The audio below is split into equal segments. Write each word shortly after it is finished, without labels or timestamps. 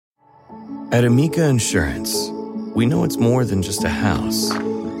At Amica Insurance, we know it's more than just a house.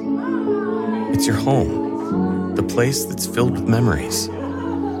 It's your home, the place that's filled with memories.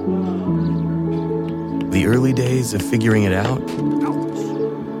 The early days of figuring it out,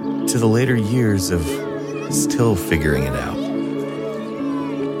 to the later years of still figuring it out.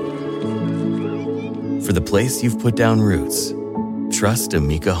 For the place you've put down roots, trust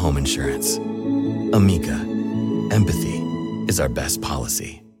Amica Home Insurance. Amica, empathy is our best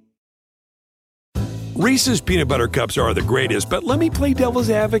policy. Reese's peanut butter cups are the greatest, but let me play devil's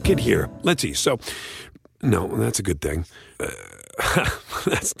advocate here. Let's see. So, no, that's a good thing.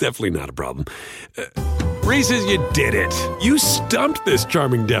 That's definitely not a problem. Reese's, you did it. You stumped this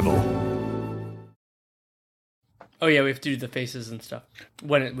charming devil. Oh yeah, we have to do the faces and stuff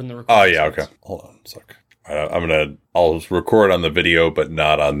when the recording. Oh yeah, okay. Hold on a sec. I'll record on the video, but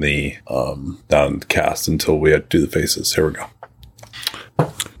not on the cast until we have to do the faces. Here we go.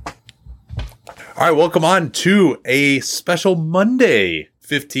 All right, welcome on to a special Monday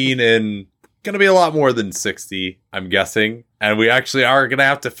 15 and going to be a lot more than 60, I'm guessing. And we actually are going to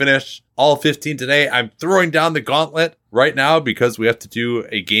have to finish all 15 today. I'm throwing down the gauntlet right now because we have to do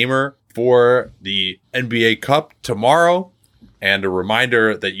a gamer for the NBA Cup tomorrow. And a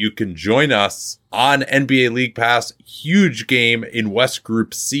reminder that you can join us on NBA League Pass. Huge game in West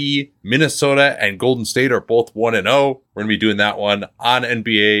Group C. Minnesota and Golden State are both 1-0. We're going to be doing that one on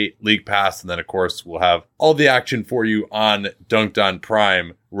NBA League Pass. And then, of course, we'll have all the action for you on Dunked On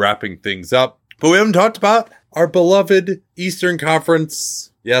Prime, wrapping things up. But we haven't talked about our beloved Eastern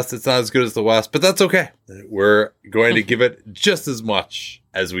Conference. Yes, it's not as good as the West, but that's okay. We're going to give it just as much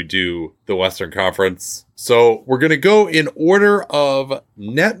as we do the Western Conference. So we're going to go in order of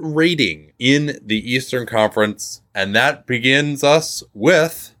net rating in the Eastern Conference, and that begins us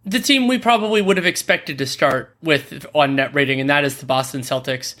with the team we probably would have expected to start with on net rating, and that is the Boston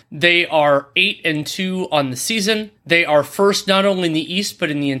Celtics. They are 8-2 on the season. They are first not only in the East, but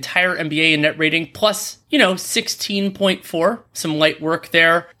in the entire NBA in net rating, plus, 16.4. Some light work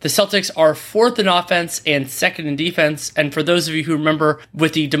there. The Celtics are fourth in offense and second in defense. And for those of you who remember,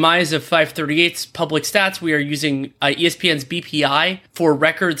 with the demise of 538's public stats, we are using ESPN's BPI for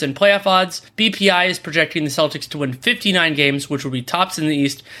records and playoff odds. BPI is projecting the Celtics to win 59 games, which will be tops in the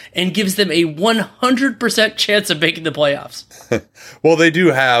East, and gives them a 100% chance of making the playoffs. Well, they do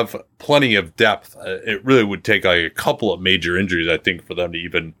have plenty of depth. It really would take like a couple of major injuries, I think, for them to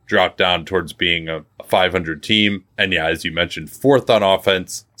even drop down towards being a 500 team. And yeah, as you mentioned, fourth on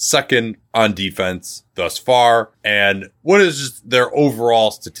offense, second on defense thus far. And what does just their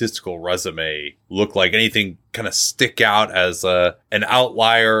overall statistical resume look like? Anything kind of stick out as an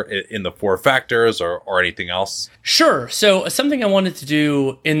outlier in the four factors or anything else? Sure. So something I wanted to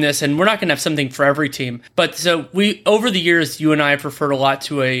do in this, and we're not going to have something for every team, but so we, over the years, you and I have referred a lot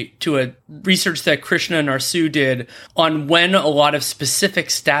to a research that Krishna Narsu did on when a lot of specific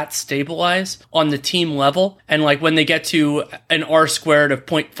stats stabilize on the team level, and like when they get to an R squared of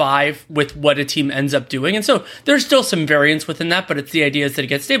 0.5 with what a team ends up doing. And so there's still some variance within that, but it's the idea is that it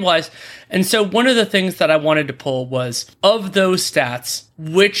gets stabilized. And so one of the things that I wanted to pull was, of those stats,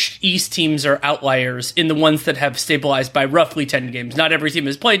 which East teams are outliers in the ones that have stabilized by roughly 10 games. Not every team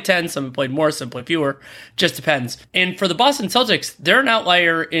has played 10. Some have played more, some play fewer. Just depends. And for the Boston Celtics, they're an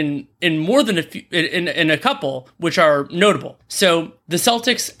outlier in more than a few, in a couple, which are notable. So the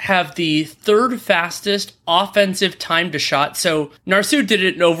Celtics have the third fastest offensive time to shot. So Narsu did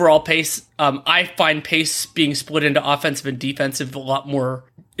it in overall pace. I find pace being split into offensive and defensive a lot more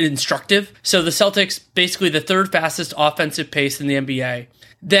instructive. So the Celtics, basically the third fastest offensive pace in the NBA.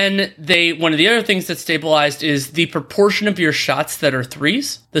 Then one of the other things that stabilized is the proportion of your shots that are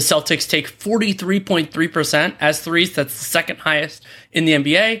threes. The Celtics take 43.3% as threes. That's the second highest in the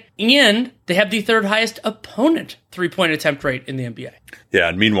NBA. And they have the third highest opponent three-point attempt rate in the NBA. Yeah,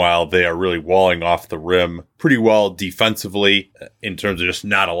 and meanwhile, they are really walling off the rim pretty well defensively in terms of just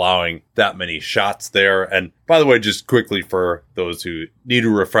not allowing that many shots there. And by the way, just quickly for those who need a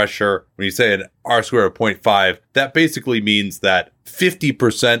refresher, when you say an R square of 0.5, that basically means that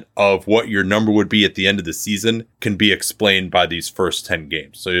 50% of what your number would be at the end of the season can be explained by these first 10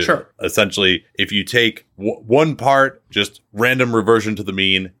 games. So sure. Essentially, if you take one part, just random reversion to the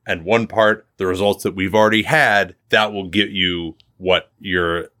mean, and one part, the results that we've already had, that will get you what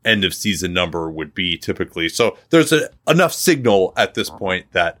your end of season number would be typically. So there's enough signal at this point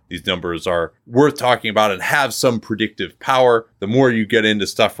that these numbers are worth talking about and have some predictive power. The more you get into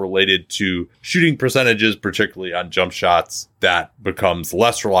stuff related to shooting percentages, particularly on jump shots, that becomes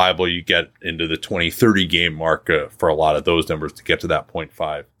less reliable. You get into the 20-30 game mark for a lot of those numbers to get to that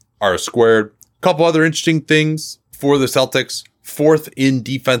 0.5 R squared. A couple other interesting things for the Celtics. fourth in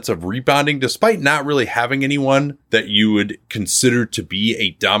defensive rebounding, despite not really having anyone that you would consider to be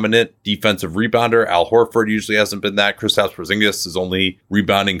a dominant defensive rebounder. Al Horford usually hasn't been that. Kristaps Porzingis is only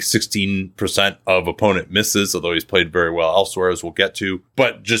rebounding 16% of opponent misses, although he's played very well elsewhere, as we'll get to.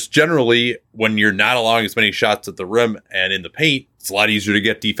 But just generally, when you're not allowing as many shots at the rim and in the paint, it's a lot easier to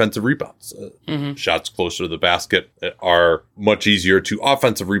get defensive rebounds. Shots closer to the basket are much easier to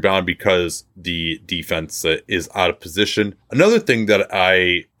offensive rebound because the defense is out of position. Another thing that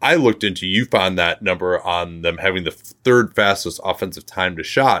I looked into, you found that number on them having the third fastest offensive time to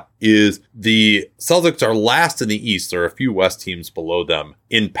shot, is the Celtics are last in the East. There are a few West teams below them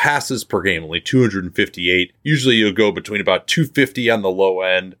in passes per game, only 258. Usually you'll go between about 250 on the low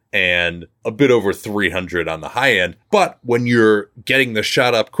end and a bit over 300 on the high end. But when you're getting the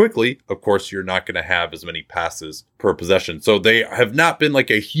shot up quickly, of course, you're not going to have as many passes per possession. So they have not been like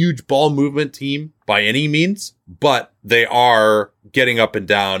a huge ball movement team by any means, but they are getting up and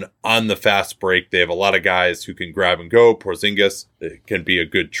down on the fast break. They have a lot of guys who can grab and go. Porzingis can be a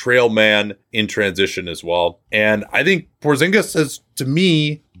good trail man in transition as well. And I think Porzingis has, to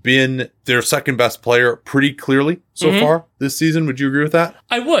me, been their second best player pretty clearly so far this season. Would you agree with that?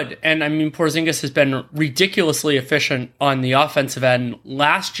 I would. And I mean, Porzingis has been ridiculously efficient on the offensive end.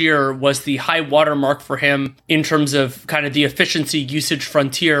 Last year was the high watermark for him in terms of kind of the efficiency usage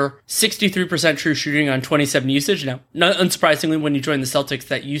frontier. 63% true shooting on 27 usage. Now, not unsurprisingly, when you join the Celtics,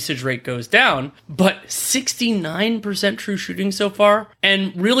 that usage rate goes down, but 69% true shooting so far.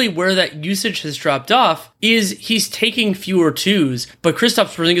 And really where that usage has dropped off is he's taking fewer twos, but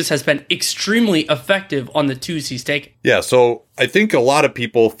Kristaps Porzingis has been extremely effective on the twos he's taken. Yeah, so I think a lot of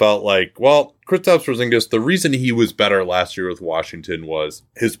people felt like, well, Kristaps Porzingis, the reason he was better last year with Washington was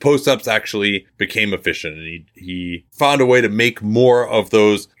his post-ups actually became efficient, and he found a way to make more of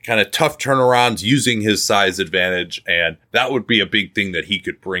those kind of tough turnarounds using his size advantage, and that would be a big thing that he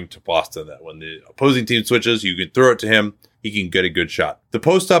could bring to Boston, that when the opposing team switches, you can throw it to him, he can get a good shot. The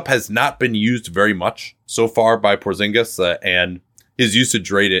post-up has not been used very much so far by Porzingis, and his usage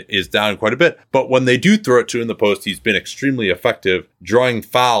rate is down quite a bit. But when they do throw it to in the post, he's been extremely effective, drawing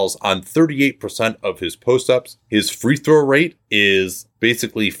fouls on 38% of his post-ups. His free throw rate is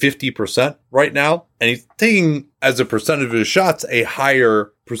basically 50% right now. And he's taking, as a percentage of his shots, a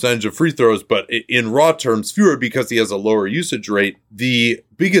higher percentage of free throws, but in raw terms, fewer because he has a lower usage rate. The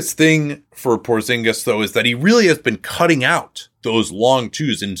biggest thing for Porzingis, though, is that he really has been cutting out those long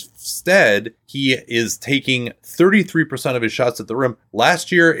twos. Instead, he is taking 33% of his shots at the rim.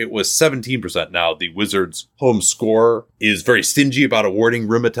 Last year, it was 17%. Now, the Wizards' home score is very stingy about awarding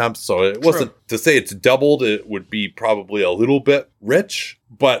rim attempts, so it wasn't to say it's doubled. It would be probably a little bit rich,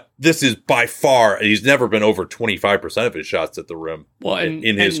 but this is by far, he's never been over 25% of his shots at the rim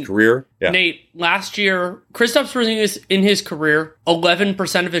in his career. Yeah. Nate, last year, Kristaps Porzingis in his career,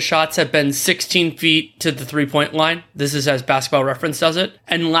 11% of his shots have been 16 feet to the three-point line. This is as Basketball Reference does it.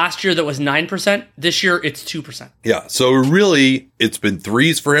 And last year that was 9%. This year it's 2%. Yeah, so really it's been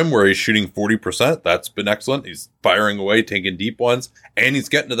threes for him where he's shooting 40%. That's been excellent. He's firing away, taking deep ones, and he's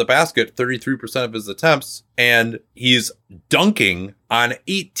getting to the basket 33% of his attempts, and he's dunking on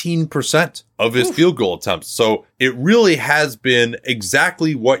 18% of his field goal attempts. So it really has been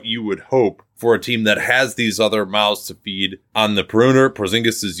exactly what you would hope for a team that has these other mouths to feed on the perimeter.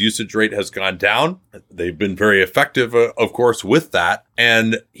 Porzingis' usage rate has gone down. They've been very effective, of course, with that.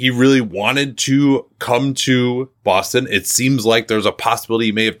 And he really wanted to come to Boston. It seems like there's a possibility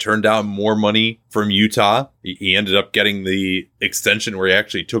he may have turned down more money from Utah. He ended up getting the extension where he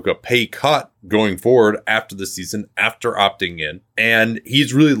actually took a pay cut going forward after the season, after opting in. And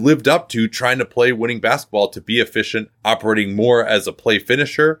he's really lived up to trying to play winning basketball, to be efficient, operating more as a play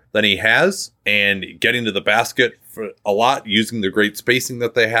finisher than he has, and getting to the basket for a lot, using the great spacing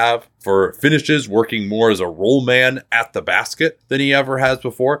that they have for finishes, working more as a roll man at the basket than he ever has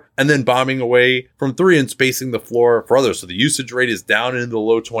before, and then bombing away from three and spacing the floor for others. So the usage rate is down into the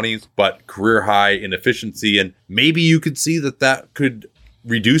low 20s, but career high in efficiency. And maybe you could see that could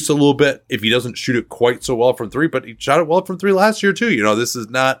reduce a little bit if he doesn't shoot it quite so well from three, but he shot it well from three last year too. You know, this is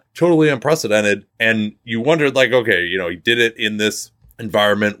not totally unprecedented. And you wondered, like, okay, you know, he did it in this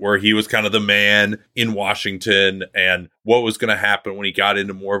environment where he was kind of the man in Washington, and what was going to happen when he got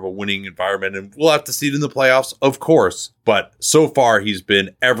into more of a winning environment. And we'll have to see it in the playoffs, of course. But so far, he's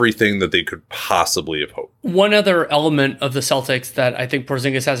been everything that they could possibly have hoped. One other element of the Celtics that I think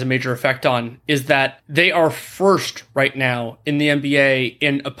Porzingis has a major effect on is that they are first right now in the NBA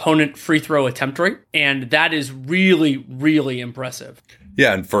in opponent free throw attempt rate. And that is really, really impressive.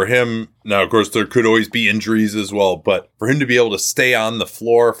 Yeah, and for him, now, of course, there could always be injuries as well, but for him to be able to stay on the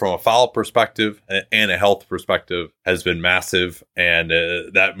floor from a foul perspective and a health perspective has been massive. And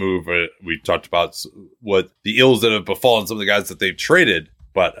that move, we talked about what the ills that have befallen some of the guys that they've traded,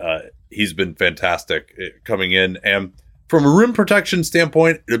 but he's been fantastic coming in. And from a rim protection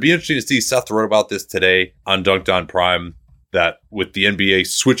standpoint, it'll be interesting to see. Seth wrote about this today on Dunked On Prime, that with the NBA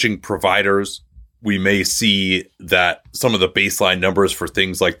switching providers, we may see that some of the baseline numbers for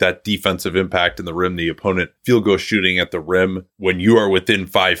things like that defensive impact in the rim, the opponent field goal shooting at the rim, when you are within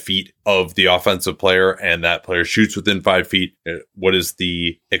 5 feet of the offensive player and that player shoots within 5 feet, what is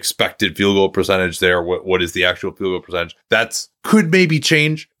the expected field goal percentage there? What is the actual field goal percentage? That's could maybe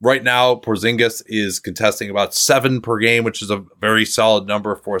change. Right now, Porzingis is contesting about 7 per game, which is a very solid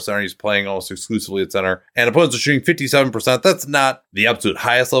number for a center. He's playing almost exclusively at center. And opponents are shooting 57%. That's not the absolute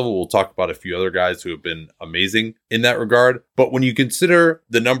highest level. We'll talk about a few other guys who have been amazing in that regard. But when you consider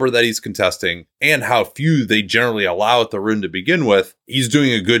the number that he's contesting and how few they generally allow at the rim to begin with, he's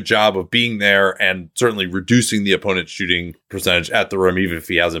doing a good job of being there and certainly reducing the opponent's shooting percentage at the rim, even if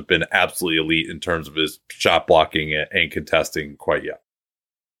he hasn't been absolutely elite in terms of his shot blocking and contesting quite yet.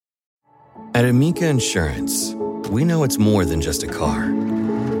 At Amica Insurance, we know it's more than just a car.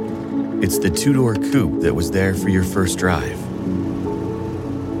 It's the two-door coupe that was there for your first drive,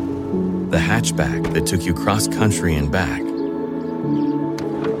 the hatchback that took you cross-country and back,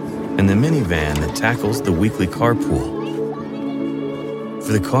 and the minivan that tackles the weekly carpool.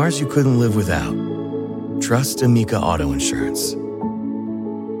 For the cars you couldn't live without, trust Amica Auto Insurance.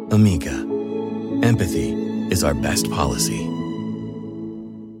 Amica. Empathy is our best policy.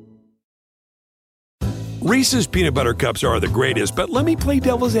 Reese's peanut butter cups are the greatest, but let me play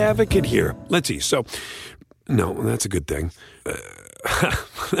devil's advocate here. Let's see. So, no, that's a good thing.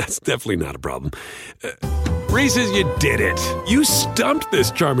 That's definitely not a problem. Reese's, you did it. You stumped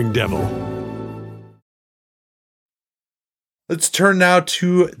this charming devil. Let's turn now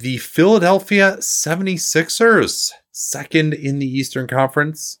to the Philadelphia 76ers. Second in the Eastern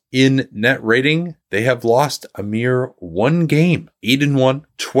Conference in net rating. They have lost a mere 1 game, 8-1,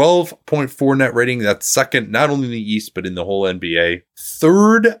 12.4 net rating. That's second, not only in the East, but in the whole NBA.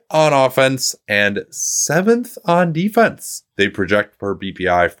 Third on offense and 7th on defense. They project per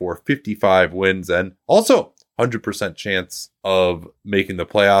BPI for 55 wins and also 100% chance of making the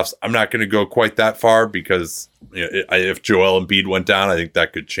playoffs. I'm not going to go quite that far because if Joel Embiid went down, I think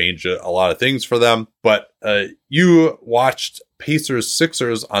that could change a lot of things for them. But you watched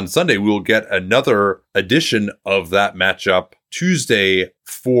Pacers-Sixers on Sunday. We will get another edition of that matchup Tuesday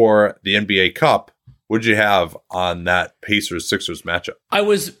for the NBA Cup. What did you have on that Pacers-Sixers matchup? I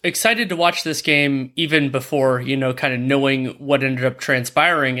was excited to watch this game even before, kind of knowing what ended up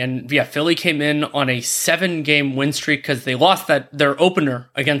transpiring. And yeah, Philly came in on a 7-game win streak because they lost their opener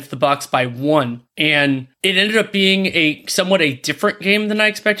against the Bucks by 1. And it ended up being a somewhat a different game than I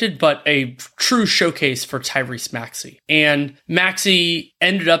expected, but a true showcase for Tyrese Maxey. And Maxey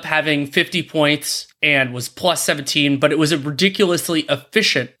ended up having 50 points and was plus 17, but it was a ridiculously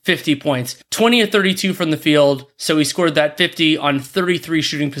efficient 50 points. 20 of 32 from the field, so he scored that 50 on 33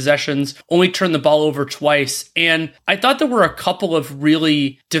 shooting possessions, only turned the ball over twice. And I thought there were a couple of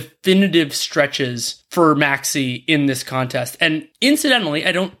really definitive stretches for Maxey in this contest. And incidentally,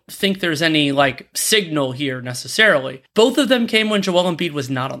 I don't think there's any signal here necessarily. Both of them came when Joel Embiid was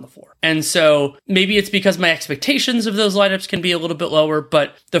not on the floor. And so maybe it's because my expectations of those lineups can be a little bit lower,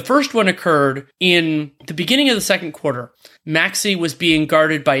 but the first one occurred in the beginning of the second quarter. Maxey was being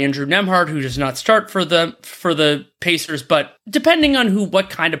guarded by Andrew Nembhard, who does not start for the Pacers, but depending on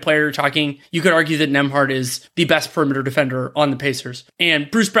what kind of player you're talking, you could argue that Nembhard is the best perimeter defender on the Pacers. And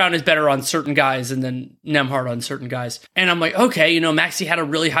Bruce Brown is better on certain guys and then Nembhard on certain guys. And I'm like, okay, Maxey had a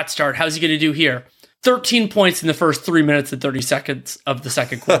really hot start. How's he going to do here? 13 points in the first 3 minutes and 30 seconds of the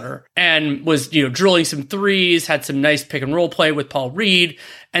second quarter and was, drilling some threes, had some nice pick and roll play with Paul Reed.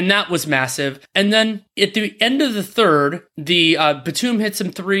 And that was massive. And then at the end of the third, the Batum hit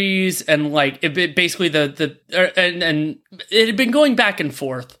some threes and basically and it had been going back and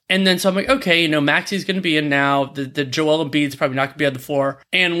forth. And then so I'm like, okay, Maxey's going to be in now. The Joel Embiid's probably not going to be on the floor,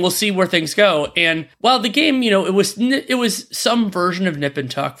 and we'll see where things go. And while the game, it was some version of nip and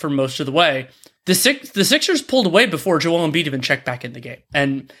tuck for most of the way. The Sixers pulled away before Joel Embiid even checked back in the game.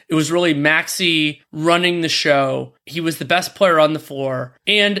 And it was really Maxey running the show He was the best player on the floor.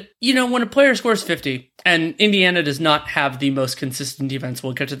 And, when a player scores 50, and Indiana does not have the most consistent defense,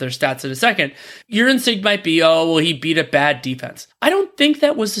 we'll get to their stats in a second, your instinct might be, he beat a bad defense. I don't think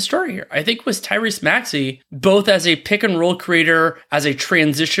that was the story here. I think it was Tyrese Maxey, both as a pick and roll creator, as a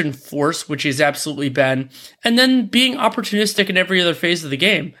transition force, which he's absolutely been, and then being opportunistic in every other phase of the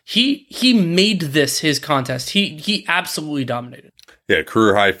game. He made this his contest. He absolutely dominated. Yeah,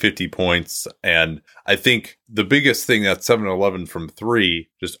 career high 50 points. And I think the biggest thing that's 7-11 from three,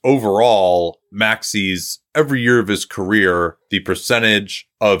 just overall, Maxey's every year of his career, the percentage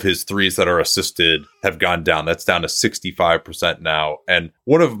of his threes that are assisted have gone down. That's down to 65% now. And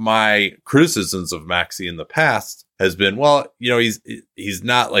one of my criticisms of Maxey in the past has been, he's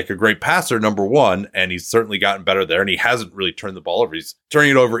not like a great passer, number one, and he's certainly gotten better there, and he hasn't really turned the ball over. He's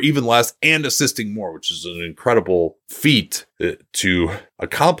turning it over even less and assisting more, which is an incredible feat to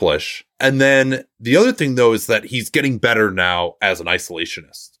accomplish. And then the other thing, though, is that he's getting better now as an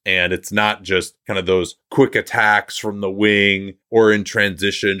isolationist. And it's not just kind of those quick attacks from the wing or in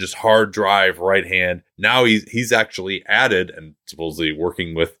transition, just hard drive right hand. Now he's actually added, and supposedly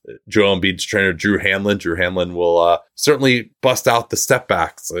working with Joel Embiid's trainer, Drew Hanlon. Drew Hanlon will certainly bust out the step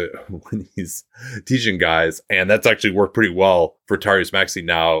backs when he's teaching guys. And that's actually worked pretty well for Tyrese Maxey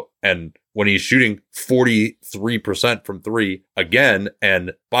now. And when he's shooting 43% from three again,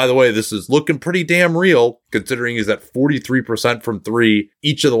 and by the way, this is looking pretty damn real considering he's at 43% from three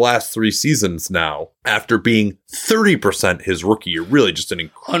each of the last 3 seasons now, after being 30% his rookie year. Really just an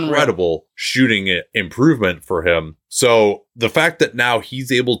incredible shooting improvement for him. So the fact that now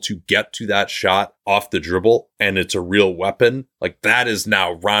he's able to get to that shot off the dribble and it's a real weapon, like that is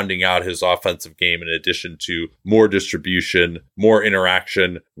now rounding out his offensive game in addition to more distribution, more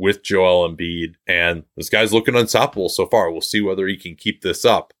interaction with Joel Embiid. And this guy's looking unstoppable so far. We'll see whether he can keep this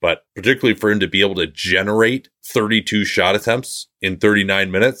up, but particularly for him to be able to generate 32 shot attempts in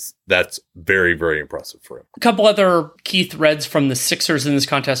 39 minutes, that's very, very impressive for him. A couple other key threads from the Sixers in this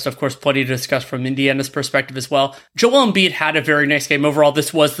contest, of course, plenty to discuss from Indiana's perspective as well. Joel Embiid had a very nice game. Overall,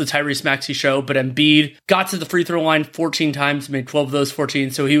 this was the Tyrese Maxey show, but Embiid got to the free throw line 14 times, made 12 of those 14,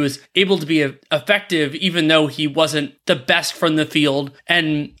 so he was able to be effective even though he wasn't the best from the field.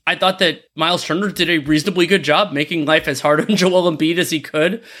 And I thought that Miles Turner did a reasonably good job making life as hard on Joel Embiid as he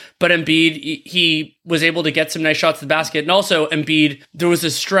could, but Embiid, he was able to get some nice shots to the basket. And also Embiid, there was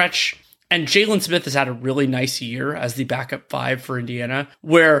a stretch, and Jalen Smith has had a really nice year as the backup 5 for Indiana,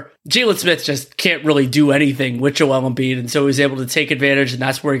 where Jalen Smith just can't really do anything with Joel Embiid, and so he was able to take advantage, and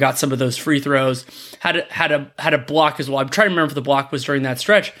that's where he got some of those free throws. Had a block as well. I'm trying to remember if the block was during that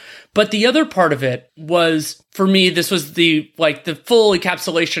stretch. But the other part of it was, for me, this was the full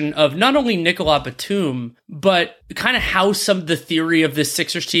encapsulation of not only Nicolas Batum, but kind of how some of the theory of this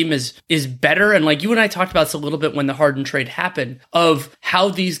Sixers team is better. And like you and I talked about this a little bit when the Harden trade happened, of how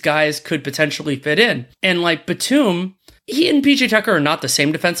these guys could potentially fit in. And like Batum, he and PJ Tucker are not the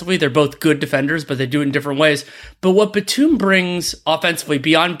same defensively. They're both good defenders, but they do it in different ways. But what Batum brings offensively,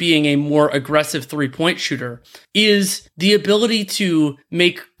 beyond being a more aggressive three-point shooter, is the ability to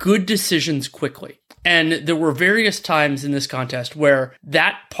make good decisions quickly. And there were various times in this contest where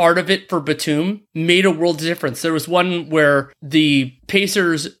that part of it for Batum made a world of difference. There was one where the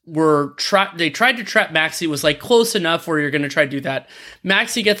Pacers they tried to trap Maxey, was like close enough where you're going to try to do that.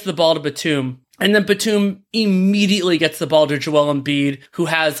 Maxey gets the ball to Batum, and then Batum immediately gets the ball to Joel Embiid, who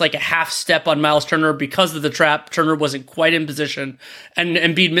has like a half step on Miles Turner because of the trap. Turner wasn't quite in position, and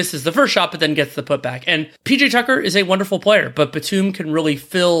Embiid misses the first shot, but then gets the putback. And PJ Tucker is a wonderful player, but Batum can really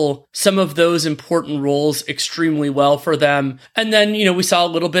fill some of those important roles extremely well for them. And then, we saw a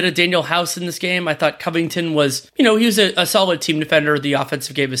little bit of Daniel House in this game. I thought Covington was, he was a solid team defender. The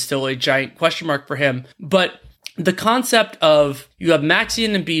offensive game is still a giant question mark for him, but the concept of you have Maxey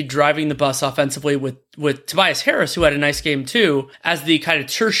and Embiid driving the bus offensively with Tobias Harris, who had a nice game too, as the kind of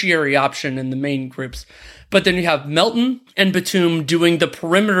tertiary option in the main groups. But then you have Melton and Batum doing the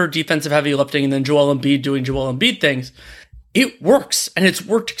perimeter defensive heavy lifting, and then Joel Embiid doing Joel Embiid things. It works, and it's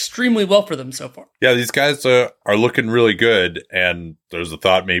worked extremely well for them so far. Yeah, these guys are looking really good, and there's a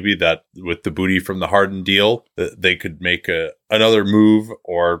thought maybe that with the booty from the Harden deal, that they could make another move,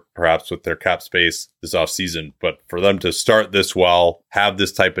 or perhaps with their cap space this offseason. But for them to start this well, have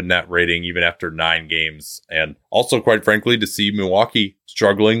this type of net rating even after 9 games, and also, quite frankly, to see Milwaukee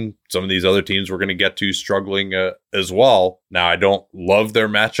struggling, some of these other teams we're going to get to struggling as well. Now, I don't love their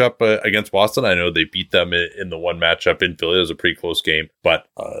matchup against Boston. I know they beat them in the one matchup in Philly. It was a pretty close game, but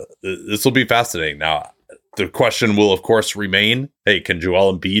this will be fascinating. Now, the question will, of course, remain, hey, can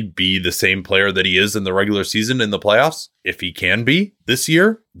Joel Embiid be the same player that he is in the regular season in the playoffs? If he can be this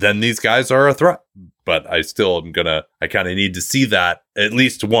year, then these guys are a threat. But I still am I kind of need to see that at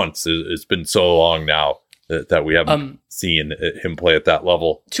least once. It's been so long now that we haven't seen him play at that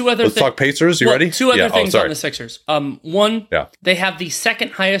level. Let's talk Pacers. You ready? Two other things on the Sixers. One, they have the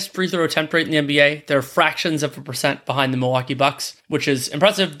second highest free throw attempt rate in the NBA. They're fractions of a percent behind the Milwaukee Bucks, which is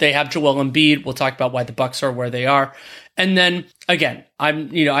impressive. They have Joel Embiid. We'll talk about why the Bucks are where they are. And then again,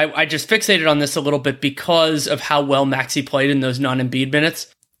 I just fixated on this a little bit because of how well Maxey played in those non-Embiid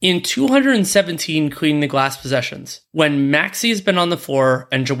minutes. In 217 cleaning the glass possessions, when Maxey has been on the floor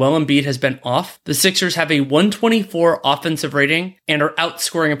and Joel Embiid has been off, the Sixers have a 124 offensive rating and are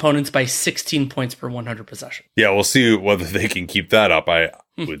outscoring opponents by 16 points per 100 possession. Yeah, we'll see whether they can keep that up. I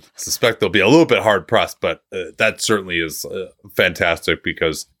would suspect they'll be a little bit hard pressed, but that certainly is fantastic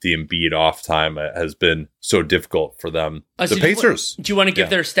because the Embiid off time has been so difficult for them. The Pacers. Do you want to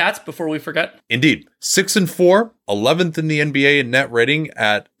give their stats before we forget? Indeed. 6-4, 11th in the NBA in net rating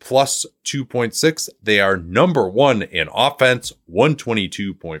at plus 2.6. They are number 1 in offense,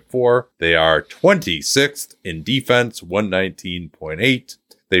 122.4. They are 26th in defense, 119.8.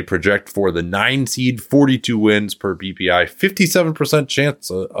 They project for the 9 seed, 42 wins per BPI, 57%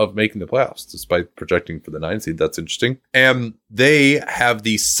 chance of making the playoffs, despite projecting for the 9 seed. That's interesting. And they have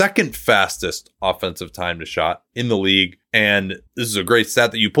the second fastest offensive time to shot in the league. And this is a great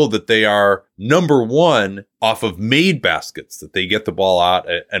stat that you pulled, that they are number 1 off of made baskets, that they get the ball out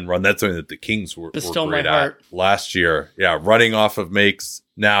and run. That's something that the Kings were great at last year. Yeah, running off of makes.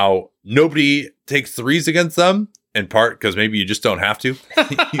 Now, nobody takes threes against them. In part because maybe you just don't have to.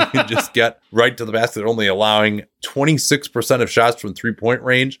 You can just get right to the basket, only allowing 26% of shots from 3-point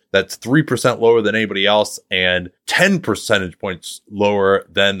range. That's 3% lower than anybody else and 10 percentage points lower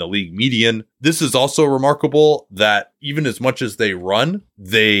than the league median. This is also remarkable that even as much as they run,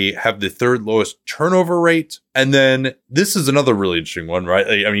 they have the third lowest turnover rate. And then this is another really interesting one, right?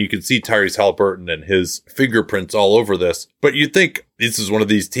 I mean, you can see Tyrese Haliburton and his fingerprints all over this, but you'd think this is one of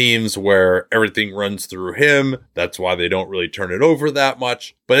these teams where everything runs through him. That's why they don't really turn it over that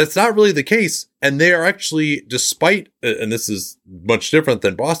much, but it's not really the case. And they are actually, despite, and this is much different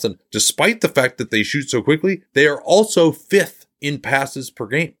than Boston, despite the fact that they shoot so quickly, they are also 5th in passes per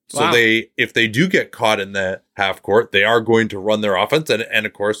game. Wow. So if they do get caught in the half court, they are going to run their offense. And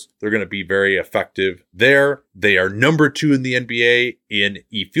of course, they're going to be very effective there. They are number 2 in the NBA in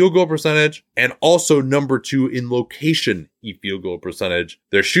field goal percentage and also number 2 in location field goal percentage.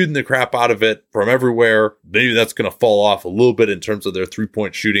 They're shooting the crap out of it from everywhere. Maybe that's going to fall off a little bit in terms of their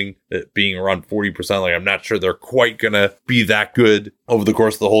 3-point shooting, being around 40%. Like, I'm not sure they're quite going to be that good over the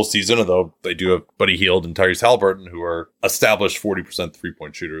course of the whole season, although they do have Buddy Hield and Tyrese Haliburton, who are established 40%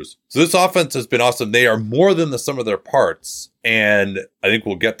 3-point shooters. So this offense has been awesome. They are more than the sum of their parts. And I think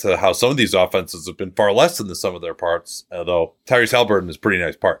we'll get to how some of these offenses have been far less than the sum of their parts, although Tyrese Haliburton is a pretty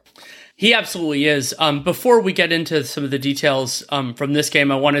nice part. He absolutely is. Before we get into some of the details from this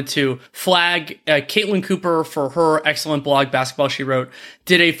game, I wanted to flag Caitlin Cooper for her excellent blog, Basketball She Wrote,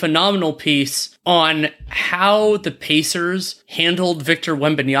 did a phenomenal piece on how the Pacers handled Victor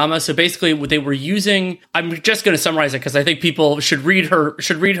Wembanyama. So basically, they were using. I'm just going to summarize it because I think people should read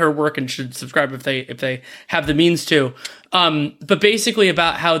her work and should subscribe if they have the means to. But basically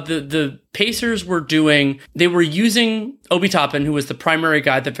about how the Pacers were doing, they were using Obi Toppin, who was the primary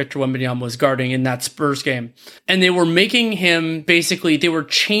guy that Victor Wembanyama was guarding in that Spurs game. And they were making him, basically, they were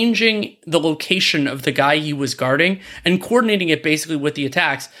changing the location of the guy he was guarding and coordinating it basically with the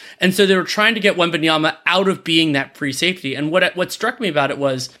attacks. And so they were trying to get Wembanyama out of being that free safety. And what struck me about it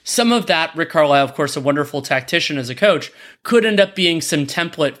was some of that, Rick Carlisle, of course, a wonderful tactician as a coach, could end up being some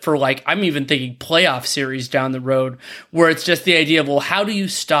template for, like, I'm even thinking playoff series down the road, where it's just the idea of, well, how do you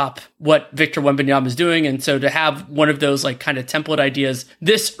stop what Victor Wembanyama is doing? And so to have one of those like kind of template ideas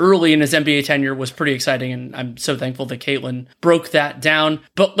this early in his NBA tenure was pretty exciting. And I'm so thankful that Caitlin broke that down.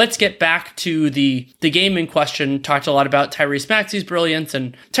 But let's get back to the game in question. Talked a lot about Tyrese Maxey's brilliance,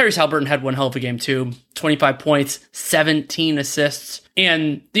 and Tyrese Haliburton had one hell of a game too. 25 points, 17 assists.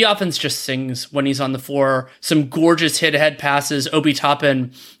 And the offense just sings when he's on the floor. Some gorgeous hit-ahead passes. Obi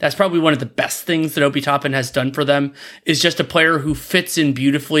Toppin, that's probably one of the best things that Obi Toppin has done for them, is just a player who fits in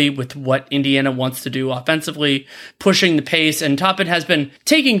beautifully with what Indiana wants to do offensively, pushing the pace. And Toppin has been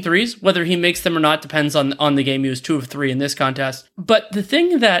taking threes. Whether he makes them or not depends on the game. He was 2 of 3 in this contest. But the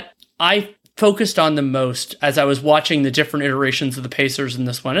thing that I focused on the most as I was watching the different iterations of the Pacers in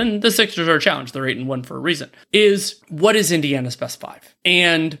this one, and the Sixers are a challenge, they're 8-1 for a reason, is what is Indiana's best 5?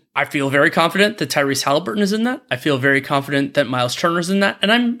 And I feel very confident that Tyrese Haliburton is in that. I feel very confident that Miles Turner's in that.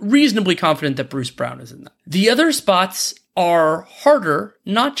 And I'm reasonably confident that Bruce Brown is in that. The other spots are harder,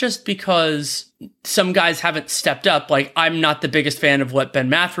 not just because some guys haven't stepped up. Like, I'm not the biggest fan of what Ben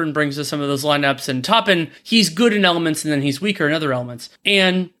Mathurin brings to some of those lineups, and Toppin, he's good in elements and then he's weaker in other elements.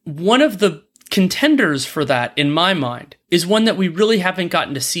 And one of the contenders for that, in my mind, is one that we really haven't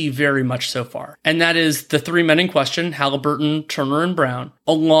gotten to see very much so far. And that is the three men in question, Halliburton, Turner, and Brown,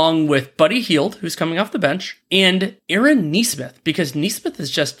 along with Buddy Hield, who's coming off the bench, and Aaron Nesmith, because Nesmith is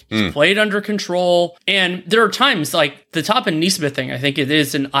just played under control. And there are times like the Toppin Nesmith thing, I think it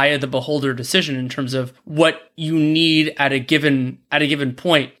is an eye of the beholder decision in terms of what you need at a given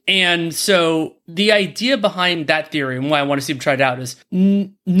point. And so the idea behind that theory and why I want to see him tried out is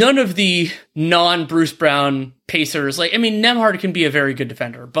none of the non-Bruce Brown Pacers, like, I mean, Nembhard can be a very good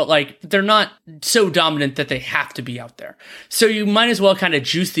defender, but like, they're not so dominant that they have to be out there. So you might as well kind of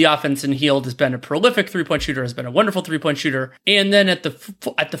juice the offense, and Hield has been a prolific three-point shooter, has been a wonderful three-point shooter. And then at the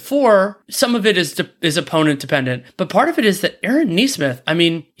four, some of it is opponent dependent, but part of it is that Aaron Nesmith, I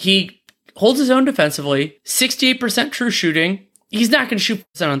mean, he holds his own defensively, 68% true shooting. He's not going to shoot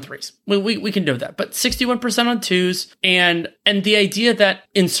on threes. We can know that, but 61% on twos. And the idea that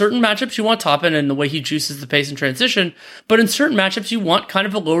in certain matchups you want Toppin and the way he juices the pace in transition, but in certain matchups you want kind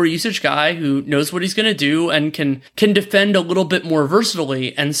of a lower usage guy who knows what he's going to do and can defend a little bit more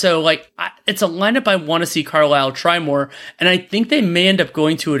versatilely. And so it's a lineup I want to see Carlisle try more. And I think they may end up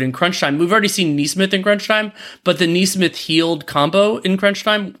going to it in crunch time. We've already seen Nesmith in crunch time, but the Nesmith-Hield combo in crunch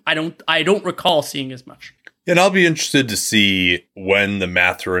time, I don't recall seeing as much. And I'll be interested to see when the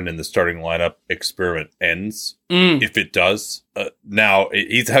Mathurin in the starting lineup experiment ends, if it does. Now,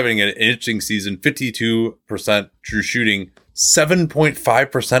 he's having an interesting season, 52% true shooting,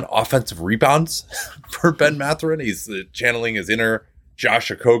 7.5% offensive rebounds for Ben Mathurin. He's channeling his inner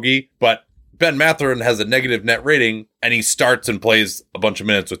Josh Okogie, but Ben Mathurin has a negative net rating, and he starts and plays a bunch of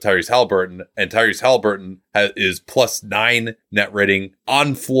minutes with Tyrese Halliburton, and Tyrese Halliburton is +9 net rating.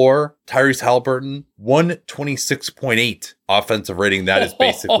 On floor, Tyrese Halliburton, 126.8 offensive rating. That is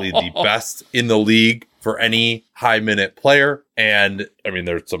basically the best in the league for any high-minute player. And, I mean,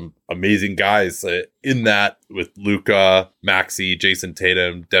 there's some amazing guys in that with Luka, Maxey, Jason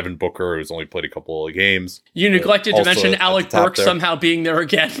Tatum, Devin Booker, who's only played a couple of games. You neglected to mention Alec Burks somehow being there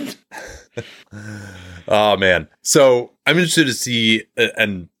again. Oh, man. So I'm interested to see,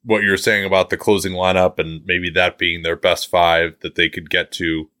 and what you're saying about the closing lineup and maybe that being their best five that they could get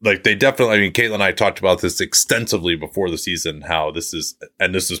to. Like, they definitely, I mean, Caitlin and I talked about this extensively before the season, how this is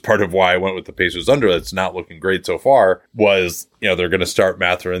part of why I went with the Pacers under. It's not looking great so far, was, they're going to start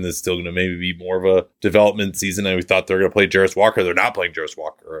Mathurin. It's still going to maybe be more of a development season. And we thought they were going to play Jarace Walker. They're not playing Jarace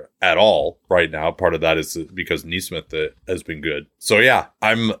Walker at all right now. Part of that is because Nesmith has been good. So yeah,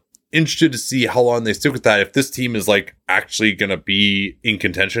 I'm interested to see how long they stick with that. If this team is like actually going to be in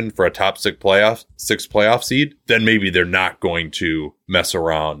contention for a top six playoff seed, then maybe they're not going to mess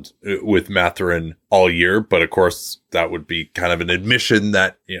around with Mathurin all year. But of course, that would be kind of an admission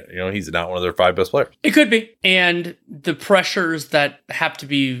that, he's not one of their five best players. It could be. And the pressures that have to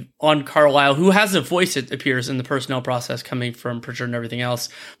be on Carlisle, who has a voice, it appears, in the personnel process coming from Pritchard and everything else.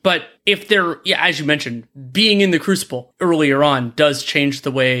 But if they're, as you mentioned, being in the crucible earlier on does change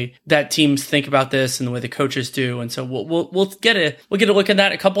the way that teams think about this and the way the coaches do. And so we'll get a look at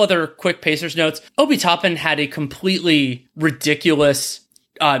that. A couple other quick Pacers notes. Obi Toppin had a completely ridiculous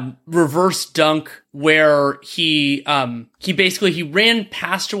reverse dunk where he ran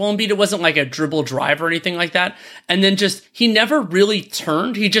past Joel Embiid. It wasn't like a dribble drive or anything like that. And then he never really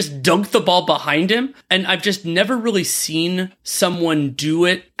turned. He just dunked the ball behind him. And I've just never really seen someone do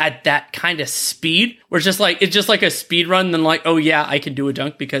it at that kind of speed, where it's just like a speed run. And then like, oh yeah, I can do a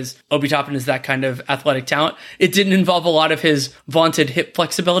dunk because Obi Toppin is that kind of athletic talent. It didn't involve a lot of his vaunted hip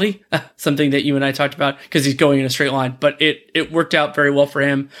flexibility, something that you and I talked about because he's going in a straight line, but it worked out very well for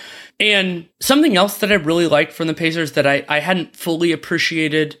him. And something else that I really liked from the Pacers that I hadn't fully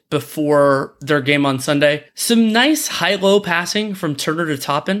appreciated before their game on Sunday, some nice high-low passing from Turner to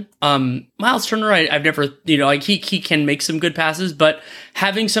Toppin. Miles Turner, I've never, he can make some good passes, but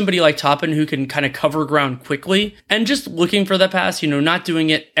having somebody like Toppin who can kind of cover ground quickly and just looking for that pass, not doing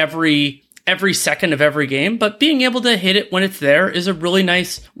it every second of every game, but being able to hit it when it's there is a really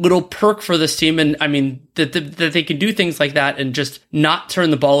nice little perk for this team. And I mean, that they can do things like that and just not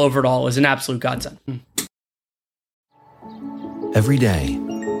turn the ball over at all is an absolute godsend. Every day,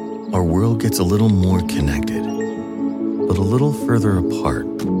 our world gets a little more connected, but a little further apart.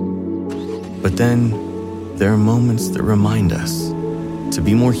 But then there are moments that remind us to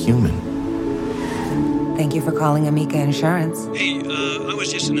be more human. Thank you for calling Amica Insurance. Hey, I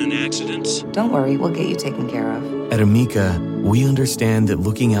was just in an accident. Don't worry, we'll get you taken care of. At Amica, we understand that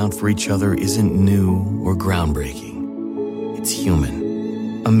looking out for each other isn't new or groundbreaking. It's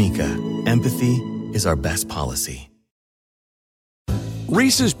human. Amica, empathy is our best policy.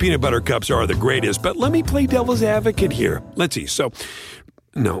 Reese's peanut butter cups are the greatest, but let me play devil's advocate here. Let's see. So,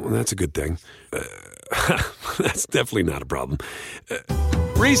 no, that's a good thing. That's definitely not a problem.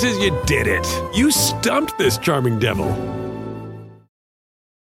 Reese's, you did it. You stumped this charming devil.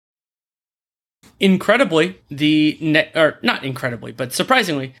 Incredibly, not incredibly, but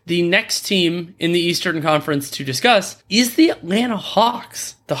surprisingly, the next team in the Eastern Conference to discuss is the Atlanta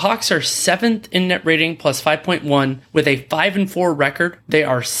Hawks. The Hawks are 7th in net rating plus 5.1 with a 5-4 record. They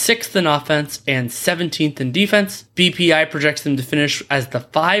are 6th in offense and 17th in defense. BPI projects them to finish as the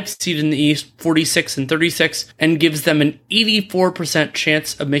 5 seed in the East, 46 and 36, and gives them an 84%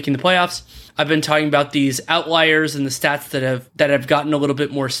 chance of making the playoffs. I've been talking about these outliers and the stats that have gotten a little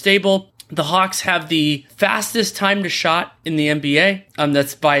bit more stable. The Hawks have the fastest time to shot in the NBA.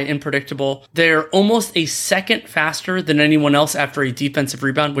 That's by Unpredictable. They're almost a second faster than anyone else after a defensive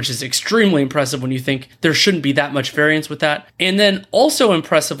rebound, which is extremely impressive when you think there shouldn't be that much variance with that. And then also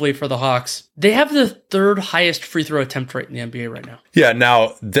impressively for the Hawks, they have the 3rd highest free throw attempt rate in the NBA right now. Yeah,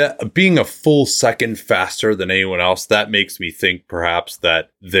 now that being a full second faster than anyone else, that makes me think perhaps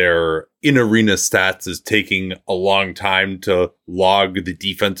that their in-arena stats is taking a long time to log the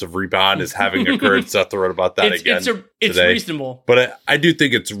defensive rebound as having occurred. Seth wrote about that it's reasonable. But I do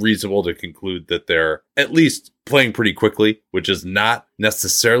think it's reasonable to conclude that they're at least playing pretty quickly, which has not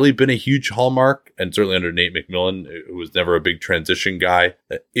necessarily been a huge hallmark. And certainly under Nate McMillan, who was never a big transition guy,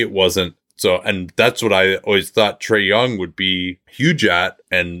 it wasn't. So, and that's what I always thought Trae Young would be huge at.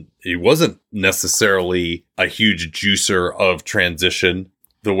 And he wasn't necessarily a huge juicer of transition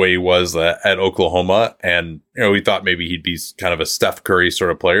the way he was at Oklahoma. And, we thought maybe he'd be kind of a Steph Curry sort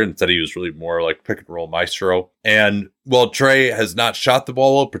of player. Instead, he was really more like pick and roll maestro. And while Trae has not shot the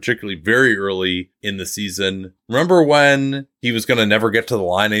ball well, particularly very early in the season, remember when he was going to never get to the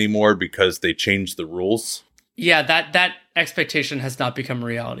line anymore because they changed the rules? Yeah, that expectation has not become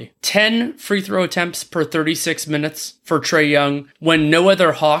reality. 10 free throw attempts per 36 minutes for Trae Young, when no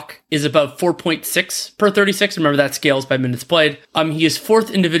other Hawk is above 4.6 per 36. Remember, that scales by minutes played. He is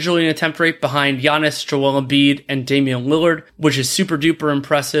 4th individually in attempt rate behind Giannis, Joel Embiid, and Damian Lillard, which is super duper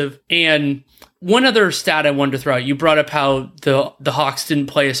impressive. And one other stat I wanted to throw out, you brought up how the Hawks didn't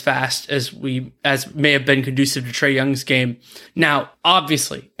play as fast as may have been conducive to Trae Young's game. Now,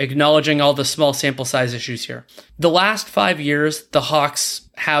 obviously, acknowledging all the small sample size issues here, the last 5 years, the Hawks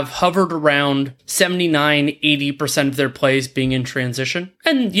have hovered around 79-80% of their plays being in transition.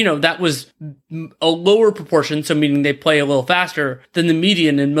 And, that was a lower proportion, so meaning they play a little faster than the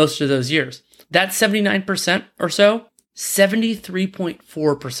median in most of those years. That 79% or so,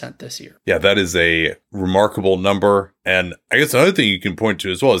 73.4% this year. Yeah, that is a remarkable number. And I guess another thing you can point to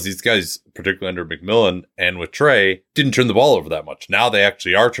as well is these guys, particularly under McMillan and with Trae, didn't turn the ball over that much. Now they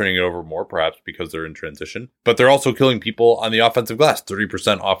actually are turning it over more, perhaps because they're in transition. But they're also killing people on the offensive glass,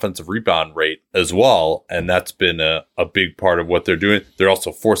 30% offensive rebound rate as well. And that's been a big part of what they're doing. They're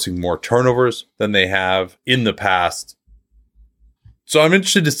also forcing more turnovers than they have in the past. So I'm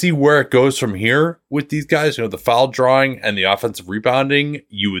interested to see where it goes from here with these guys. The foul drawing and the offensive rebounding,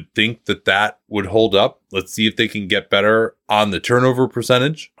 you would think that would hold up. Let's see if they can get better on the turnover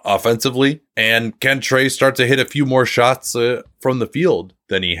percentage offensively. And can Trae start to hit a few more shots from the field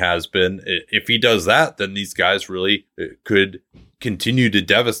than he has been? If he does that, then these guys really could continue to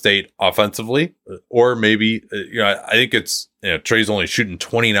devastate offensively. Or maybe, I think it's, Trae's only shooting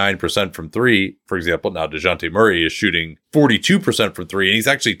 29% from 3, for example. Now DeJounte Murray is shooting 42% from 3, and he's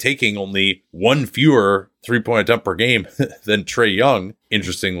actually taking only 1 fewer 3-point attempt per game than Trae Young,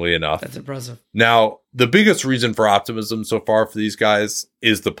 interestingly enough. That's impressive. Now, the biggest reason for optimism so far for these guys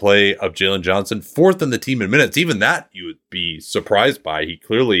is the play of Jalen Johnson, 4th in the team in minutes. Even that you would be surprised by. He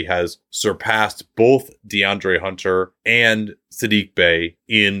clearly has surpassed both DeAndre Hunter and Saddiq Bey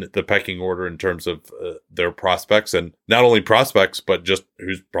in the pecking order in terms of their prospects, and not only prospects, but just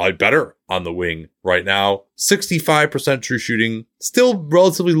who's probably better on the wing right now. 65% true shooting, still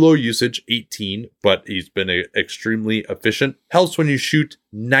relatively low usage, 18, but he's been extremely efficient. Helps when you shoot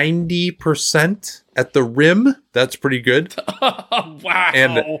 90% at the rim. That's pretty good.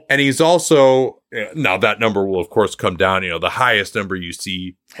 Wow. And he's also Now that number will of course come down. The highest number you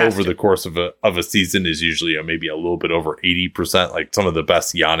see over the course of a season is usually maybe a little bit over 80%. Like some of the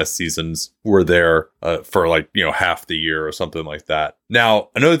best Giannis seasons were there for half the year or something like that. Now,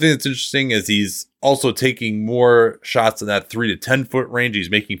 another thing that's interesting is he's also taking more shots in that 3 to 10 foot range. He's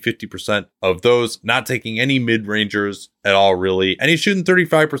making 50% of those, not taking any mid-rangers at all, really. And he's shooting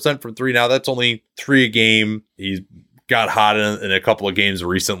 35% from 3 now. That's only 3 a game. He's got hot in a couple of games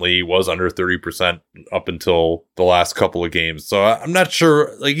recently. He was under 30% up until the last couple of games. So I'm not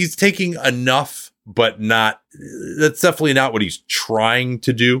sure. Like, he's taking enough, but not. That's definitely not what he's trying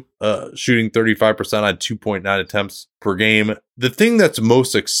to do. Shooting 35% on 2.9 attempts per game. The thing that's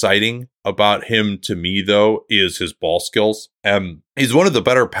most exciting about him to me, though, is his ball skills. He's one of the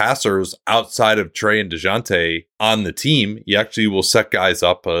better passers outside of Trey and DeJounte on the team. He actually will set guys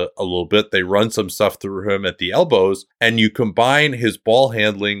up a little bit. They run some stuff through him at the elbows, and you combine his ball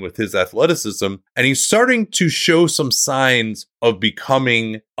handling with his athleticism, and he's starting to show some signs of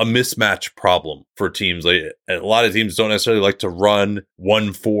becoming a mismatch problem for teams. Like, a lot of teams don't necessarily like to run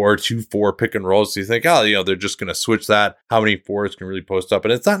 1-4, 2-4 pick and rolls. So you think, they're just going to switch that. How many fours can really post up?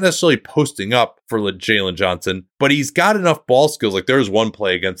 And it's not necessarily posting up for Jalen Johnson, but he's got enough ball skills. Like, there's one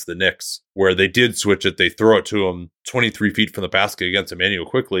play against the Knicks where they did switch it. They throw it to him 23 feet from the basket against Immanuel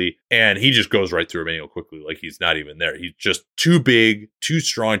Quickley, and he just goes right through Immanuel Quickley like he's not even there. He's just too big, too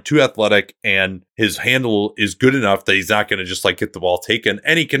strong, too athletic, and his handle is good enough that he's not going to just get the ball taken,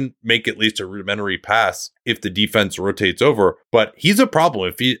 and he can make at least a rudimentary pass if the defense rotates over. But he's a problem.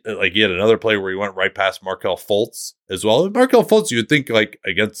 If he had another play where he went right past Markelle Fultz as well. And Markelle Fultz, you would think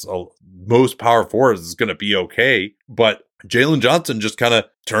against most power forwards is going to be okay, but Jalen Johnson just kind of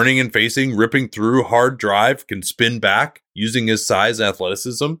turning and facing, ripping through, hard drive, can spin back using his size and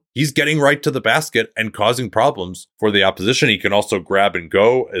athleticism. He's getting right to the basket and causing problems for the opposition. He can also grab and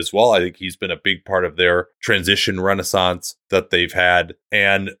go as well. I think he's been a big part of their transition renaissance that they've had.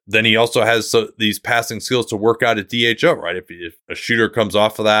 And then he also has these passing skills to work out at DHO, right? If a shooter comes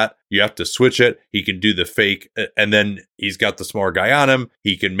off of that, you have to switch it. He can do the fake, and then he's got the smart guy on him.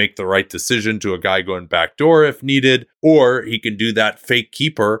 He can make the right decision to a guy going backdoor if needed, or he can do that fake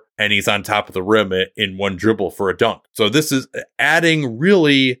keeper and he's on top of the rim in one dribble for a dunk. So this is adding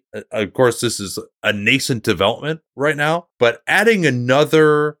really, of course, this is a nascent development right now, but adding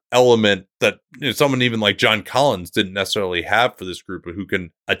another element that someone even like John Collins didn't necessarily have for this group, who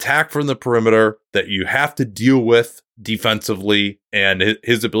can attack from the perimeter, that you have to deal with defensively, and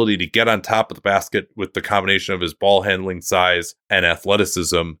his ability to get on top of the basket with the combination of his ball handling size and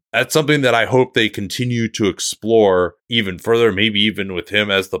athleticism. That's something that I hope they continue to explore even further, maybe even with him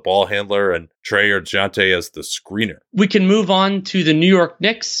as the ball handler and Trey or DeJounte as the screener. We can move on to the New York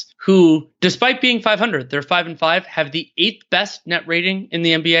Knicks, who, despite being 500, they're 5-5, have the 8th best net rating in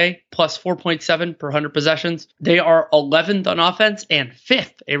the NBA, plus 4.7 per 100 possessions. They are 11th on offense and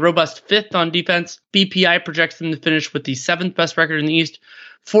 5th, a robust 5th on defense. BPI projects them to finish with the 7th best record in the East,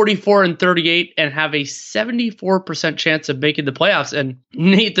 44-38, and have a 74% chance of making the playoffs. And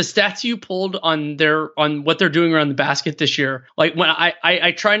Nate, the stats you pulled on what they're doing around the basket this year, like when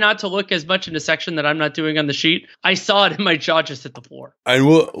I try not to look as much in a section that I'm not doing on the sheet, I saw it and my jaw just hit the floor.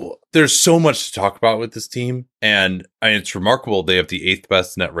 There's so much to talk about with this team. And it's remarkable they have the 8th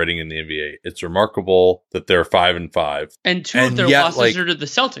best net rating in the NBA. It's remarkable that they're 5-5. And two of their losses are to the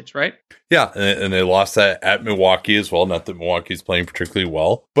Celtics, right? Yeah, and they lost that at Milwaukee as well. Not that Milwaukee's playing particularly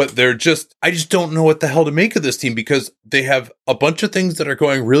well, but I just don't know what the hell to make of this team, because they have a bunch of things that are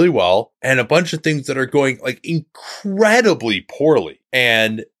going really well and a bunch of things that are going incredibly poorly.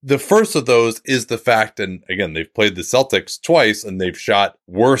 And the first of those is the fact, and again, they've played the Celtics twice and they've shot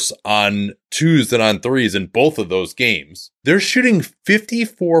worse on 2s than on 3s in both of those games. They're shooting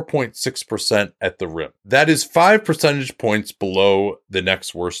 54.6% at the rim. That is 5 percentage points below the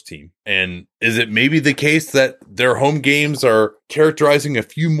next worst team. And is it maybe the case that their home games are characterizing a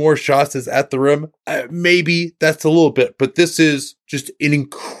few more shots as at the rim? Maybe that's a little bit, but this is just an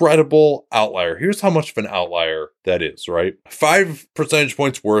incredible outlier. Here's how much of an outlier that is, right? 5 percentage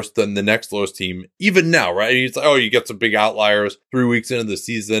points worse than the next lowest team, even now, right? It's like, you get some big outliers 3 weeks into the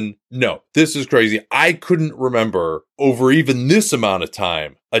season. No, this is crazy. I couldn't remember over even this amount of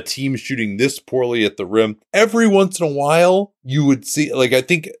time a team shooting this poorly at the rim. Every once in a while, you would see, I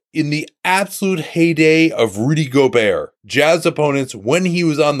think in the absolute heyday of Rudy Gobert, Jazz opponents, when he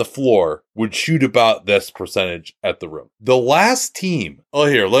was on the floor, would shoot about this percentage at the rim. The last team,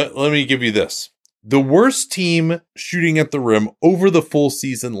 let me give you this. The worst team shooting at the rim over the full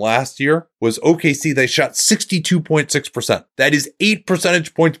season last year was OKC. They shot 62.6%. That is 8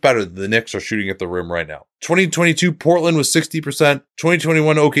 percentage points better than the Knicks are shooting at the rim right now. 2022 Portland was 60%.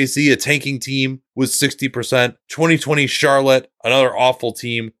 2021 OKC, a tanking team, was 60%. 2020 Charlotte, another awful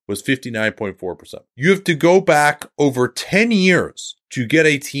team, was 59.4%. You have to go back over 10 years to get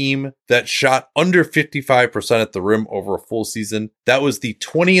a team that shot under 55% at the rim over a full season. That was the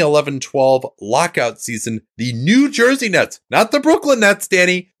 2011-12 lockout season. The New Jersey Nets, not the Brooklyn Nets,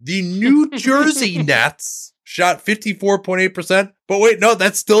 Danny, the New Jersey Nets shot 54.8%. But wait, no,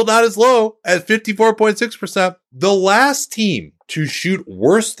 that's still not as low as 54.6%. The last team to shoot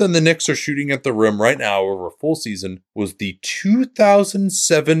worse than the Knicks are shooting at the rim right now over a full season was the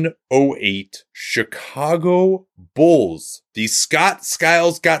 2007-08 Chicago Bulls. The Scott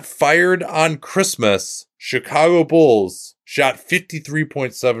Skiles got fired on Christmas. Chicago Bulls shot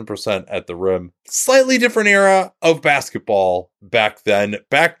 53.7% at the rim. Slightly different era of basketball back then.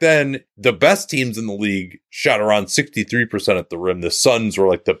 Back then, the best teams in the league shot around 63% at the rim. The Suns were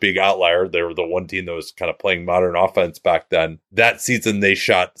like the big outlier. They were the one team that was kind of playing modern offense back then. That season, they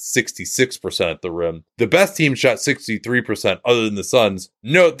shot 66% at the rim. The best team shot 63% other than the Suns.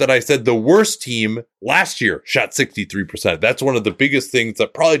 Note that I said the worst team last year shot 63%. That's one of the biggest things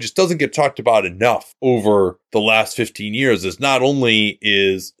that probably just doesn't get talked about enough over the last 15 years is not only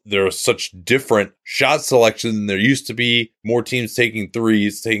is there such different shot selection than there used to be, more teams taking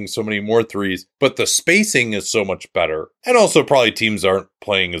threes, taking so many more threes, but the spacing is so much better. And also probably teams aren't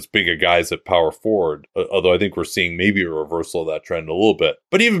playing as big a guys at power forward, although I think we're seeing maybe a reversal of that trend a little bit.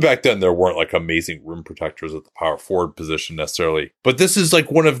 But even back then, there weren't like amazing rim protectors at the power forward position necessarily. But this is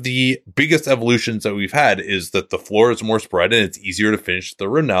like one of the biggest evolutions that we've had is that the floor is more spread and it's easier to finish the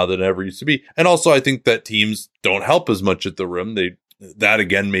rim now than it ever used to be. And also I think that teams don't help as much at the rim. That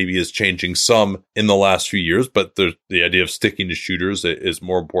again maybe is changing some in the last few years, but the idea of sticking to shooters is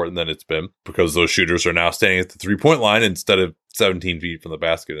more important than it's been because those shooters are now standing at the 3-point line instead of 17 feet from the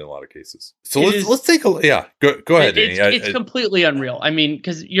basket in a lot of cases. So let's take a go ahead. It's completely unreal. I mean,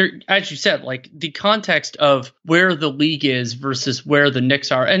 because as you said, like the context of where the league is versus where the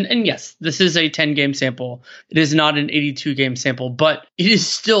Knicks are, and yes, this is a 10-game sample. It is not an 82-game sample, but it is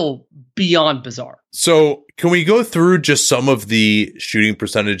still beyond bizarre. So can we go through just some of the shooting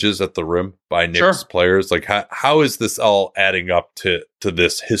percentages at the rim by Knicks players? Like how is this all adding up to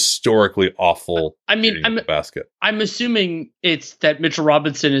this historically awful basket? I'm assuming it's that Mitchell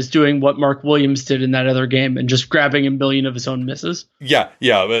Robinson is doing what Mark Williams did in that other game and just grabbing a million of his own misses. Yeah.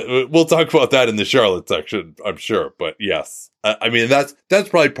 We'll talk about that in the Charlotte section, I'm sure. But yes. I mean, that's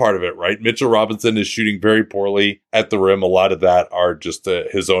probably part of it, right? Mitchell Robinson is shooting very poorly at the rim. A lot of that are just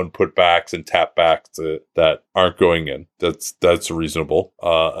his own putbacks and tapbacks that aren't going in. That's reasonable.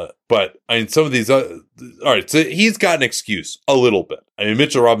 But I mean, some of these, all right, so he's got an excuse a little bit. I mean,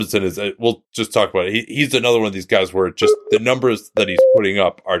 Mitchell Robinson is, we'll just talk about it. He's another one of these guys where just the numbers that he's putting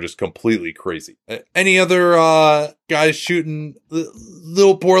up are just completely crazy. Any other guys shooting a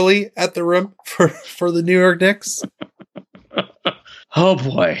little poorly at the rim for the New York Knicks? Oh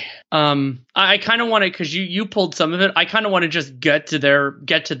boy. I kind of want to, because you pulled some of it. I kind of want to just get to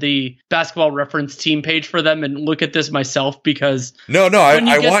the Basketball Reference team page for them and look at this myself because I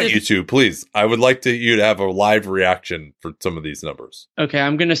want you to, please. I would like you to have a live reaction for some of these numbers. Okay,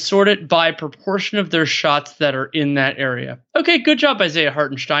 I'm going to sort it by proportion of their shots that are in that area. Okay, good job, Isaiah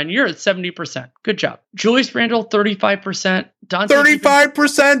Hartenstein. You're at 70%. Good job. Julius Randle, 35%.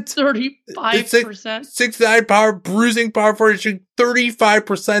 35%. 35%. 6'9" power, bruising power forward, shooting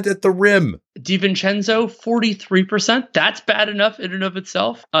 35% at the rim. DiVincenzo, 43%. That's bad enough in and of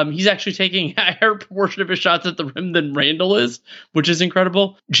itself. He's actually taking a higher proportion of his shots at the rim than Randall is, which is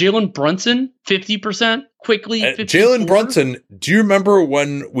incredible. Jalen Brunson, 50%. Quickly, Jalen Brunson, do you remember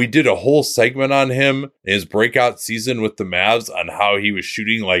when we did a whole segment on him in his breakout season with the Mavs on how he was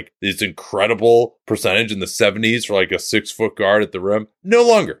shooting like this incredible percentage in the 70s for like a 6-foot guard at the rim? No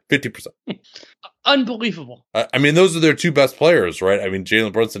longer, 50%. Unbelievable. I mean, those are their two best players, right? I mean,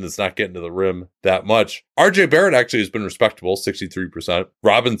 Jalen Brunson is not getting to the rim that much. RJ Barrett actually has been respectable, 63%.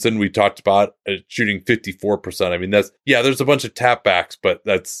 Robinson, we talked about shooting 54%. I mean, there's a bunch of tap backs, but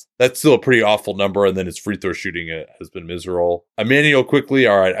that's still a pretty awful number. And then his free throw shooting has been miserable. Emmanuel quickly,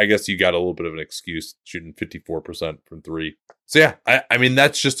 all right, I guess you got a little bit of an excuse, shooting 54% from three. So yeah, I mean,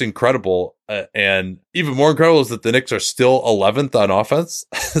 that's just incredible. And even more incredible is that the Knicks are still 11th on offense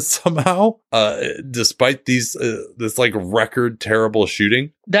somehow, despite this like record terrible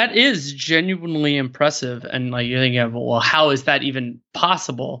shooting. That is genuinely impressive. And like you're thinking, well, how is that even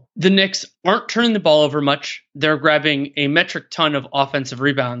possible? The Knicks aren't turning the ball over much. They're grabbing a metric ton of offensive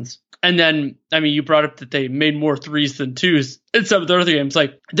rebounds. And then, I mean, you brought up that they made more threes than twos in some of the other games.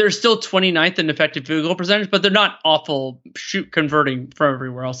 Like, they're still 29th in effective field goal percentage, but they're not awful shoot converting from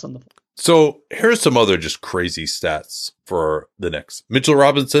everywhere else on the floor. So here's some other just crazy stats for the Knicks. Mitchell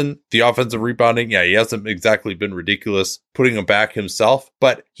Robinson, the offensive rebounding. Yeah, he hasn't exactly been ridiculous putting him back himself,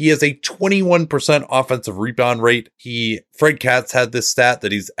 but he has a 21% offensive rebound rate. Fred Katz had this stat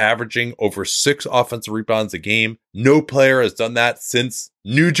that he's averaging over 6 offensive rebounds a game. No player has done that since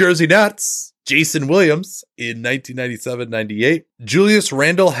New Jersey Nets Jason Williams in 1997-98. Julius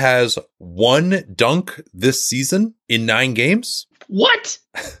Randle has 1 dunk this season in 9 games. What?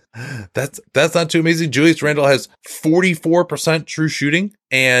 That's not too amazing. Julius Randle has 44% true shooting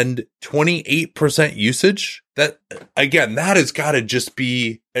and 28% usage. That has got to just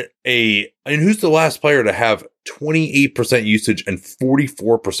be who's the last player to have 28% usage and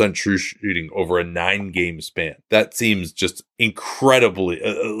 44% true shooting over a 9-game span? That seems just incredibly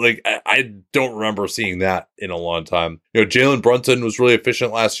I don't remember seeing that in a long time. Jalen Brunson was really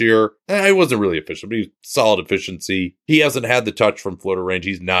efficient last year. He wasn't really efficient, but he was solid efficiency. He hasn't had the touch from floater range.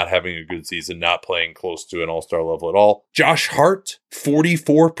 He's not having a good season, not playing close to an all-star level at all. Josh Hart,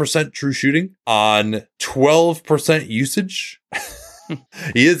 44% true shooting on 12% usage.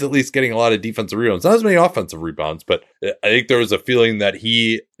 He is at least getting a lot of defensive rebounds. Not as many offensive rebounds, but I think there was a feeling that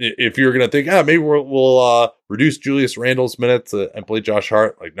if you're going to think, maybe we'll reduce Julius Randle's minutes and play Josh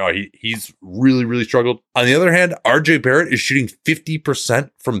Hart. No, he's really, really struggled. On the other hand, RJ Barrett is shooting 50%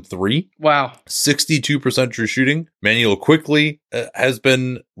 from 3. Wow. 62% true shooting. Manuel Quickley has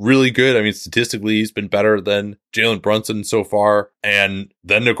been really good. I mean, statistically, he's been better than Jalen Brunson so far. And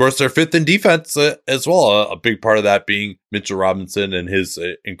then, of course, they're 5th in defense as well. A big part of that being Mitchell Robinson and his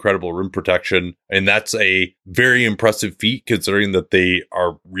incredible rim protection. And that's a very impressive feat considering that they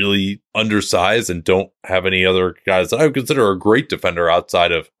are really undersized and don't have any other guys that I would consider a great defender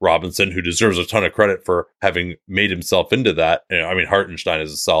outside of Robinson, who deserves a ton of credit for having made himself into that. Hartenstein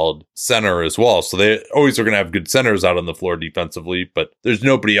is a solid center as well. So they always are going to have good centers out on the floor defensively, but there's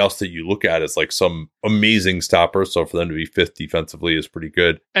nobody else that you look at as some amazing stopper. So for them to be 5th defensively is pretty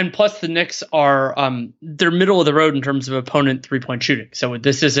good. And plus the Knicks are, they're middle of the road in terms of opponent 3-point shooting. So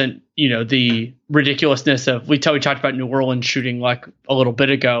this isn't, the ridiculousness of, we talked about New Orleans shooting a little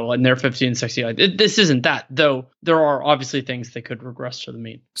bit ago and they're 50-60. This isn't that, though there are obviously things that could regress to the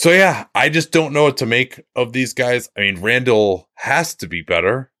mean. So yeah, I just don't know what to make of these guys. I mean, Randle has to be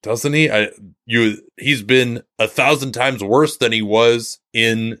better, doesn't he? He's been 1,000 times worse than he was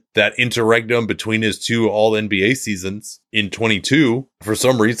in that interregnum between his 2 All-NBA seasons in 22. For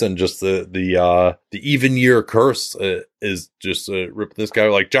some reason, just the even year curse is just ripping this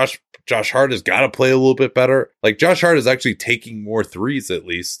guy. Josh Hart has got to play a little bit better. Josh Hart is actually taking more threes at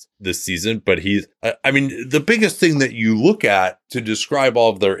least this season, but the biggest thing that you look at to describe all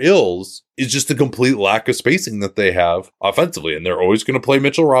of their ills is just the complete lack of spacing that they have offensively. And they're always going to play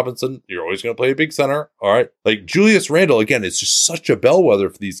Mitchell Robinson. You're always going to play a big center. All right. Julius Randle, again, it's just such a bellwether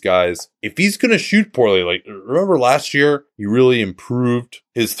for these guys. If he's going to shoot poorly, remember last year, he really improved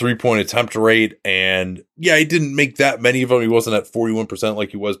his 3-point attempt rate. And yeah, he didn't make that many of them. He wasn't at 41% like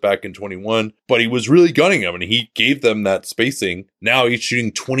he was back in 21, but he was really gunning them and he gave them that spacing. Now he's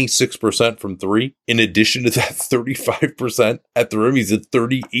shooting 26% from 3. In addition to that 35% at the rim, he's at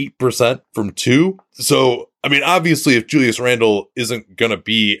 38% from 2. So, obviously, if Julius Randle isn't going to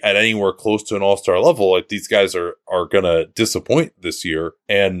be at anywhere close to an all-star level, these guys are going to disappoint this year.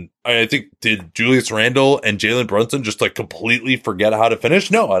 And I think, did Julius Randle and Jalen Brunson just completely forget how to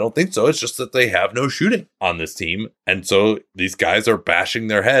finish? No, I don't think so. It's just that they have no shooting on this team. And so these guys are bashing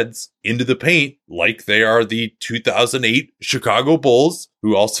their heads into the paint like they are the 2008 Chicago Bulls,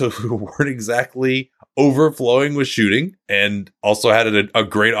 who weren't exactly overflowing with shooting and also had a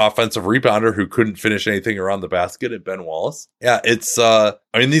great offensive rebounder who couldn't finish anything around the basket at Ben Wallace. Yeah, it's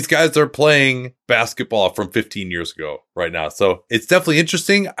these guys are playing basketball from 15 years ago right now. So it's definitely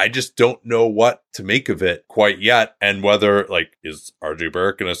interesting. I just don't know what to make of it quite yet. And whether is RJ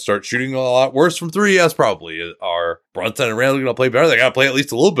Barrett going to start shooting a lot worse from 3? Yes, probably. Are Brunson and Randle going to play better? They got to play at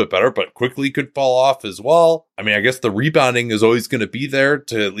least a little bit better, but quickly could fall off as well. I guess the rebounding is always going to be there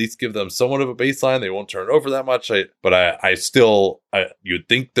to at least give them somewhat of a baseline. They won't turn it over that much. You'd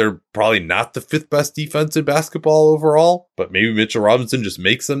think they're probably not the 5th best defense in basketball overall, but maybe Mitchell Robinson just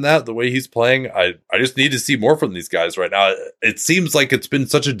makes them that the way he's playing. I just need to see more from these guys right now. It seems like it's been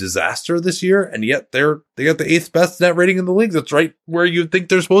such a disaster this year, and yet they got the 8th best net rating in the league. That's right where you'd think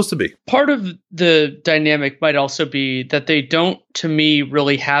they're supposed to be. Part of the dynamic might also be that they don't, to me,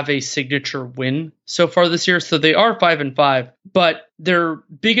 really have a signature win so far this year. So they are 5-5, but their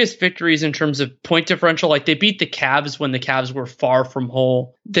biggest victories in terms of point differential, they beat the Cavs when the Cavs were far from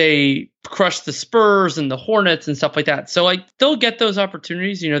whole. They crushed the Spurs and the Hornets and stuff like that. So they'll get those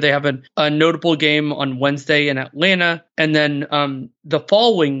opportunities. They have a notable game on Wednesday in Atlanta. And then the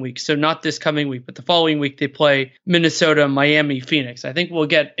following week, so not this coming week, but the following week, they play Minnesota, Miami, Phoenix. I think we'll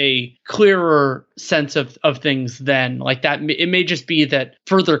get a clearer sense of things then. Like that, it may just be that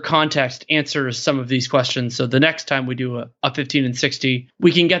further context answers some of these questions. So the next time we do a 15 and 60,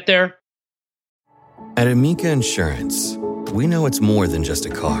 we can get there. At Amica Insurance, we know it's more than just a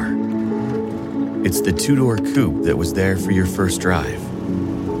car. It's the two-door coupe that was there for your first drive,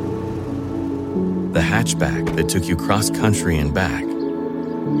 the hatchback that took you cross-country and back,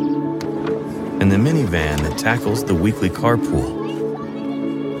 and the minivan that tackles the weekly carpool.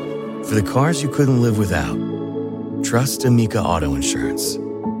 For the cars you couldn't live without, trust Amica Auto Insurance.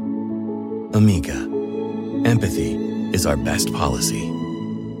 Amica. Empathy is our best policy.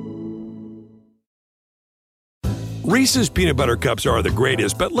 Reese's peanut butter cups are the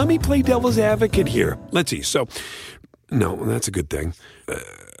greatest, but let me play devil's advocate here. Let's see. So, no, that's a good thing.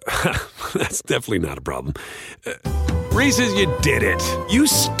 That's definitely not a problem. Reese's, you did it. You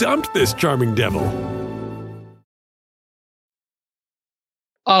stumped this charming devil.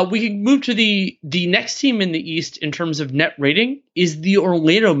 We can move to the next team in the East in terms of net rating is the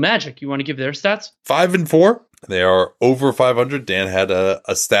Orlando Magic. You want to give their stats? 5-4. They are over 500. Dan had a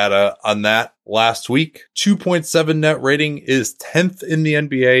stat on that last week. 2.7 net rating is 10th in the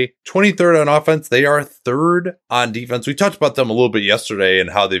NBA, 23rd on offense. They are 3rd on defense. We talked about them a little bit yesterday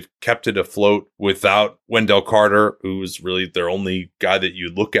and how they've kept it afloat without Wendell Carter, who's really their only guy that you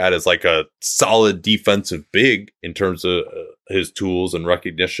look at as like a solid defensive big in terms of his tools and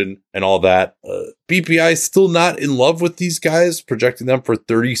recognition and all that. BPI is still not in love with these guys, projecting them for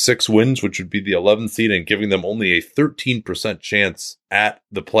 36 wins, which would be the 11th seed, and giving them only a 13% chance at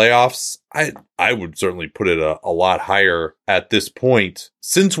the playoffs. I would certainly put it a lot higher at this point.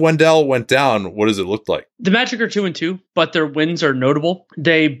 Since Wendell went down, what does it look like? The Magic are 2-2, but their wins are notable.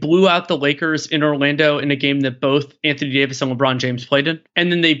 They blew out the Lakers in Orlando in a game that both Anthony Davis and LeBron James played in.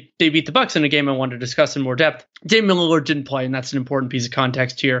 And then they beat the Bucks in a game I wanted to discuss in more depth. Damian Lillard didn't play, and that's an important piece of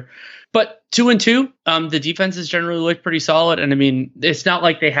context here. But 2-2, the defenses generally look pretty solid. And I mean, it's not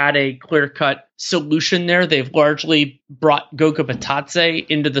like they had a clear-cut solution there. They've largely brought Goga Batadze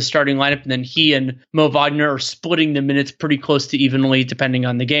into the starting lineup, and then he and Mo Wagner are splitting the minutes pretty close to evenly, depending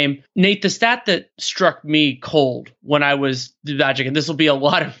on the game. Nate, the stat that struck me cold when I was the Magic, and this will be a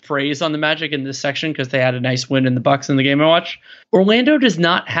lot of praise on the Magic in this section because they had a nice win in the Bucks in the game I watched. Orlando does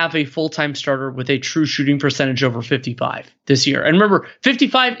not have a full-time starter with a true shooting percentage over 55 this year. And remember,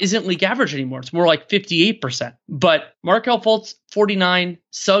 55 isn't league average anymore. It's more like 58%. But Markelle Fultz, 49,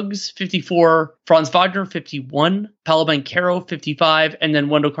 Suggs, 54, Franz Wagner, 51, Paolo Banchero, 55, and then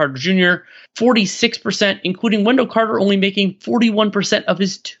Wendell Carter Jr., 46%, including Wendell Carter only making 41% of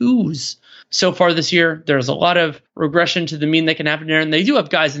his twos so far this year. There's a lot of regression to the mean that can happen there. And they do have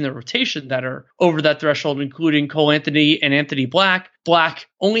guys in the rotation that are over that threshold, including Cole Anthony and Anthony Black. Black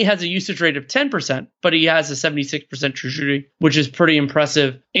only has a usage rate of 10%, but he has a 76% true shooting, which is pretty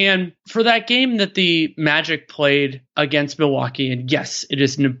impressive. And for that game that the Magic played against Milwaukee, and yes, it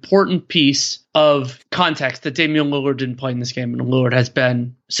is an important piece of context that Damian Lillard didn't play in this game, and Lillard has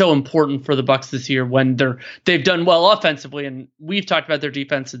been so important for the Bucks this year when they've done well offensively, and we've talked about their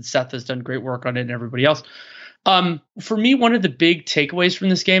defense, and Seth has done great work on it and everybody else. For me, one of the big takeaways from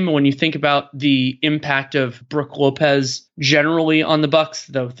this game, and when you think about the impact of Brook Lopez generally on the Bucks,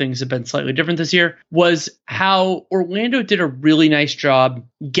 though things have been slightly different this year, was how Orlando did a really nice job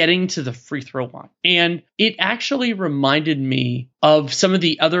getting to the free throw line. And it actually reminded me of some of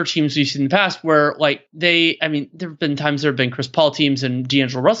the other teams we've seen in the past where there have been times there have been Chris Paul teams and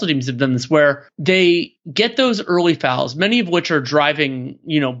D'Angelo Russell teams have done this where they get those early fouls, many of which are driving,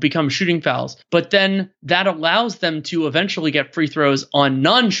 become shooting fouls, but then that allows them to eventually get free throws on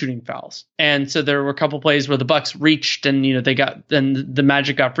non-shooting fouls. And so there were a couple plays where the Bucks reached and, the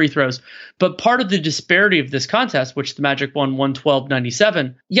Magic got free throws. But part of the disparity of this contest, which the Magic won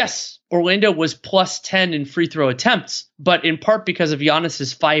 112-97, yes, Orlando was plus 10 in free throw attempts, but in part because of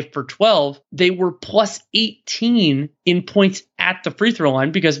Giannis's 5 for 12, they were plus 18 in points at the free throw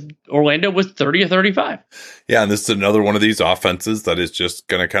line because Orlando was 30 or 35. Yeah, and this is another one of these offenses that is just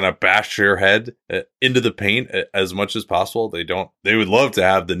going to kind of bash your head into the paint as much as possible. They would love to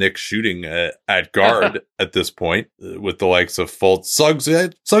have the Knicks shooting at guard at this point with the likes of Fultz. Suggs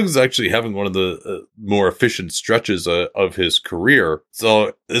is actually having one of the more efficient stretches of his career.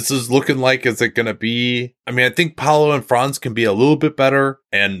 So this is looking like, is it going to be, I mean, I think Paolo and Franz can be a little bit better,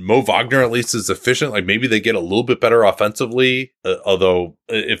 and Mo Wagner at least is efficient. Like maybe they get a little bit better offensively, although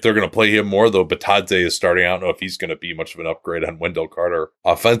if they're going to play him more, though Batadze is starting, I don't know if he's going to be much of an upgrade on Wendell Carter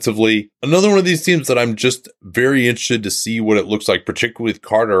offensively. Another one of these teams that I'm just very interested to see what it looks like, particularly with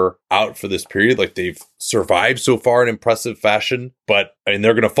Carter out for this period. Like they've survived so far in impressive fashion, but I mean,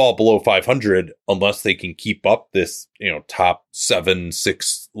 they're going to fall below 500 unless they can keep up this, top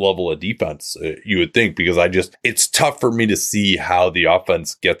 7-6 level of defense, you would think, because it's tough for me to see how the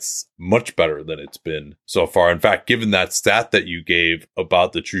offense gets much better than it's been so far. In fact, given that stat that you gave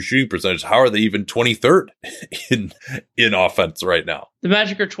about the true shooting percentage, how are they even 23rd in offense right now? The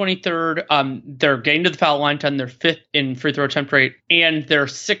Magic are 23rd. They're getting to the foul line 10. They're 5th in free throw attempt rate, and they're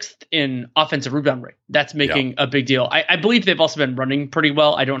 6th in offensive rebound rate. That's making a big deal. I believe they've also been running pretty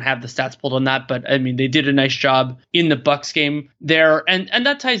well. I don't have the stats pulled on that, but I mean, they did a nice job in the Bucks game there. And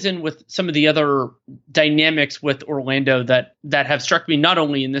that ties in with some of the other dynamics with Orlando that have struck me not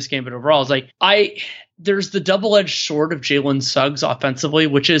only in this game, but overall. It's like there's the double-edged sword of Jalen Suggs offensively,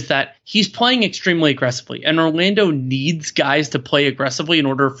 which is that he's playing extremely aggressively, and Orlando needs guys to play aggressively in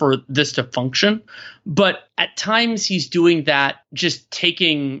order for this to function. But at times he's doing that, just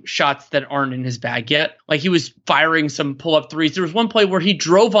taking shots that aren't in his bag yet. Like he was firing some pull-up threes. There was one play where he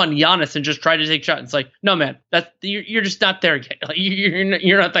drove on Giannis and just tried to take shots. It's like, no, man, you're just not there yet. Like,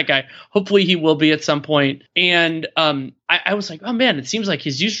 you're not that guy. Hopefully he will be at some point. And I was like, oh man, it seems like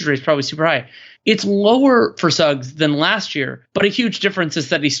his usage rate is probably super high. It's lower for Suggs than last year, but a huge difference is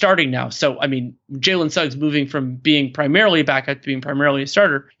that he's starting now. So, I mean, Jalen Suggs moving from being primarily a backup to being primarily a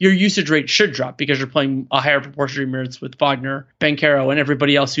starter, your usage rate should drop because you're playing a higher proportion of minutes with Wagner, Banchero, and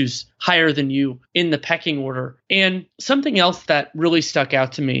everybody else who's higher than you in the pecking order. And something else that really stuck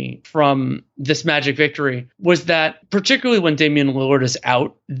out to me from this Magic victory was that, particularly when Damian Lillard is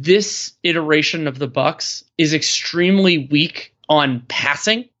out, this iteration of the Bucks is extremely weak on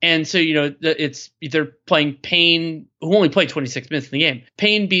passing. And so, it's they're playing Payne, who only played 26 minutes in the game,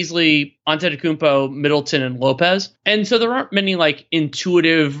 Payne, Beasley, Antetokounmpo, Middleton, and Lopez. And so there aren't many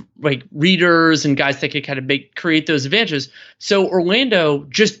intuitive readers and guys that could kind of create those advantages. So Orlando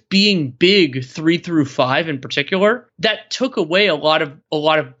just being big 3 through 5 in particular, that took away a lot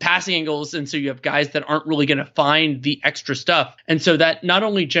of passing angles. And so you have guys that aren't really going to find the extra stuff. And so that not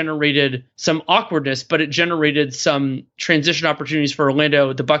only generated some awkwardness, but it generated some transition opportunities for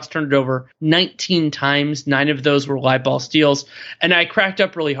Orlando. The Bucks turned it over 19 times. 9 of those were live ball steals. And I cracked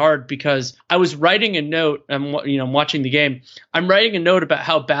up really hard because I was writing a note. I'm watching the game. I'm writing a note about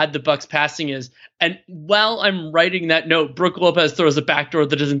how bad the Bucks passing is. And while I'm writing that note, Brook Lopez throws a backdoor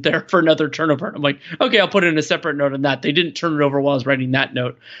that isn't there for another turnover. And I'm like, okay, I'll put in a separate note on that. They didn't turn it over while I was writing that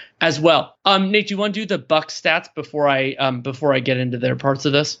note as well. Nate, do you want to do the Bucks stats before I get into their parts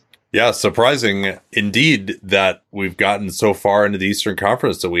of this? Yeah, surprising indeed that we've gotten so far into the Eastern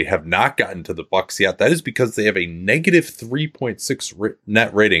Conference that we have not gotten to the Bucks yet. That is because they have a negative 3.6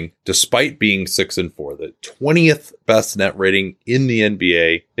 net rating, despite being 6-4, the 20th best net rating in the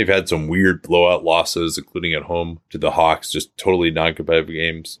NBA. They've had some weird blowout losses, including at home to the Hawks, just totally non-competitive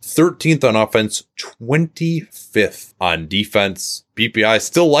games. 13th on offense, 25th on defense. BPI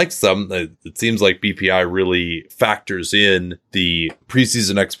still likes them. It seems like BPI really factors in the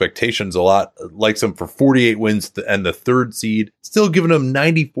preseason expectations a lot. Likes them for 48 wins and the 3rd seed. Still giving them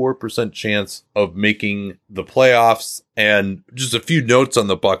 94% chance of making the playoffs. And just a few notes on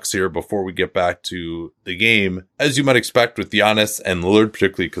the Bucks here before we get back to the game. As you might expect with Giannis and Lillard,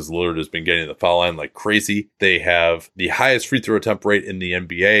 particularly because Lillard has been getting the foul line like crazy, they have the highest free throw attempt rate in the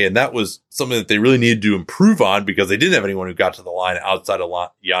NBA. And that was something that they really needed to improve on because they didn't have anyone who got to the line outside of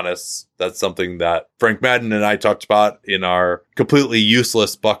Giannis. That's something that Frank Madden and I talked about in our completely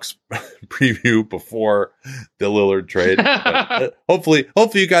useless Bucks preview before the Lillard trade. Hopefully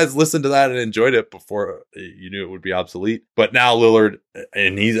you guys listened to that and enjoyed it before you knew it would be obsolete. But now Lillard,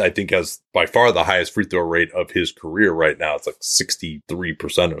 and I think has by far the highest free throw rate of his career right now. It's like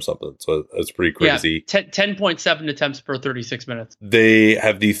 63% or something. So that's pretty crazy. Yeah, 10.7 attempts per 36 minutes. They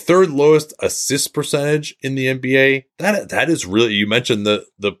have the 3rd lowest assist percentage in the NBA. That is really, you mentioned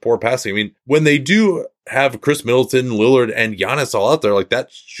the poor passing. I mean, when they do have Chris Middleton, Lillard, and Giannis all out there, like that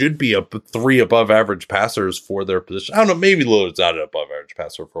should be 3 above average passers for their position. I don't know, maybe Lillard's not an above average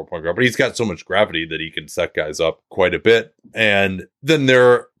passer for a point guard, but he's got so much gravity that he can set guys up quite a bit. And then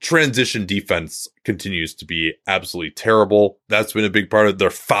their transition defense continues to be absolutely terrible. That's been a big part of it.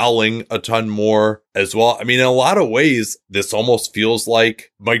 They're fouling a ton more as well. I mean, in a lot of ways, this almost feels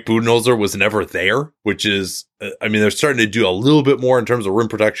like Mike Budenholzer was never there, which is, I mean, they're starting to do a little bit more in terms of rim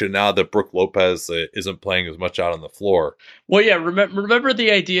protection now that Brook Lopez isn't playing as much out on the floor. Well, yeah, remember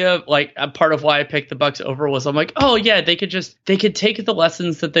the idea of like a part of why I picked the Bucks over was I'm like, oh yeah, they could take the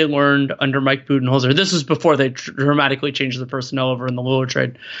lessons that they learned under Mike Budenholzer. This was before they dramatically changed the personnel over in the Lillard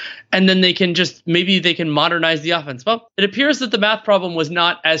trade. And then maybe they can modernize the offense. Well, it appears that the math problem was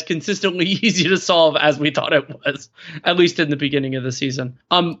not as consistently easy to solve as we thought it was, at least in the beginning of the season.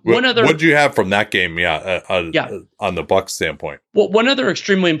 What did you have from that game? On the Bucks standpoint. Well, one other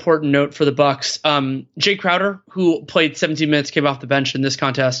extremely important note for the Bucks, Jay Crowder, who played 17 minutes, came off the bench in this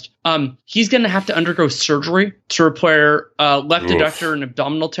contest. He's going to have to undergo surgery to repair left adductor and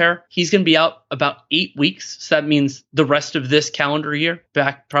abdominal tear. He's going to be out about 8 weeks. So that means the rest of this calendar year,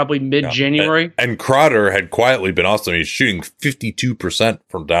 back probably mid-January. And Crowder had quietly been awesome. He's shooting 52%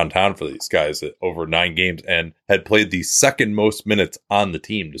 from downtown for these guys over 9 games and had played the second most minutes on the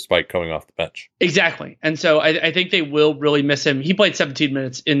team despite coming off the bench. Exactly. And so I think they will really miss him. He played 17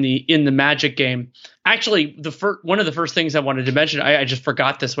 minutes in the Magic game. Actually, one of the first things I wanted to mention, I just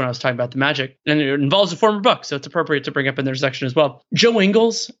forgot this when I was talking about the Magic, and it involves a former Buck, so it's appropriate to bring up in their section as well. Joe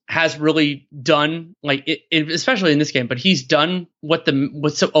Ingles has really done, especially in this game, but he's done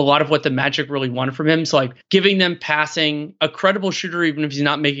a lot of what the Magic really wanted from him. So like giving them passing, a credible shooter, even if he's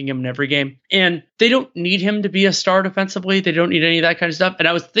not making him in every game. And they don't need him to be a star defensively. They don't need any of that kind of stuff. And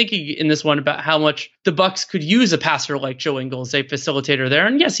I was thinking in this one about how much the Bucks could use a passer like Joe Ingles, a facilitator there.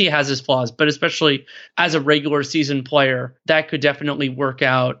 And yes, he has his flaws, but especially as a regular season player, that could definitely work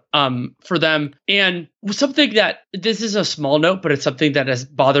out for them. And something that, this is a small note, but it's something that has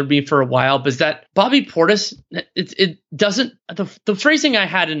bothered me for a while, but is that Bobby Portis, it doesn't, the phrasing I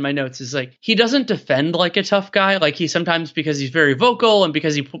had in my notes is like, he doesn't defend like a tough guy. Like he sometimes, because he's very vocal and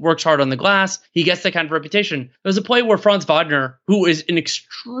because he works hard on the glass, he gets that kind of reputation. There was a play where Franz Wagner, who is an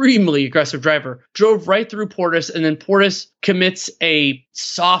extremely aggressive driver, drove right through Portis, and then Portis commits a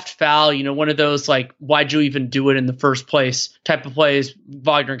soft foul, one of those like, why'd you even do it in the first place type of plays.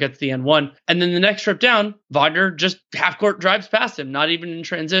 Wagner gets the N1. And then the next trip down, Wagner just half court drives past him, not even in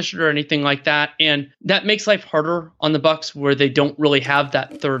transition or anything like that. And that makes life harder on the Bucks where they don't really have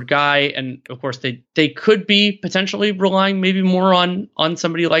that third guy. And of course they could be potentially relying maybe more on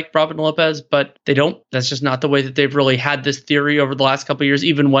somebody like Robin Lopez, but they don't. That's just not the way that they've really had this theory over the last couple of years.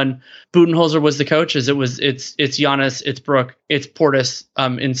 Even when Budenholzer was the coach, it's Giannis, it's Brook, it's Portis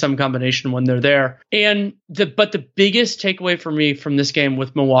in some combination when they're there. But the biggest takeaway for me from this game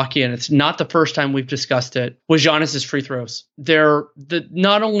with Milwaukee, and it's not the first time we've discussed it, was Giannis's free throws.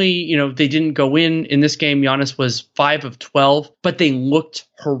 Not only, they didn't go in this game, Giannis was 5 of 12, but they looked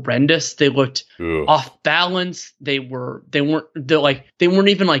horrendous. They looked off balance. They weren't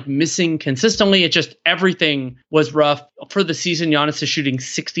even like missing consistently. It just, everything was rough. For the season, Giannis is shooting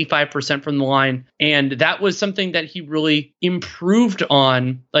 65% from the line. And that was something that he really improved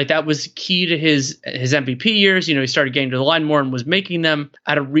on. Like that was key to his MVP years. He started getting to the line more and was making them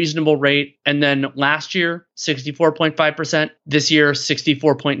at a reasonable rate. And then last year, 64.5%. This year,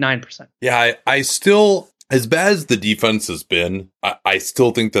 64.9%. Yeah, I still, as bad as the defense has been, I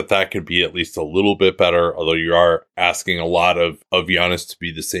still think that could be at least a little bit better, although you are asking a lot of Giannis to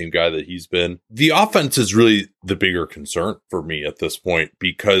be the same guy that he's been. The offense is really the bigger concern for me at this point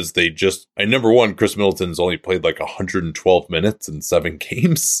because number one, Chris Middleton's only played like 112 minutes in 7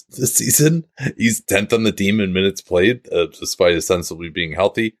 games this season. He's 10th on the team in minutes played, despite ostensibly being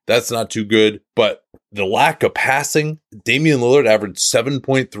healthy. That's not too good, but the lack of passing, Damian Lillard averaged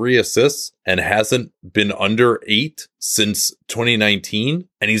 7.3 assists and hasn't been under 8 since 2019,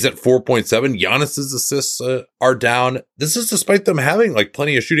 and he's at 4.7. Giannis's assists are down. This is despite them having like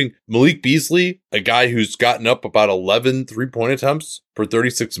plenty of shooting. Malik Beasley, a guy who's gotten up about 11 3-point attempts per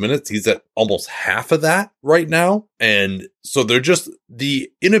 36 minutes. He's at almost half of that right now. And so they're just,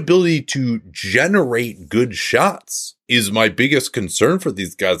 the inability to generate good shots is my biggest concern for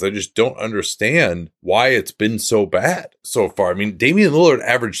these guys. I just don't understand why it's been so bad so far. I mean, Damian Lillard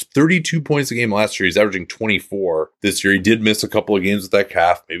averaged 32 points a game last year. He's averaging 24 this year. He did miss a couple of games with that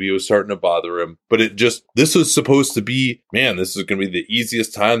calf. Maybe it was starting to bother him, but this was supposed to be, this is going to be the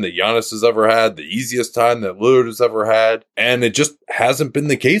easiest time that Giannis has ever had, the easiest time that Lillard has ever had. And it just hasn't been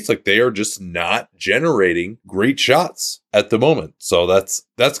the case. Like they are just not generating great shots at the moment. So that's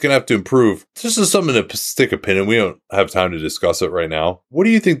going to have to improve. This is something to stick a pin in. We don't have time to discuss it right now. What do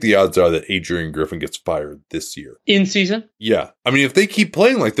you think the odds are that Adrian Griffin gets fired this year? In season? Yeah. I mean, if they keep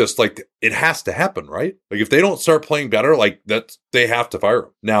playing like this, like it has to happen, right? Like if they don't start playing better, like they have to fire him.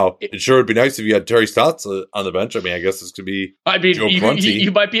 Now, it sure would be nice if you had Terry Stotts on the bench. I mean, I guess this could be Joe Prunty.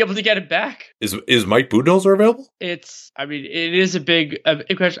 You might be able to get it back. Is Mike Budenholzer available? It is a big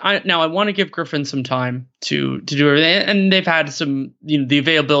question. I want to give Griffin some time to do everything, and they've had some, the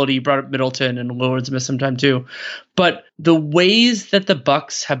availability. You brought up Middleton, and Lillard's missed some time too. But the ways that the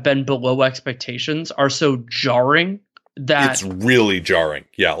Bucks have been below expectations are so jarring that it's really jarring.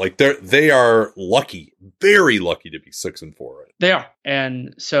 Yeah, like they are lucky, very lucky to be 6-4. Right? They are.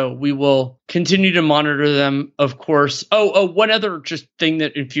 And so we will continue to monitor them, of course. One other just thing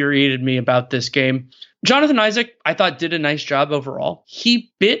that infuriated me about this game. Jonathan Isaac, I thought, did a nice job overall.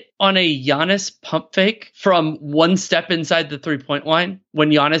 He bit on a Giannis pump fake from one step inside the 3-point line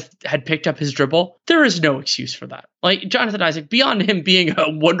when Giannis had picked up his dribble. There is no excuse for that. Like, Jonathan Isaac, beyond him being a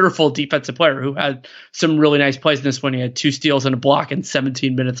wonderful defensive player who had some really nice plays in this one, he had 2 steals and a block in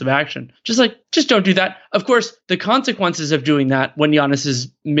 17 minutes of action. Just don't do that. Of course, the consequences of doing that when Giannis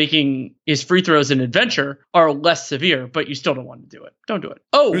is making his free throws an adventure are less severe, but you still don't want to do it. Don't do it.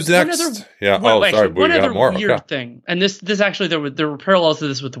 Oh, who's next? Sorry, one other weird thing, and this actually there were parallels to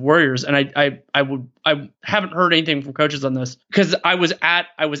this with the Warriors, and I haven't heard anything from coaches on this because I was at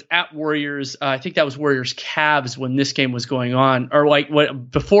Warriors. I think that was Warriors Cavs when this game was going on, or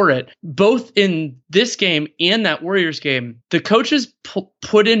before it. Both in this game and that Warriors game, the coaches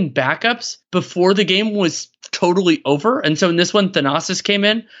put in backups before the game was totally over, and so in this one, Thanasis came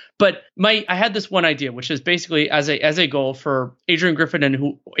in. But I had this one idea, which is basically as a goal for Adrian Griffin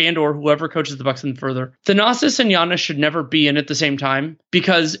and or whoever coaches the Bucks in further. Thanasis and Giannis should never be in at the same time,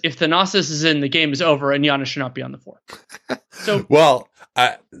 because if Thanasis is in, the game is over, and Giannis should not be on the floor. So well,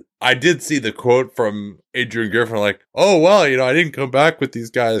 I did see the quote from Adrian Griffin, like, oh, well, I didn't come back with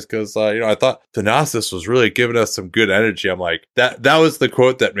these guys because, I thought Thanasis was really giving us some good energy. I'm like, that was the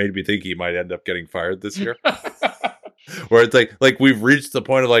quote that made me think he might end up getting fired this year. Where it's like we've reached the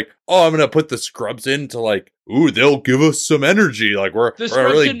point of like, oh, I'm going to put the scrubs in to like, ooh, they'll give us some energy. Like we're going to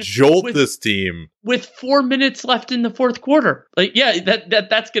really jolt this team. With 4 minutes left in the fourth quarter. Like, yeah,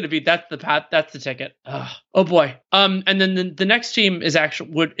 that's going to be, that's the path. That's the ticket. Oh boy. And then the next team is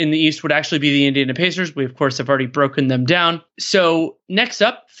in the East would actually be the Indiana Pacers. We of course have already broken them down. So next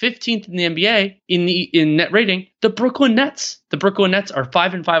up, 15th in the NBA in net rating, the Brooklyn Nets. The Brooklyn Nets are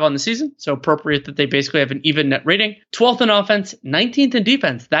 5-5 on the season, so appropriate that they basically have an even net rating. 12th in offense, 19th in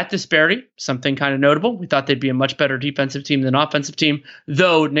defense. That disparity, something kind of notable. We thought they'd be a much better defensive team than offensive team,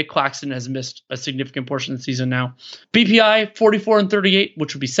 though Nick Claxton has missed a significant portion of the season now. BPI 44-38,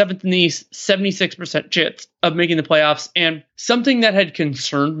 which would be 7th in the East, 76% chance of making the playoffs. And something that had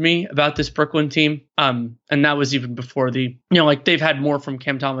concerned me about this Brooklyn team, and that was even before they've had more from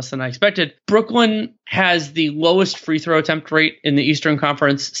Cam Thomas than I expected. Brooklyn has the lowest free throw attempt rate in the Eastern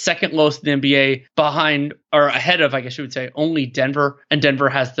Conference, second lowest in the NBA, behind or ahead of, I guess you would say, only Denver. And Denver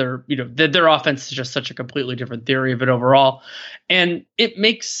has their offense is just such a completely different theory of it overall. And it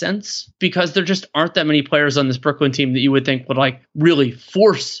makes sense because there just aren't that many players on this Brooklyn team that you would think would like really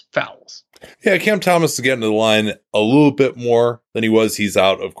force fouls. Yeah, Cam Thomas is getting to the line a little bit more than he was. He's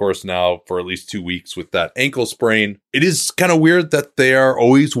out, of course, now for at least 2 weeks with that ankle sprain. It is kind of weird that they are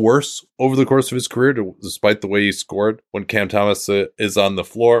always worse over the course of his career, despite the way he scored when Cam Thomas is on the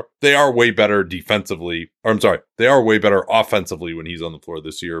floor. They are way better they are way better offensively when he's on the floor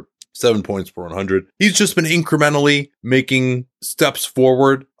this year. 7 points per 100. He's just been incrementally making steps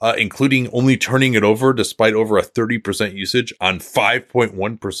forward, including only turning it over despite over a 30% usage on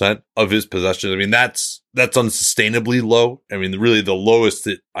 5.1% of his possessions. I mean, that's unsustainably low. I mean, really the lowest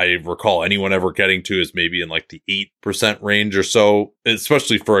that I recall anyone ever getting to is maybe in like the 8% range or so,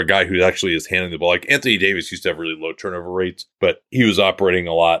 especially for a guy who actually is handling the ball. Like Anthony Davis used to have really low turnover rates, but he was operating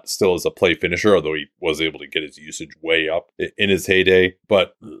a lot still as a play finisher, although he was able to get his usage way up in his heyday.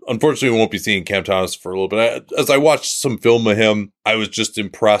 But unfortunately, we won't be seeing Cam Thomas for a little bit. As I watched some film of him, I was just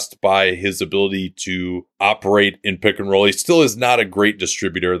impressed by his ability to operate in pick and roll. He still is not a great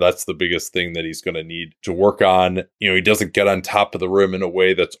distributor. That's the biggest thing that he's going to need to work on. He doesn't get on top of the rim in a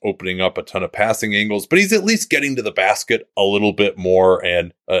way that's opening up a ton of passing angles, but he's at least getting to the basket a little bit more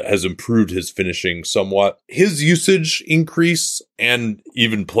and has improved his finishing somewhat. His usage increase and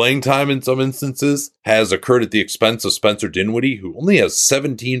even playing time in some instances has occurred at the expense of Spencer Dinwiddie, who only has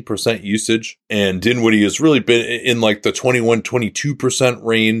 17% usage. And Dinwiddie has really been in like the 21-22%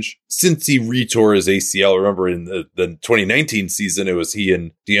 range since he retore his ACL. Remember in the 2019 season, it was he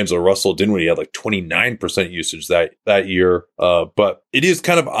and D'Angelo Russell. Dinwiddie had like 29% usage that year. But it is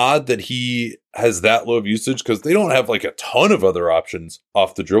kind of odd that he has that low of usage because they don't have like a ton of other options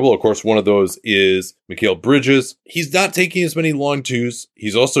off the dribble. Of course, one of those is Mikal Bridges. He's not taking as many long twos.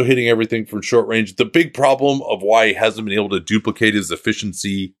 He's also hitting everything from short range. The big problem of why he hasn't been able to duplicate his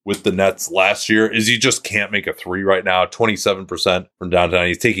efficiency with the Nets last year is he just can't make a three right now. 27% from downtown.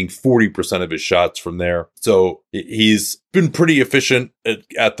 He's taking 40% of his shots from there. So he's been pretty efficient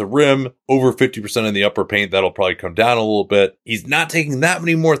at the rim, over 50% in the upper paint. That'll probably come down a little bit. He's not taking that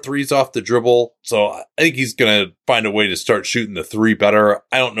many more threes off the dribble. So I think he's going to find a way to start shooting the three better.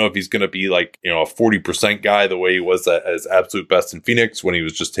 I don't know if he's going to be like, a 40% guy the way he was at his absolute best in Phoenix when he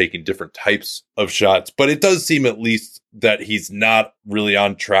was just taking different types of shots. But it does seem at least that he's not really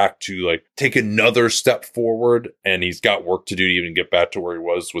on track to like take another step forward, and he's got work to do to even get back to where he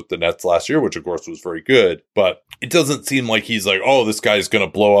was with the Nets last year, which of course was very good. But it doesn't seem like he's like, oh, this guy's going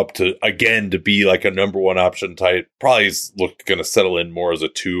to blow up to be like a number one option type. Probably he's going to settle in more as a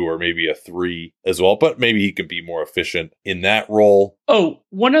 2 or maybe a 3 as well, but maybe he can be more efficient in that role. Oh,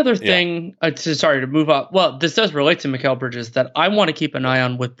 one other thing, sorry to move up. Well, this does relate to Mikal Bridges that I want to keep an eye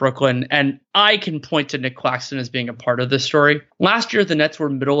on with Brooklyn, and I can point to Nick Claxton as being a part of this story. Last year, the Nets were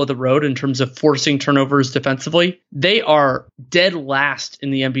middle of the road in terms of forcing turnovers defensively. They are dead last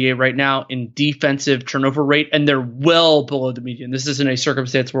in the NBA right now in defensive turnover rate, and they're well below the median. This isn't a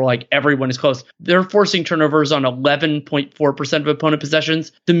circumstance where like everyone is close. They're forcing turnovers on 11.4% of opponent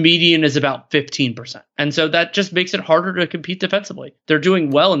possessions. The median is about 15%. And so that just makes it harder to compete defensively. They're doing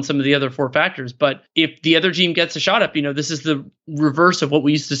well in some of the other 4 factors, but if the other team gets a shot up, this is the reverse of what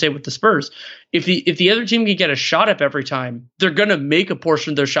we used to say with the Spurs. If the other team can get a shot up every time, they're going to make a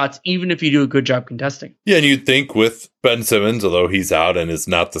portion of their shots, even if you do a good job contesting. Yeah, and you'd think with Ben Simmons, although he's out and is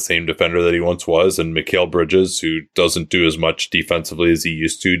not the same defender that he once was, and Mikal Bridges, who doesn't do as much defensively as he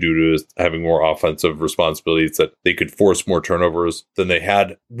used to due to his having more offensive responsibilities, that they could force more turnovers than they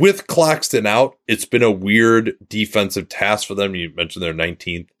had. With Claxton out, it's been a weird defensive task for them. You mentioned they're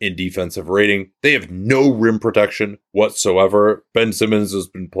 19th in defensive rating. They have no rim protection whatsoever. Ben Simmons has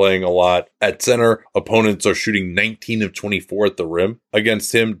been playing a lot at center. Opponents are shooting 19 of 24 at the rim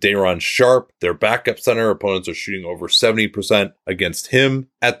against him. Day'Ron Sharpe, their backup center, opponents are shooting over 70% against him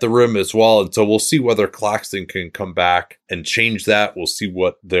at the rim as well. And so we'll see whether Claxton can come back and change that. We'll see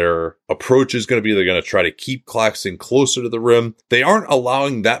what their approach is going to be. They're going to try to keep Claxton closer to the rim. They aren't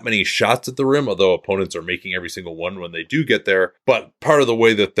allowing that many shots at the rim, although opponents are making every single one when they do get there. But part of the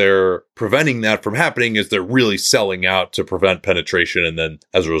way that they're preventing that from happening is they're really selling out to prevent penetration. And then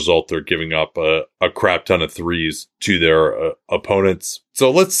as a result, they're giving up a crap ton of threes to their opponents. So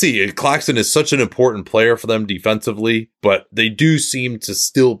let's see. Claxton is such an important player for them defensively, but they do seem to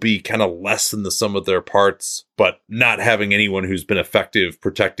still be kind of less than the sum of their parts, but not having anyone who's been effective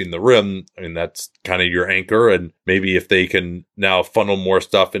protecting the rim. I mean, that's kind of your anchor. And maybe if they can now funnel more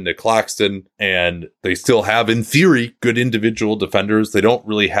stuff into Claxton, and they still have, in theory, good individual defenders. They don't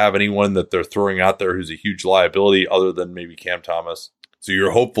really have anyone that they're throwing out there who's a huge liability other than maybe Cam Thomas. So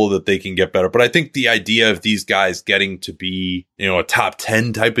you're hopeful that they can get better. But I think the idea of these guys getting to be, a top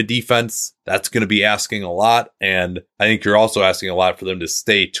 10 type of defense, that's going to be asking a lot. And I think you're also asking a lot for them to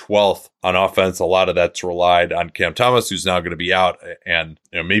stay 12th on offense. A lot of that's relied on Cam Thomas, who's now going to be out. And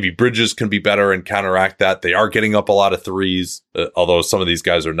maybe Bridges can be better and counteract that. They are getting up a lot of threes, although some of these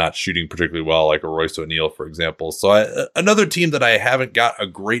guys are not shooting particularly well, like a Royce O'Neal, for example. So another team that I haven't got a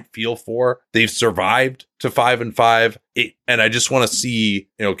great feel for. They've survived to 5-5. And I just want to see,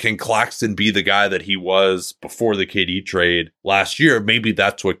 can Claxton be the guy that he was before the KD trade last year? Maybe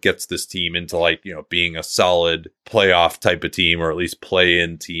that's what gets this team into being a solid playoff type of team, or at least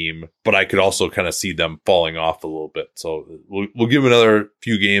play-in team. But I could also kind of see them falling off a little bit. So we'll give another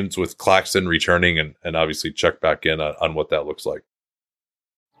few games with Claxton returning and obviously check back in on what that looks like.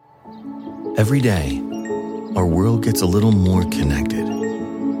 Every day, our world gets a little more connected,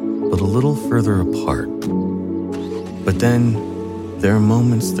 but a little further apart. But then there are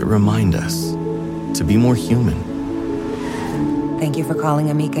moments that remind us to be more human. Thank you for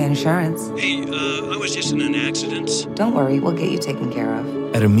calling Amica Insurance. Hey, I was just in an accident. Don't worry, we'll get you taken care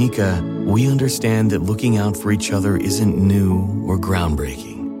of. At Amica, we understand that looking out for each other isn't new or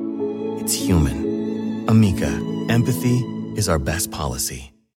groundbreaking. It's human. Amica, empathy is our best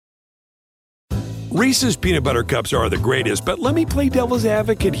policy. Reese's peanut butter cups are the greatest, but let me play devil's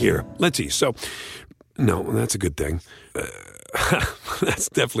advocate here. Let's see. So, no, that's a good thing. That's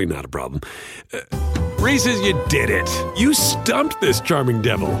definitely not a problem. Reese's, you did it. You stumped this charming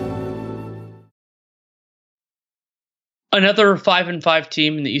devil. Another 5-5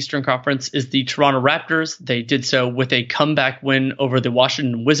 team in the Eastern Conference is the Toronto Raptors. They did so with a comeback win over the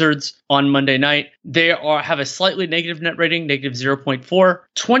Washington Wizards on Monday night. They have a slightly negative net rating, negative 0.4,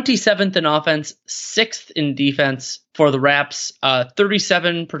 27th in offense, 6th in defense for the Raps.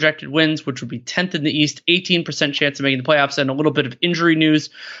 37 projected wins, which would be 10th in the East, 18% chance of making the playoffs, and a little bit of injury news.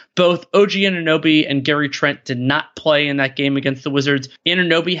 Both OG Anunoby and Gary Trent did not play in that game against the Wizards.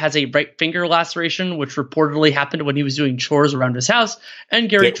 Anunoby has a right finger laceration, which reportedly happened when he was doing chores around his house. And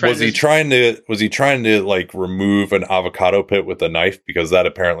Gary Trent was he trying to like remove an avocado pit with a knife? Because that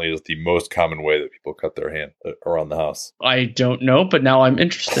apparently is the most common way that people cut their hand around the house. I don't know, but now I'm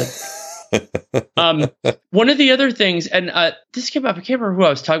interested. One of the other things, and this came up, I can't remember who I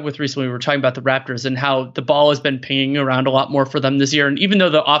was talking with recently. We were talking about the Raptors and how the ball has been pinging around a lot more for them this year. And even though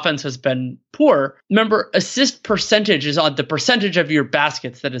the offense has been poor, remember, assist percentage is on the percentage of your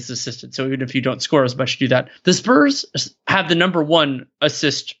baskets that is assisted. So even if you don't score as much, you do that. The Spurs have the number one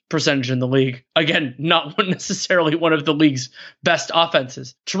assist percentage in the league. Again, not necessarily one of the league's best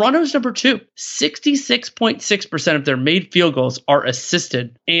offenses. Toronto's number two. 66.6% of their made field goals are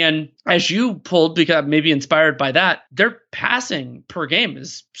assisted. And as you pulled, because maybe inspired by that, their passing per game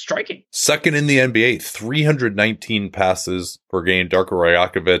is striking. Second in the NBA, 319 passes per game. Darko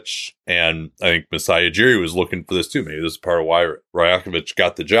Rajakovic and I think Masai Ujiri was looking for this too. Maybe this is part of why Rajakovic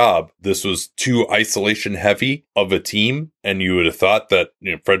got the job. This was too isolation heavy of a team, and you would have thought that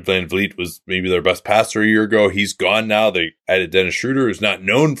Fred VanVleet was maybe their best passer a year ago. He's gone now. They added Dennis Schroeder, who's not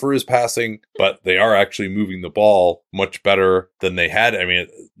known for his passing, but they are actually moving the ball much better than they had. I mean,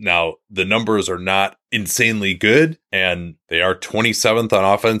 now the numbers are not insanely good, and they are 27th on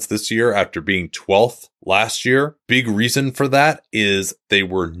offense this year after being 12th last year. Big reason for that is they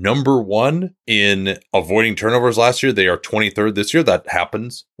were number one in avoiding turnovers last year. They are 23rd this year. That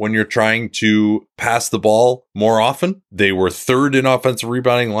happens when you're trying to pass the ball more often. They were third in offensive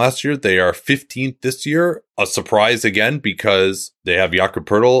rebounding last year. They are 15th this year. A surprise again because they have Jakob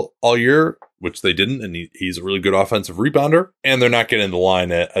Poeltl all year, which they didn't, and he's a really good offensive rebounder. And they're not getting the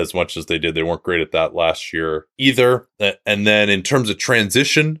line as much as they did. They weren't great at that last year either. And then in terms of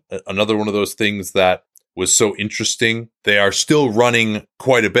transition, another one of those things that was so interesting, they are still running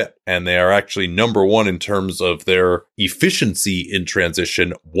quite a bit, and they are actually number one in terms of their efficiency in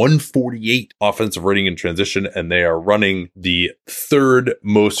transition, 148 offensive rating in transition, and they are running the third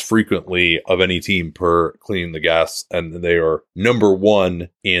most frequently of any team per cleaning the gas, and they are number one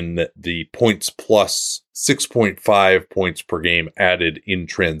in the points plus 6.5 points per game added in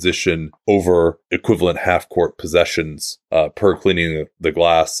transition over equivalent half-court possessions per cleaning the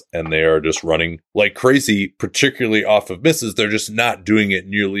glass, and they are just running like crazy, particularly off of misses. They're just not doing it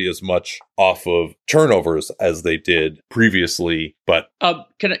nearly as much off of turnovers as they did previously. But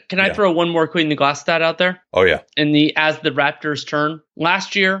can I throw one more cleaning the glass stat out there? Oh yeah. As the Raptors turn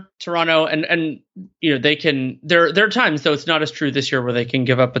last year, Toronto and they can there are times, though it's not as true this year, where they can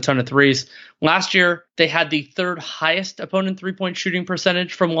give up a ton of threes. Last year they had the third highest opponent 3-point shooting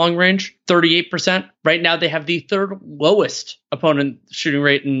percentage from long range, 38%. Right now they have the third lowest opponent shooting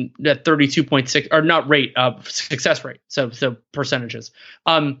rate at 32.6, or not rate, success rate. So percentages.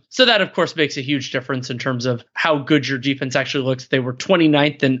 So that of course makes a huge difference in terms of how good your defense actually looks. They were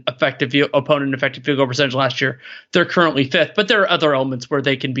 29th in opponent effective field goal percentage last year. They're currently 5th, but there are other elements where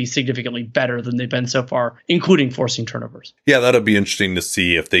they can be significantly better than they've been so far, including forcing turnovers. Yeah, that'll be interesting to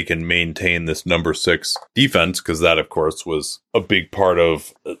see if they can maintain this number 6 defense, because that, of course, was a big part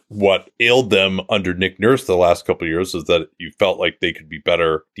of what ailed them under Nick Nurse the last couple of years, is that you felt like they could be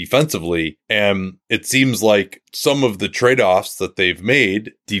better defensively. And it seems like some of the trade-offs that they've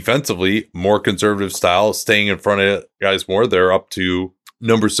made defensively, more conservative style, staying in front of guys more, they're up to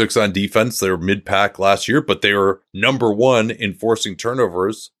number 6 on defense. They were mid-pack last year, but they were number 1 in forcing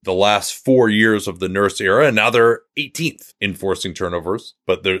turnovers the last 4 years of the Nurse era, and now they're 18th in forcing turnovers.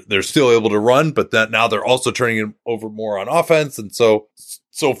 But they're still able to run, but now they're also turning it over more on offense, and so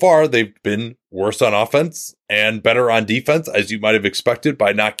far they've been worse on offense and better on defense, as you might have expected,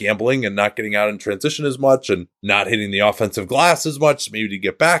 by not gambling and not getting out in transition as much and not hitting the offensive glass as much, maybe to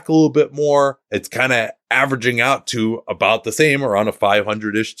get back a little bit more. It's kind of averaging out to about the same, around a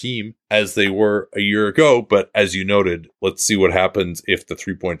 500-ish team as they were a year ago. But as you noted, let's see what happens if the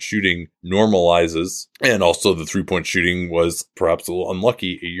 3-point shooting normalizes. And also the 3-point shooting was perhaps a little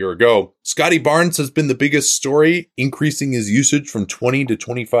unlucky a year ago. Scotty Barnes has been the biggest story, increasing his usage from 20 to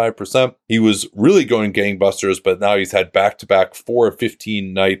 25%. He was really going gangbusters, but now he's had back-to-back 4 of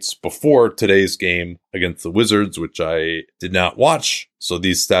 15 nights before today's game against the Wizards, which I did not watch. So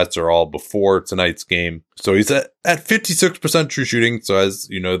these stats are all before tonight's game. So he's at 56% true shooting. So as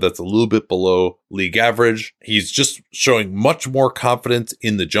you know, that's a little bit below league average. He's just showing much more confidence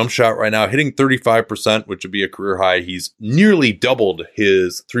in the jump shot right now, hitting 35%, which would be a career high. He's nearly doubled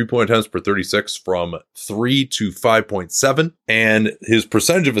his 3-point attempts per 36 from 3 to 5.7. And his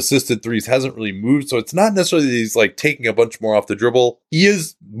percentage of assisted threes hasn't really moved. So it's not necessarily that he's like taking a bunch more off the dribble. He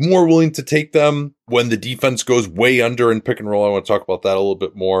is more willing to take them when the defense goes way under in pick and roll. I want to talk about that a little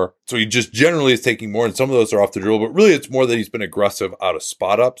bit more. So he just generally is taking more, and some of those are off the dribble, but really it's more that he's been aggressive out of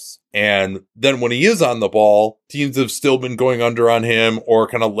spot ups. And then when he is on the ball, teams have still been going under on him or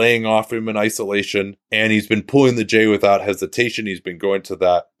kind of laying off him in isolation. And he's been pulling the J without hesitation. He's been going to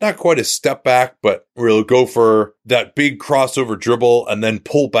that, not quite a step back, but we'll go for that big crossover dribble and then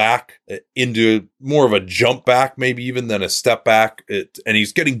pull back into more of a jump back, maybe even than a step back. And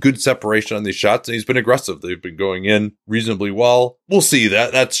he's getting good separation on these shots, and he's been aggressive. They've been going in reasonably well. We'll see.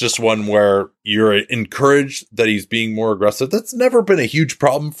 That's just one where you're encouraged that he's being more aggressive. That's never been a huge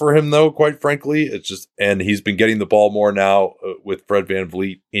problem for him, though, quite frankly. It's just, and he's been getting the ball more now with Fred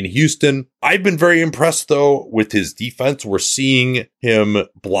VanVleet in Houston. I've been very impressed, though, with his defense. We're seeing him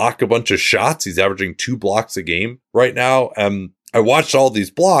block a bunch of shots. He's averaging 2 blocks a game right now. I watched all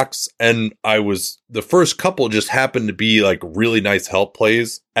these blocks, and the first couple just happened to be like really nice help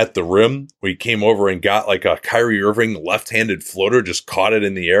plays at the rim where he came over and got like a Kyrie Irving left-handed floater, just caught it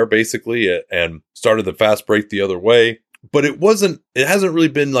in the air basically and started the fast break the other way. But it hasn't really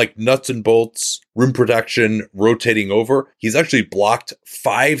been like nuts and bolts, rim protection, rotating over. He's actually blocked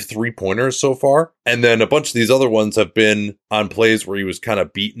 5 3-pointers so far. And then a bunch of these other ones have been on plays where he was kind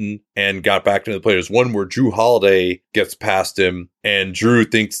of beaten and got back into the play. There's one where Drew Holiday gets past him, and Drew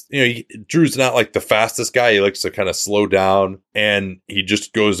thinks, Drew's not like the fastest guy. He likes to kind of slow down, and he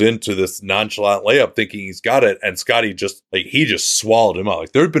just goes into this nonchalant layup thinking he's got it. And Scotty he just swallowed him out.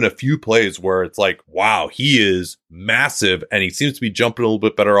 Like there have been a few plays where it's like, wow, he is massive, and he seems to be jumping a little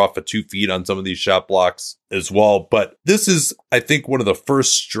bit better off of 2 feet on some of these shot blocks as well. But this is, I think, one of the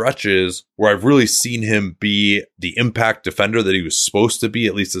first stretches where I've really seen him be the impact defender that he was supposed to be,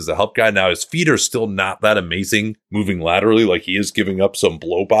 at least as a help guy. Now, his feet are still not that amazing moving laterally. Like he is giving up some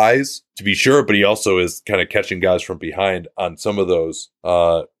blow-bys, to be sure, but he also is kind of catching guys from behind on some of those.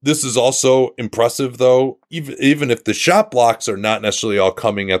 This is also impressive, though, even if the shot blocks are not necessarily all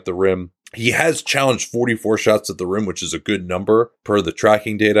coming at the rim. He has challenged 44 shots at the rim, which is a good number per the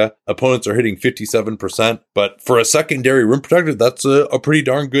tracking data. Opponents are hitting 57%, but for a secondary rim protector, that's a pretty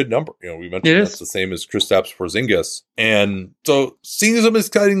darn good number. We mentioned that's the same as Kristaps Porzingis. And so seeing some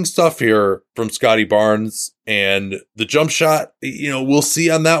exciting stuff here from Scotty Barnes. And the jump shot, we'll see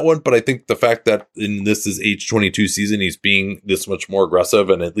on that one. But I think the fact that in this is age 22 season, he's being this much more aggressive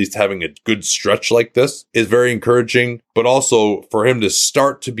and at least having a good stretch like this is very encouraging. But also for him to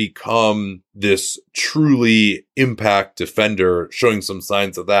start to become this truly impact defender, showing some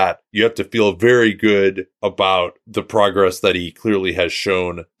signs of that, you have to feel very good about the progress that he clearly has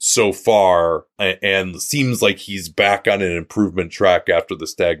shown so far, and seems like he's back on an improvement track after the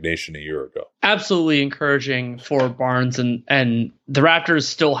stagnation a year ago. Absolutely encouraging for Barnes, and the Raptors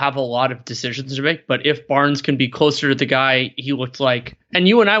still have a lot of decisions to make, but if Barnes can be closer to the guy he looked like, and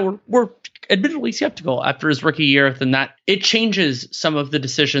you and I were admittedly skeptical after his rookie year, then that it changes some of the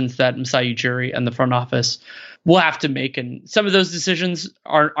decisions that Masai Ujiri and the front office will have to make. And some of those decisions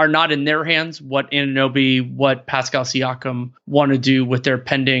are not in their hands. What Anunoby, what Pascal Siakam want to do with their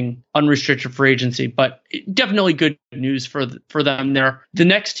pending unrestricted free agency, but definitely good news for them there. The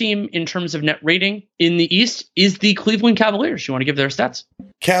next team in terms of net rating in the East is the Cleveland Cavaliers. You want to give their stats?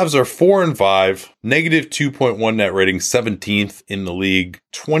 Cavs are 4-5, negative 2.1 net rating, 17th in the league,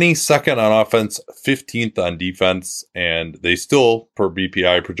 22nd on offense, 15th on defense, and they still, per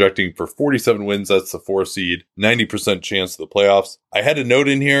BPI, projecting for 47 wins. That's the 4 seed, 90% chance of the playoffs. I had a note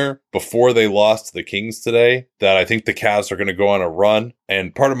in here before they lost to the Kings today that I think the Cavs are going to go on a run.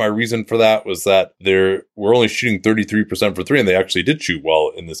 And part of my reason for that was that we're only shooting 33% for 3, and they actually did shoot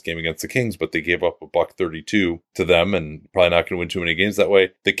well in this game against the Kings, but they gave up $132 to them, and probably not going to win too many games that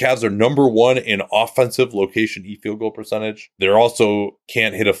way. The Cavs are number 1 in offensive location field goal percentage. They're also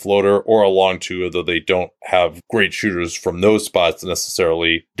can't hit a floater or a long 2, although they don't have great shooters from those spots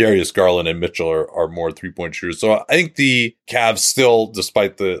necessarily. Darius Garland and Mitchell are more 3-point shooters. So I think the Cavs still,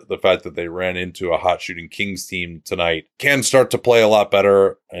 despite the fact that they ran into a hot shooting Kings team tonight, can start to play a lot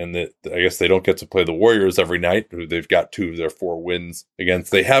better. And I guess they don't get to play the Warriors every night, who they've got 2 of their 4 wins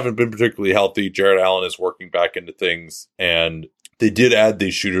against. They haven't been particularly healthy. Jared Allen is working back into things, and they did add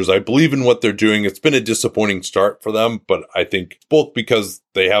these shooters. I believe in what they're doing. It's been a disappointing start for them, but I think both because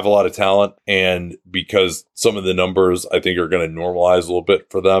they have a lot of talent, and because some of the numbers I think are going to normalize a little bit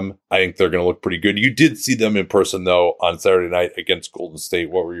for them, I think they're going to look pretty good. You did see them in person, though, on Saturday night against Golden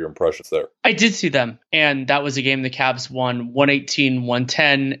State. What were your impressions there? I did see them, and that was a game the Cavs won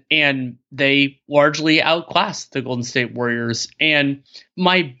 118-110, and they largely outclassed the Golden State Warriors. And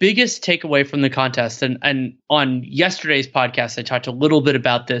my biggest takeaway from the contest, and on yesterday's podcast, I talked a little bit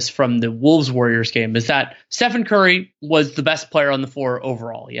about this from the Wolves-Warriors game, is that Stephen Curry was the best player on the floor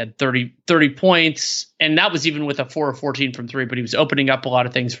overall. He had 30 points, and that was even with a 4 of 14 from three, but he was opening up a lot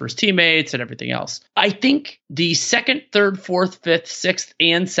of things for his teammates and everything else. I think the second, third, fourth, fifth, sixth,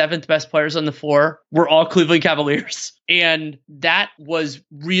 and seventh best players on the floor were all Cleveland Cavaliers. And that was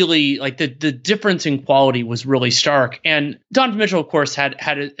really like the difference in quality was really stark. And Donovan Mitchell, of course, had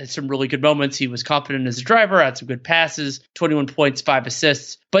some really good moments. He was confident as a driver, had some good passes, 21 points, 5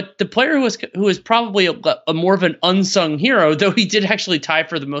 assists. But the player who was probably a more of an unsung hero, though he did actually tie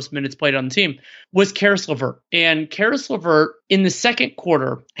for the most minutes played on the team, was Caris LeVert. And Caris LeVert in the second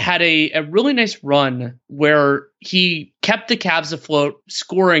quarter had a really nice run where he kept the Cavs afloat,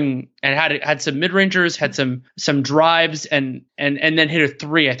 scoring, and had some mid-rangers, had some drives, and then hit a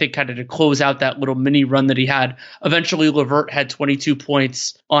three, I think, kind of to close out that little mini run that he had. Eventually, LeVert had 22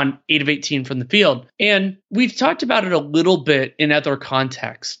 points on 8 of 18 from the field. And we've talked about it a little bit in other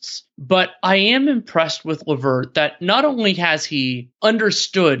contexts, but I am impressed with LeVert that not only has he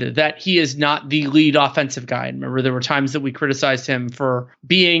understood that he is not the lead offensive guy. And remember, there were times that we criticized him for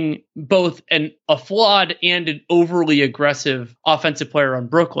being both a flawed and an overly aggressive offensive player on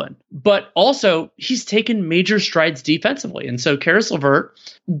Brooklyn, but also he's taken major strides defensively. And so Caris LeVert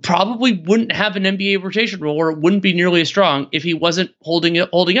probably wouldn't have an NBA rotation role, or it wouldn't be nearly as strong if he wasn't holding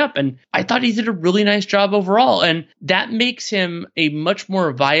up. And I thought he did a really nice job overall. And that makes him a much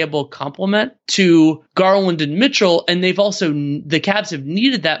more viable complement to Garland and Mitchell. And the Cavs have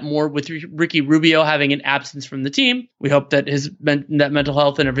needed that more with Ricky Rubio having an absence from the team. We hope that that mental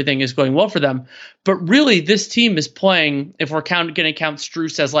health and everything is going well for them. But really, this team is playing, if we're going to count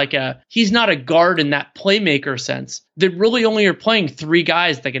Strus as he's not a guard in that playmaker sense. They really only are playing three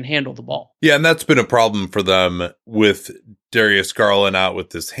guys that can handle the ball. Yeah, and that's been a problem for them with Darius Garland out with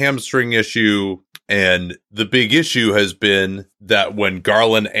this hamstring issue. And the big issue has been that when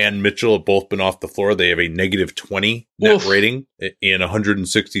Garland and Mitchell have both been off the floor, they have a negative 20 net rating in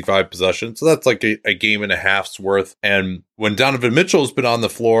 165 possessions. So that's like a game and a half's worth. And when Donovan Mitchell has been on the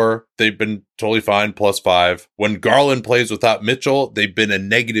floor, they've been totally fine, +5. When Garland plays without Mitchell, they've been a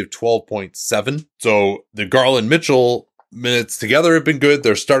negative 12.7. So the Garland-Mitchell minutes together have been good.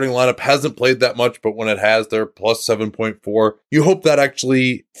 Their starting lineup hasn't played that much, but when it has, they're +7.4. You hope that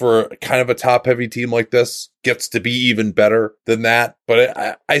actually, for kind of a top-heavy team like this, gets to be even better than that.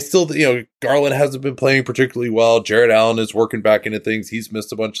 But I still, Garland hasn't been playing particularly well. Jared Allen is working back into things. He's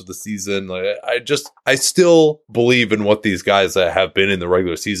missed a bunch of the season. I still believe in what these guys have been in the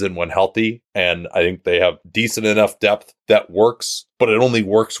regular season when healthy. And I think they have decent enough depth that works, but it only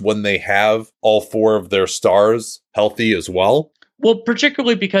works when they have all four of their stars healthy as well. Well,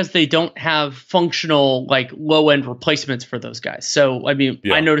 particularly because they don't have functional, low-end replacements for those guys. So,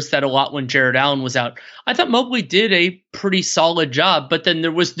 I noticed that a lot when Jared Allen was out. I thought Mobley did a pretty solid job, but then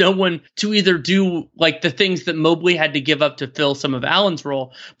there was no one to either do, the things that Mobley had to give up to fill some of Allen's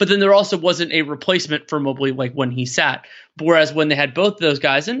role, but then there also wasn't a replacement for Mobley, when he sat. Whereas when they had both of those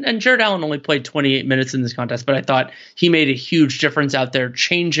guys, and Jared Allen only played 28 minutes in this contest, but I thought he made a huge difference out there,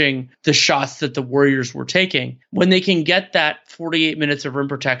 changing the shots that the Warriors were taking. When they can get that 48 minutes of rim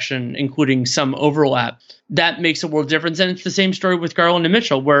protection, including some overlap, that makes a world difference. And it's the same story with Garland and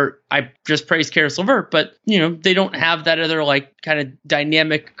Mitchell, where I just praised Caris LeVert, but they don't have that other kind of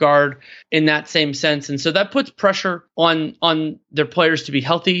dynamic guard in that same sense. And so that puts pressure on their players to be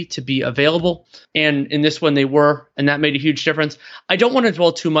healthy, to be available. And in this one they were, and that made a huge difference. I don't want to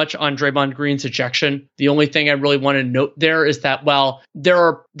dwell too much on Draymond Green's ejection. The only thing I really want to note there is that while there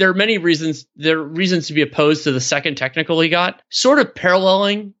are many reasons, there are reasons to be opposed to the second technical he got, sort of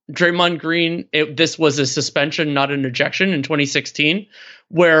paralleling Draymond Green, this was a suspension, not an ejection in 2016,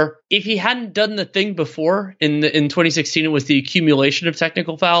 where if he hadn't done the thing before in 2016, it was the accumulation of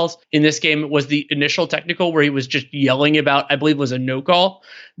technical fouls. In this game, it was the initial technical where he was just yelling about, I believe it was a no call.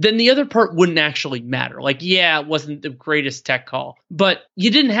 Then the other part wouldn't actually matter. It wasn't the greatest tech call, but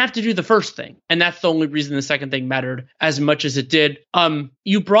you didn't have to do the first thing. And that's the only reason the second thing mattered as much as it did.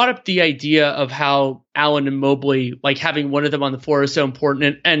 You brought up the idea of how Allen and Mobley, having one of them on the floor is so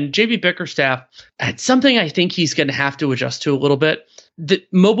important. And JB Bickerstaff, it's something I think he's going to have to adjust to a little bit.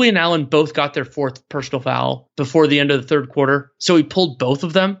 Mobley and Allen both got their fourth personal foul before the end of the third quarter. So he pulled both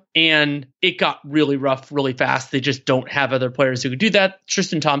of them, and it got really rough really fast. They just don't have other players who could do that.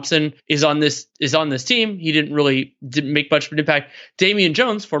 Tristan Thompson is on this team. He didn't make much of an impact. Damian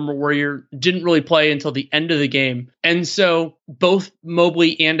Jones, former Warrior, didn't really play until the end of the game. And so both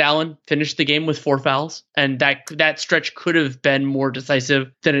Mobley and Allen finished the game with 4 fouls. And that stretch could have been more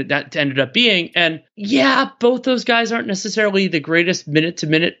decisive than it ended up being. And yeah, both those guys aren't necessarily the greatest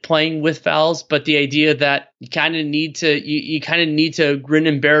minute-to-minute playing with fouls, but the idea that you kind of need to grin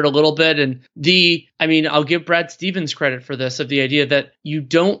and bear it a little bit. And I'll give Brad Stevens credit for this, of the idea that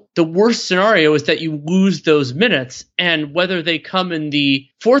the worst scenario is that you lose those minutes, and whether they come in the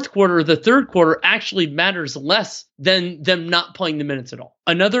fourth quarter or the third quarter actually matters less than them not playing the minutes at all.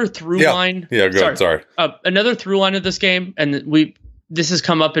 Another through line. Yeah, go ahead. Sorry. Another through line of this game, and this has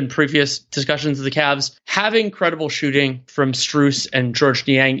come up in previous discussions of the Cavs, have incredible shooting from Strus and George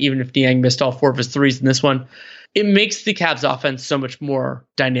Niang, even if Niang missed all 4 of his threes in this one. It makes the Cavs offense so much more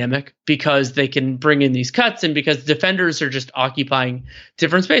dynamic because they can bring in these cuts, and because defenders are just occupying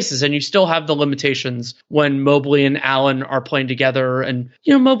different spaces. And you still have the limitations when Mobley and Allen are playing together. And,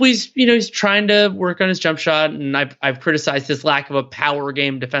 Mobley's, he's trying to work on his jump shot. And I've criticized his lack of a power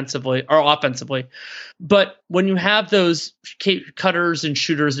game defensively or offensively. But when you have those cutters and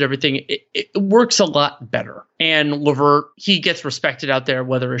shooters and everything, it works a lot better. And LeVert, he gets respected out there,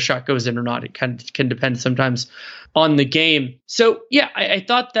 whether a shot goes in or not. It can depend sometimes on the game. So, yeah, I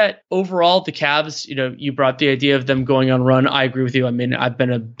thought that overall the Cavs, you brought the idea of them going on a run. I agree with you. I mean, I've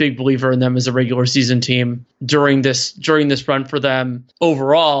been a big believer in them as a regular season team during this run for them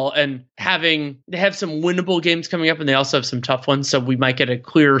overall. And they have some winnable games coming up, and they also have some tough ones. So we might get a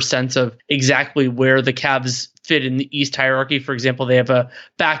clearer sense of exactly where the Cavs fit in the East hierarchy. For example, they have a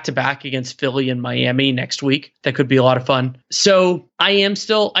back-to-back against Philly and Miami next week. That could be a lot of fun. So I am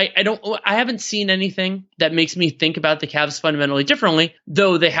still, I haven't seen anything that makes me think about the Cavs fundamentally differently,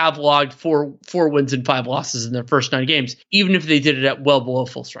 though they have logged four wins and 5 losses in their first 9 games, even if they did it at well below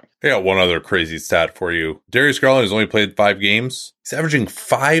full strength. I got one other crazy stat for you. Darius Garland has only played 5 games. He's averaging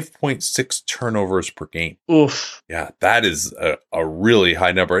 5.6 turnovers per game. Oof. Yeah, that is a really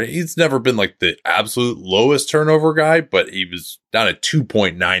high number. He's never been like the absolute lowest turnover guy, but he was down at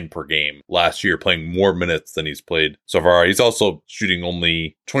 2.9 per game last year, playing more minutes than he's played so far. He's also shooting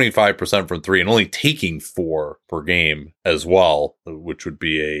only 25% from 3 and only taking 4 per game as well, which would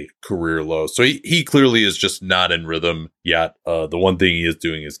be a career low. So he clearly is just not in rhythm yet. The one thing he is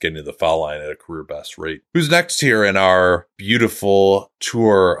doing is getting to the foul line at a career best rate. Who's next here in our beautiful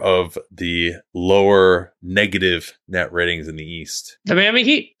tour of the lower negative net ratings in the East? The Miami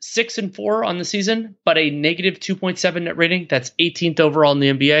Heat, 6-4 on the season, but a negative 2.7 net rating. That's 18th overall in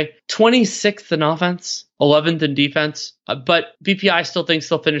the NBA, 26th in offense, 11th in defense. But BPI still thinks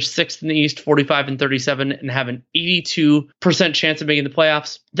they'll finish 6th in the East, 45-37, and have an 82% chance of making the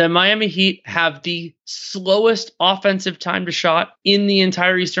playoffs. The Miami Heat have the slowest offensive time to shot in the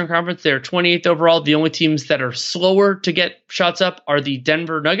entire Eastern Conference. They're 28th overall. The only teams that are slower to get shots up are the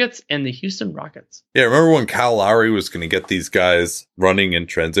Denver Nuggets and the Houston Rockets. Yeah, remember when Kyle Lowry was going to get these guys running in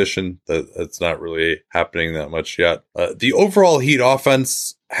transition? That's not really happening that much yet. The overall Heat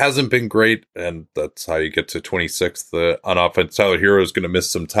offense hasn't been great, and that's how you get to 26th on offense. Tyler Hero is going to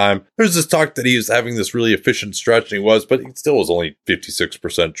miss some time. There's this talk that he was having this really efficient stretch, and he was, but he still was only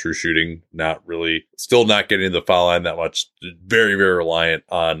 56% true shooting. Still not getting to the foul line that much. Very, very reliant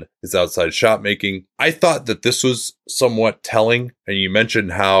on his outside shot making. I thought that this was somewhat telling, and you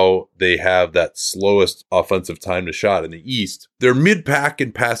mentioned how they have that slowest offensive time to shot in the East. They're mid-pack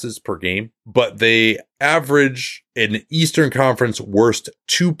in passes per game, but they average an Eastern Conference worst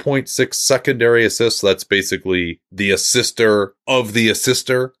 2.6 secondary assists. That's basically the assister of the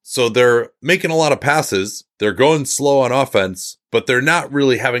assister. So they're making a lot of passes. They're going slow on offense, but they're not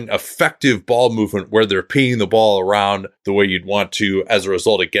really having effective ball movement where they're pinging the ball around the way you'd want to as a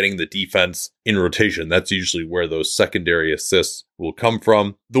result of getting the defense in rotation. That's usually where those secondary assists will come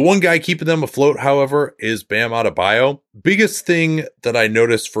from. The one guy keeping them afloat, however, is Bam Adebayo. Biggest thing that I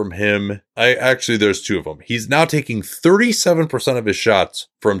noticed from him, there's 2 of them. He's now taking 37% of his shots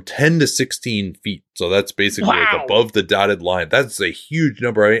from 10 to 16 feet. So that's basically like above the dotted line. That's a huge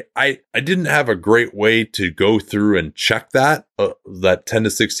number. I didn't have a great way to go through and check that 10 to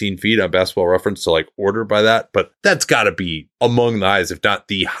 16 feet on Basketball Reference to like order by that, but that's got to be among the highest, if not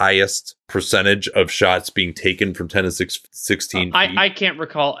the highest percentage of shots being taken from 10 to 16 feet. I can't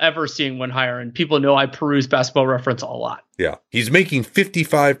recall ever seeing one higher, and people know I peruse Basketball Reference a lot. Yeah. He's making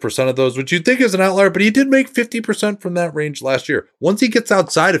 55% of those, which you'd think is an outlier, but he did make 50% from that range last year. Once he gets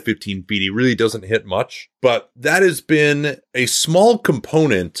outside of 15 feet, he really doesn't hit much. But that has been a small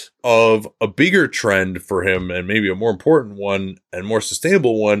component of a bigger trend for him, and maybe a more important one and more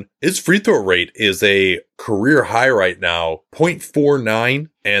sustainable one. His free throw rate is a career high right now, 0.49.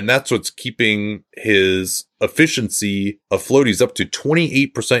 And that's what's keeping his efficiency afloat. He's up to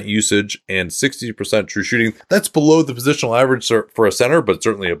 28% usage and 60% true shooting. That's below the positional average for a center, but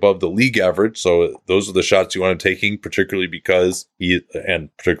certainly above the league average. So those are the shots you want to taking, particularly because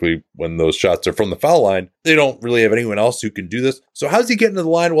particularly when those shots are from the foul line, they don't really have anyone else who can do this. So how's he getting to the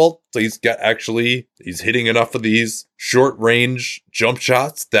line? Well, so he's hitting enough of these short range jump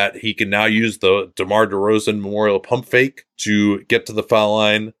shots that he can now use the DeMar DeRozan Memorial Pump Fake to get to the foul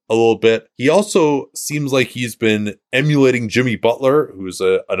line a little bit. He also seems like he's been emulating Jimmy Butler, who's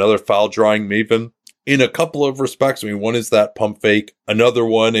another foul drawing maven, in a couple of respects. I mean, one is that pump fake. Another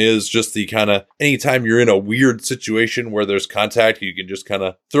one is just the kind of, anytime you're in a weird situation where there's contact, you can just kind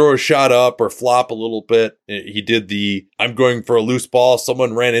of throw a shot up or flop a little bit. He did the, I'm going for a loose ball,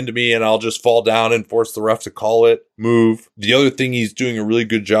 someone ran into me and I'll just fall down and force the ref to call it move. The other thing he's doing a really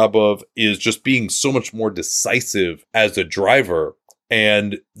good job of is just being so much more decisive as a driver.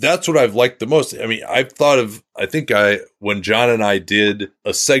 And that's what I've liked the most. I mean, when John and I did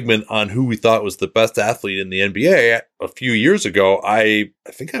a segment on who we thought was the best athlete in the NBA a few years ago, I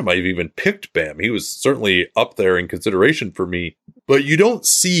think I might have even picked Bam. He was certainly up there in consideration for me. But you don't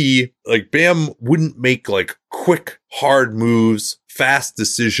see, like, Bam wouldn't make like quick, hard moves, fast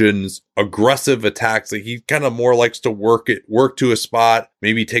decisions, aggressive attacks. Like, he kind of more likes to work to a spot,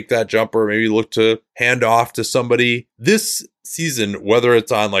 maybe take that jumper, maybe look to hand off to somebody. This season, whether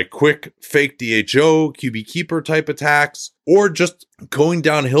it's on like quick fake DHO, QB keeper type attacks, or just going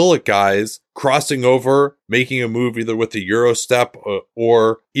downhill at guys, crossing over, making a move either with the Euro step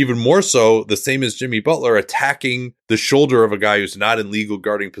or even more so, the same as Jimmy Butler, attacking the shoulder of a guy who's not in legal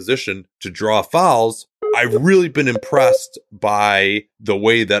guarding position to draw fouls. I've really been impressed by the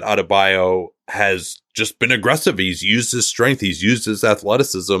way that Adebayo has just been aggressive. He's used his strength. He's used his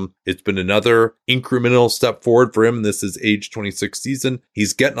athleticism. It's been another incremental step forward for him. This is age 26 season.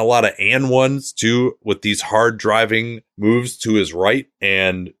 He's getting a lot of and ones too with these hard driving moves to his right.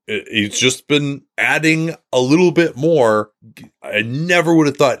 And he's just been adding a little bit more. I never would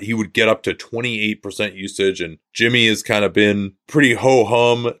have thought he would get up to 28% usage. And Jimmy has kind of been pretty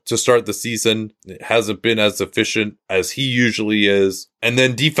ho-hum to start the season. It hasn't been as efficient as he usually is. And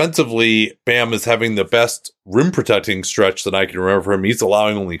then defensively, Bam is having the best rim protecting stretch that I can remember from him. He's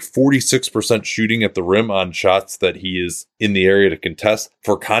allowing only 46% shooting at the rim on shots that he is in the area to contest.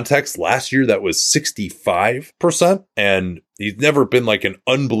 For context, last year that was 65%. And he's never been like an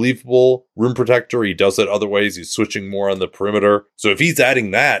unbelievable rim protector. He does it other ways. He's switching more on the perimeter. So if he's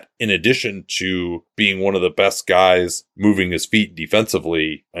adding that in addition to being one of the best guys moving his feet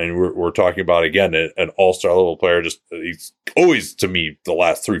defensively, and we're talking about, again, an all-star level player. Just he's always, to me, the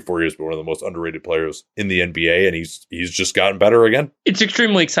last 3-4 years, been one of the most underrated players in the NBA, and he's just gotten better again. It's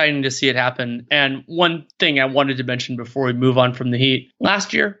extremely exciting to see it happen. And one thing I wanted to mention before we move on from the Heat.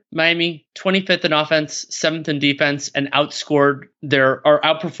 Last year, Miami, 25th in offense, 7th in defense, and outperformed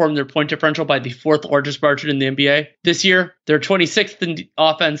their point differential by the 4th largest margin in the NBA. This year, they're 26th in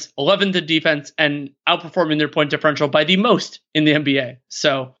offense, 11th in defense, and outperforming their point differential by the most in the NBA.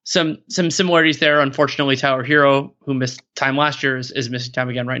 So some similarities there. Unfortunately, Tyler Hero, who missed time last year, is missing time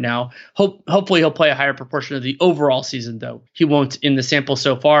again right now. Hopefully he'll play a higher proportion of the overall season, though. He won't in the sample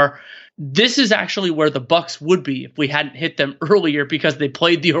so far. This is actually where the Bucks would be if we hadn't hit them earlier, because they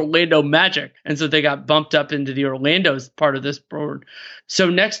played the Orlando Magic. And so they got bumped up into the Orlando's part of this board. So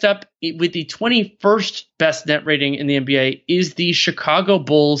next up, with the 21st best net rating in the NBA, is the Chicago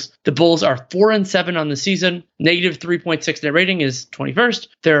Bulls. The Bulls are 4-7 on the season. Negative 3.6 net rating is 21st.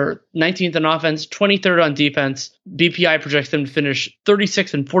 They're 19th in offense, 23rd on defense. BPI projects them to finish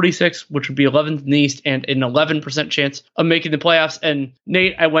 36 and 46, which would be 11th in the East and an 11% chance of making the playoffs. And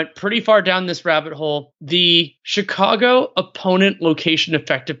Nate, I went pretty far down this rabbit hole. The Chicago opponent location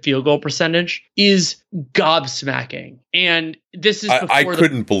effective field goal percentage is gobsmacking. And this is before I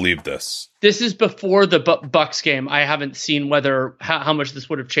couldn't believe this. This is before the Bucks game. I haven't seen how much this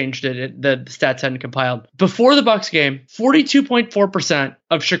would have changed it. The stats hadn't compiled. Before the Bucks game, 42.4%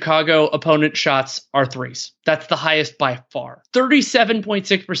 of Chicago opponent shots are threes. That's the highest by far.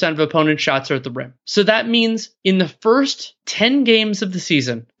 37.6% of opponent shots are at the rim. So that means in the first 10 games of the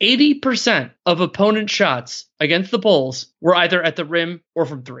season, 80% of opponent shots against the Bulls were either at the rim or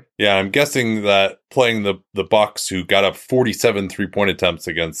from three. Yeah, I'm guessing that playing the Bucks, who got up 47 3-point attempts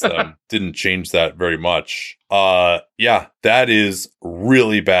against them, didn't change that very much. Yeah, that is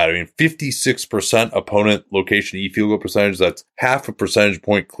really bad. I mean, 56% opponent location field goal percentage. That's half a percentage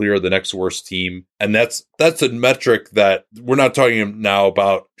point clear of the next worst team. And that's a metric that we're not talking now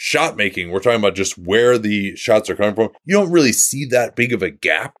about shot making. We're talking about just where the shots are coming from. You don't really see that big of a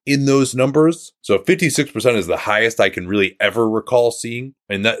gap in those numbers. So 56% is the highest I can really ever recall seeing.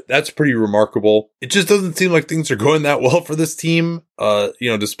 And that's pretty remarkable. It just doesn't seem like things are going that well for this team.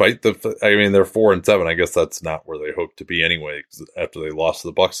 Despite they're 4-7. I guess that's not where they hope to be anyway, after they lost to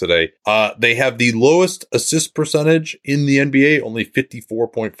the Bucks today. They have the lowest assist percentage in the NBA. Only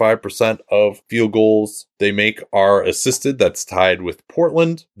 54.5% of field goals they make are assisted. That's tied with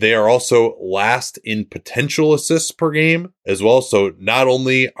Portland. They are also last in potential assists per game as well. So not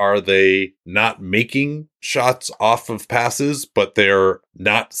only are they not making shots off of passes, but they're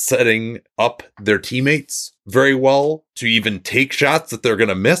not setting up their teammates very well to even take shots that they're going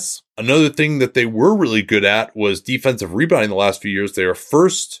to miss. Another thing that they were really good at was defensive rebounding the last few years. They are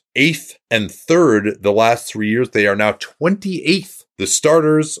first, 8th, and 3rd the last 3 years. They are now 28th. The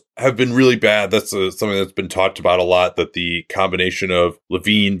starters have been really bad. That's something that's been talked about a lot, that the combination of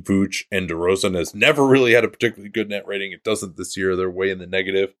LaVine, Vooch, and DeRozan has never really had a particularly good net rating. It doesn't this year. They're way in the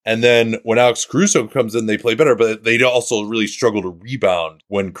negative. And then when Alex Caruso comes in, they play better, but they also really struggle to rebound.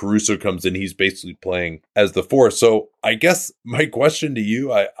 When Caruso comes in, he's basically playing as the 4. So I guess my question to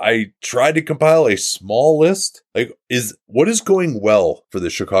you, I tried to compile a small list. What is going well for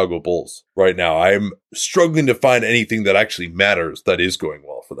the Chicago Bulls right now? I'm struggling to find anything that actually matters that is going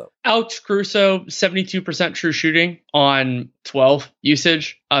well for them. Alex Caruso, 72% true shooting on 12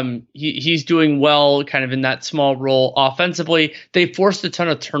 usage. He's doing well kind of in that small role offensively. They forced a ton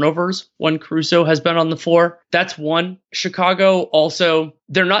of turnovers when Caruso has been on the floor. That's one. Chicago also,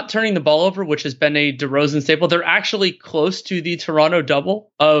 they're not turning the ball over, which has been a DeRozan staple. They're actually close to the Toronto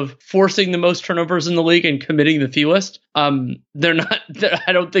double of forcing the most turnovers in the league and committing the fewest. They're not,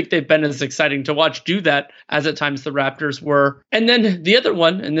 I don't think they've been as exciting to watch do that as at times the Raptors were. And then the other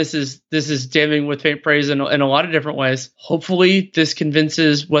one, and this is damning with faint praise in a lot of different ways. Hopefully this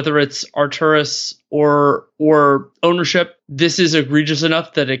convinces, whether it's Arturas or ownership, this is egregious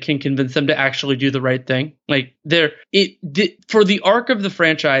enough that it can convince them to actually do the right thing. For the arc of the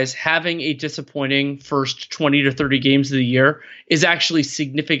franchise, having a disappointing first 20 to 30 games of the year is actually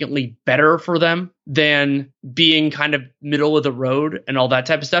significantly better for them than being kind of middle of the road and all that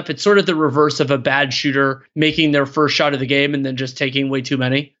type of stuff. It's sort of the reverse of a bad shooter making their first shot of the game and then just taking way too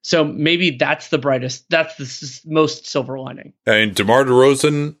many. So maybe that's the most silver lining. And DeMar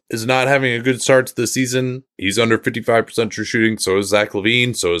DeRozan is not having a good start to the season. He's under 55% true shooting. So is Zach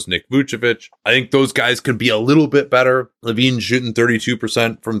LaVine. So is Nick Vucevic. I think those guys can be a little bit better. LaVine shooting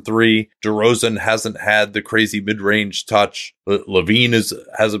 32% from 3. DeRozan hasn't had the crazy mid-range touch. LaVine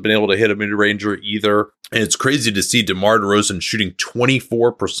hasn't been able to hit a mid-ranger either. And it's crazy to see DeMar DeRozan shooting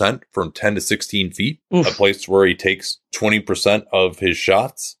 24% from 10 to 16 feet, a place where he takes 20% of his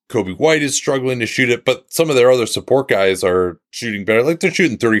shots. Kobe White is struggling to shoot it, but some of their other support guys are shooting better. Like, they're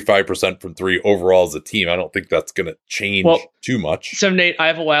shooting 35% from 3 overall as a team. I don't think that's going to change too much. So, Nate, I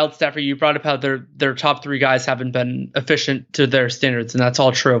have a wild stat for you. You brought up how their top 3 guys haven't been efficient to their standards, and that's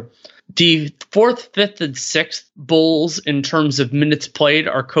all true. The 4th, 5th, and 6th Bulls in terms of minutes played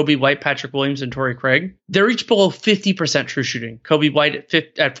are Kobe White, Patrick Williams, and Torrey Craig. They're each below 50% true shooting. Kobe White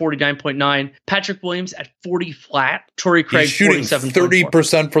at 49.9, Patrick Williams at 40 flat, Torrey Craig 47.4.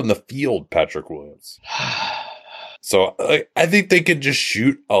 30% from the field, Patrick Williams. So I think they could just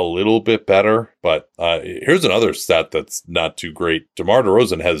shoot a little bit better. But here's another stat that's not too great. DeMar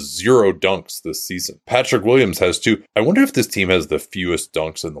DeRozan has 0 dunks this season. Patrick Williams has 2. I wonder if this team has the fewest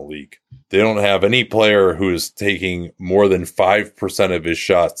dunks in the league. They don't have any player who is taking more than 5% of his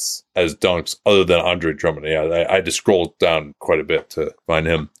shots as dunks other than Andre Drummond. Yeah, I had to scroll down quite a bit to find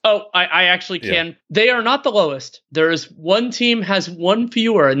him. Oh, I actually can. Yeah. They are not the lowest. There is one team has 1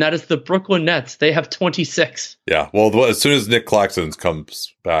 fewer, and that is the Brooklyn Nets. They have 26. Yeah, well, as soon as Nick Claxton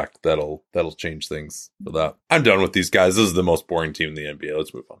comes back, that'll change things for that. I'm done with these guys. This is the most boring team in the NBA.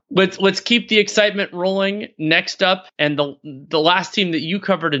 Let's move on. Let's keep the excitement rolling. Next up, and the last team that you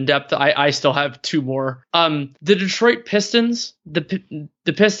covered in depth, I still have 2 more. The Detroit Pistons.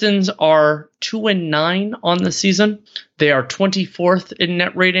 The Pistons are 2-9 on the season. They are 24th in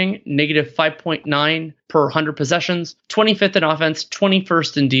net rating, negative 5.9 per 100 possessions, 25th in offense,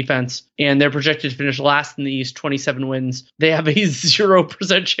 21st in defense, and they're projected to finish last in the East, 27 wins. They have a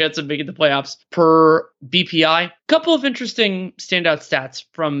 0% chance of making the playoffs per BPI. Couple of interesting standout stats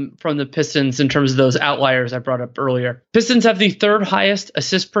from the Pistons in terms of those outliers I brought up earlier. Pistons have the third highest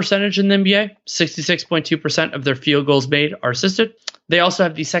assist percentage in the NBA. 66.2% of their field goals made are assisted. They also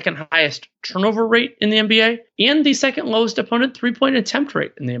have the second highest turnover rate in the NBA and the second lowest opponent three-point attempt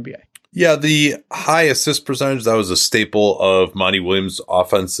rate in the NBA. Yeah, the high assist percentage, that was a staple of Monty Williams'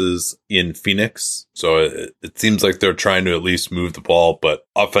 offenses in Phoenix. So it seems like they're trying to at least move the ball, but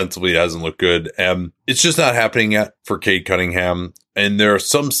offensively it hasn't looked good. It's just not happening yet for Cade Cunningham. And there are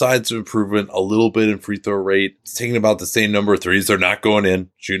some signs of improvement, a little bit in free throw rate. He's taking about the same number of threes. They're not going in,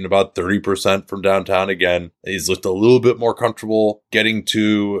 shooting about 30% from downtown again. He's looked a little bit more comfortable getting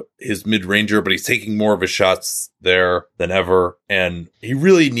to his mid-ranger, but he's taking more of his shots there than ever. And he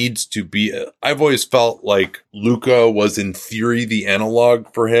really needs to be, I've always felt like Luka was in theory the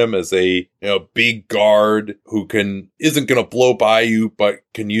analog for him as a big guard who isn't going to blow by you, but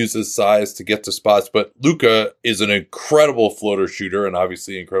can use his size to get to spots. But Luka is an incredible floater shooter and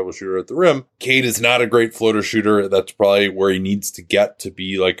obviously an incredible shooter at the rim. Cade is not a great floater shooter. That's probably where he needs to get to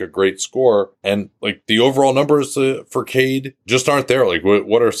be like a great scorer. And like the overall numbers for Cade just aren't there. Like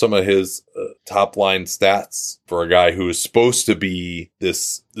what are some of his top line stats for a guy who is supposed to be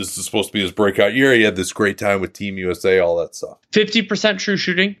this is supposed to be his breakout year? He had this great time with Team USA, all that stuff. 50% true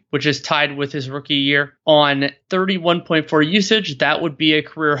shooting, which is tied with his rookie year on 31.4 usage. That would be a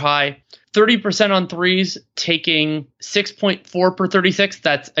career high. 30% on threes, taking 6.4 per 36.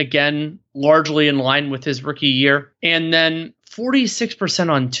 That's, again, largely in line with his rookie year. And then 46%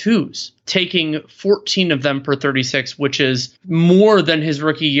 on twos, taking 14 of them per 36, which is more than his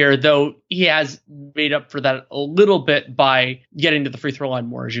rookie year, though he has made up for that a little bit by getting to the free throw line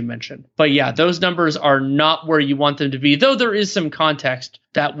more, as you mentioned. But yeah, those numbers are not where you want them to be, though there is some context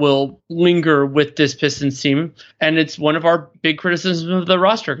that will linger with this Pistons team. And it's one of our big criticisms of the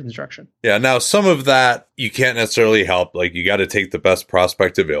roster construction. Yeah, now some of that you can't necessarily help. Like, you got to take the best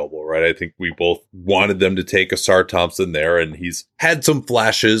prospect available, right? I think we both wanted them to take Ausar Thompson there, and he's had some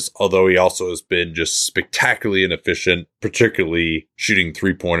flashes, although he also has been just spectacularly inefficient, particularly shooting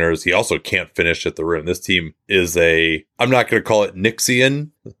three-pointers. He also can't finish at the rim. This team is I'm not going to call it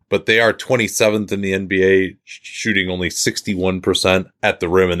Knicksian, but they are 27th in the NBA, shooting only 61% at the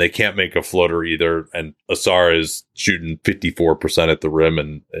rim, and they can't make a floater either. And Ausar is shooting 54% at the rim,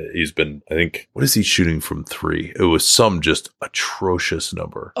 and he's been, I think, what is he shooting from three? It was some just atrocious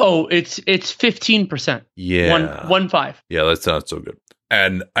number. Oh, it's 15%. Yeah. 1.5. Yeah, that's not so good.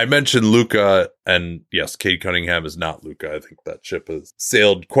 And I mentioned Luka, and yes, Cade Cunningham is not Luka. I think that ship has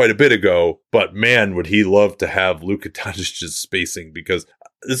sailed quite a bit ago. But man, would he love to have Luka Doncic's spacing, because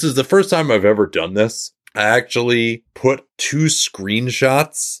this is the first time I've ever done this. I actually put 2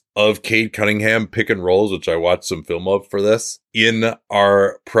 screenshots of Cade Cunningham pick and rolls, which I watched some film of for this, in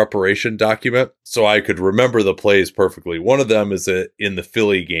our preparation document, so I could remember the plays perfectly. One of them is in the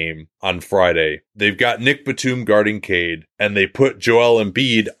Philly game on Friday. They've got Nick Batum guarding Cade, and they put Joel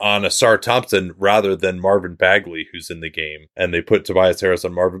Embiid on Ausar Thompson rather than Marvin Bagley, who's in the game. And they put Tobias Harris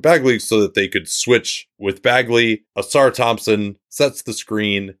on Marvin Bagley so that they could switch with Bagley. Ausar Thompson sets the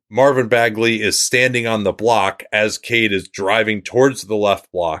screen. Marvin Bagley is standing on the block as Cade is driving towards the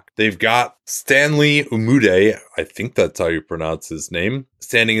left block. They've got Stanley Umude, I think that's how you pronounce his name,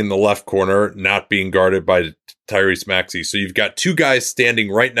 standing in the left corner, not being guarded by Tyrese Maxey. So you've got 2 guys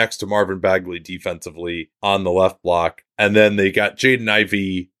standing right next to Marvin Bagley defensively on the left block. And then they got Jaden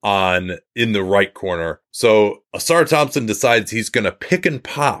Ivey in the right corner. So Ausar Thompson decides he's going to pick and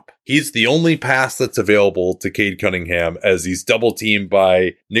pop. He's the only pass that's available to Cade Cunningham as he's double teamed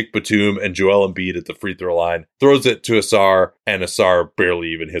by Nick Batum and Joel Embiid at the free throw line. Throws it to Ausar, and Ausar barely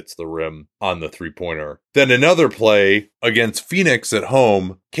even hits the rim on the three-pointer. Then another play against Phoenix at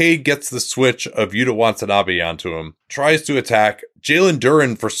home, Cade gets the switch of Yuta Watanabe onto him, tries to attack. Jalen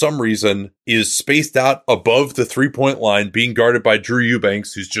Duren, for some reason, is spaced out above the three-point line, being guarded by Drew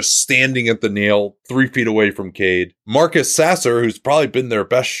Eubanks, who's just standing at the nail 3 feet away from Cade. Marcus Sasser, who's probably been their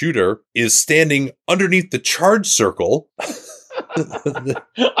best shooter, is standing underneath the charge circle.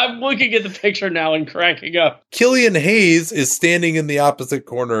 I'm looking at the picture now and cracking up. Killian Hayes is standing in the opposite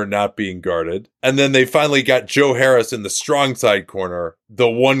corner and not being guarded. And then they finally got Joe Harris in the strong side corner, the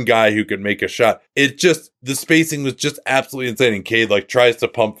one guy who can make a shot. The spacing was just absolutely insane. And Cade tries to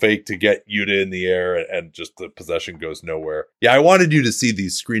pump fake to get Yuta in the air, and just the possession goes nowhere. Yeah, I wanted you to see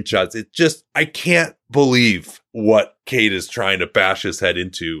these screenshots. I can't believe what Cade is trying to bash his head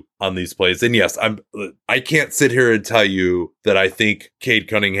into on these plays. And yes, I can't sit here and tell you that I think Cade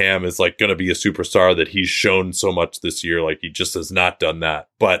Cunningham is going to be a superstar, that he's shown so much this year. He just has not done that.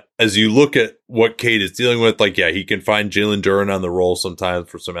 But as you look at what Cade is dealing with, like, yeah, he can find Jalen Duren on the roll sometimes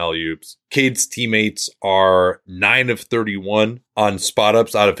for some alley-oops. Cade's teammates are 9 of 31 on spot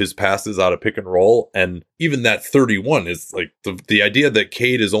ups out of his passes out of pick and roll. And even that 31 is like the idea that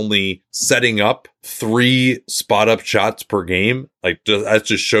Cade is only setting up 3 spot up shots per game. Like, that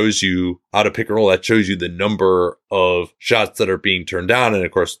just shows you out of pick and roll. That shows you the number of shots that are being turned down. And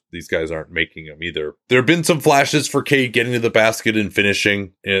of course, these guys aren't making them either. There have been some flashes for Cade getting to the basket and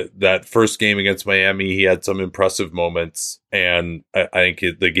finishing. That first game against Miami, he had some impressive moments. And I think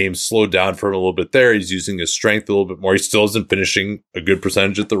the game slowed down for him a little bit there. He's using his strength a little bit more. He still isn't finishing a good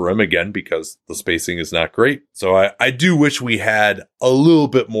percentage at the rim again because the spacing is not great. So I do wish we had a little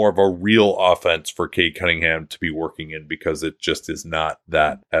bit more of a real offense for Cade Cunningham to be working in, because it just is not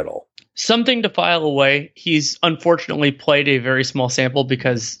that at all. Something to file away. He's unfortunately played a very small sample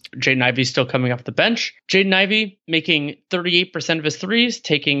because Jaden Ivey's still coming off the bench. Jaden Ivey making 38% of his threes,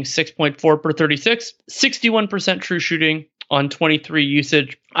 taking 6.4 per 36, 61% true shooting on 23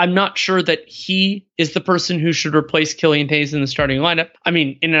 usage. I'm not sure that he is the person who should replace Killian Hayes in the starting lineup. I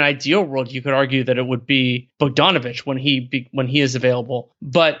mean, in an ideal world, you could argue that it would be Bogdanovic when he is available.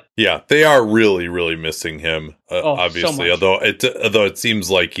 But yeah, they are really, really missing him. Obviously, so although it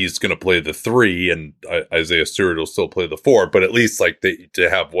seems like he's going to play the 3 and Isaiah Stewart will still play the 4. But at least to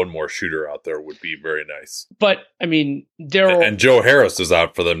have one more shooter out there would be very nice. But I mean, and Joe Harris is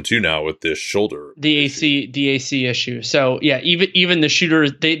out for them too now with this shoulder, the AC issue. So yeah, even the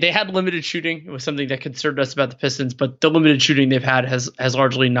shooters. They had limited shooting. It was something that concerned us about the Pistons, but the limited shooting they've had has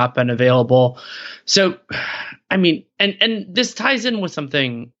largely not been available. So, I mean, and this ties in with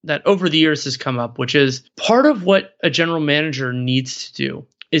something that over the years has come up, which is part of what a general manager needs to do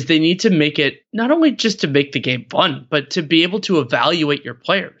is they need to make it not only just to make the game fun, but to be able to evaluate your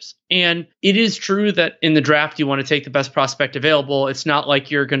players. And it is true that in the draft, you want to take the best prospect available. It's not like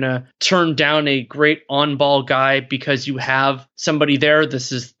you're going to turn down a great on-ball guy because you have somebody there.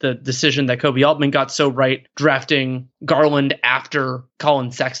 This is the decision that Kobe Altman got so right, drafting Garland after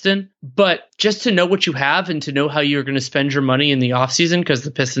Colin Sexton. But just to know what you have and to know how you're going to spend your money in the offseason, because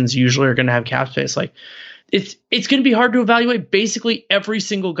the Pistons usually are going to have cap space, like, it's going to be hard to evaluate basically every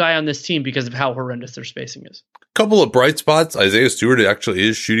single guy on this team because of how horrendous their spacing is. Couple of bright spots. Isaiah Stewart actually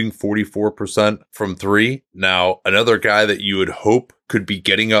is shooting 44% from 3. Now, another guy that you would hope could be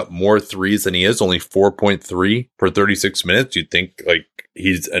getting up more threes than he is, only 4.3 per 36 minutes. You'd think like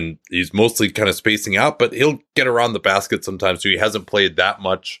he's mostly kind of spacing out, but he'll get around the basket sometimes. So he hasn't played that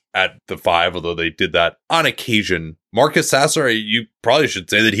much at the 5, although they did that on occasion. Marcus Sasser, you probably should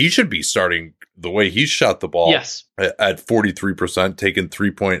say that he should be starting the way he shot the ball. Yes. At 43%, taking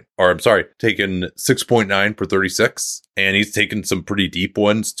 6.9 per 36. And he's taken some pretty deep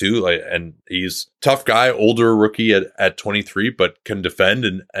ones too. And he's tough guy, older rookie at 23, but can defend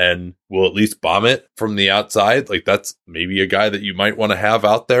and will at least bomb it from the outside. Like, that's maybe a guy that you might want to have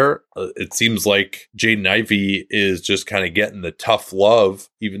out there. It seems like Jaden Ivey is just kind of getting the tough love,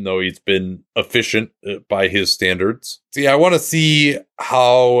 even though he's been efficient by his standards. So yeah, I want to see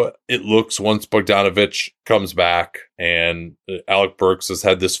how it looks once Bogdanovic comes back and Alec Burks has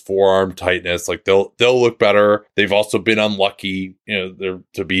had this forearm tightness. Like, they'll look better. They've also been unlucky, they're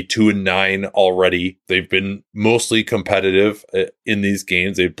to be 2-9 already. They've been mostly competitive in these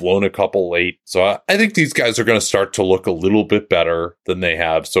games. They've blown a couple late. So I think these guys are going to start to look a little bit better than they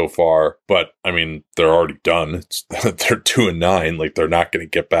have so far. But I mean, they're already done. They're 2-9. Like, they're not going to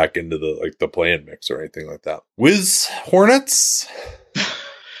get back into the play-in mix or anything like that. Wiz Hornets.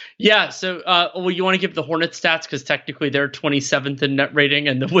 Yeah, so you want to give the Hornets stats because technically they're 27th in net rating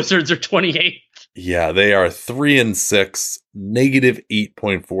and the Wizards are 28th. Yeah, they are 3-6, negative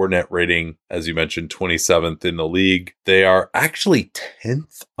 8.4 net rating. As you mentioned, 27th in the league. They are actually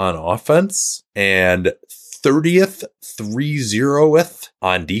 10th on offense and 30th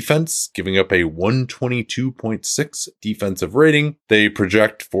on defense, giving up a 122.6 defensive rating. They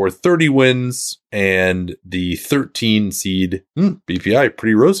project for 30 wins and the 13 seed BPI,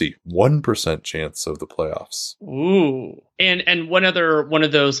 pretty rosy, 1% chance of the playoffs. Ooh. And one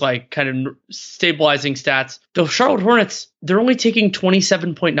of those like kind of stabilizing stats, the Charlotte Hornets, they're only taking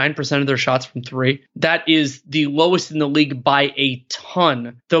 27.9% of their shots from 3. That is the lowest in the league by a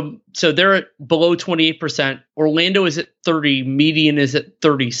ton. So they're at below 28%. Orlando is at 30. Median is at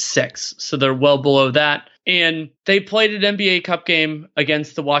 36. So they're well below that. And they played an NBA Cup game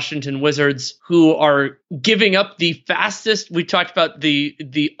against the Washington Wizards, who are giving up the fastest. We talked about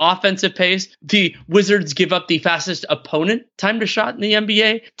the offensive pace. The Wizards give up the fastest opponent time to shot in the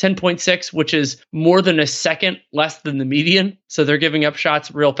NBA, 10.6, which is more than a second less than the median. So they're giving up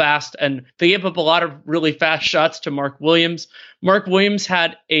shots real fast, and they give up a lot of really fast shots to Mark Williams. Mark Williams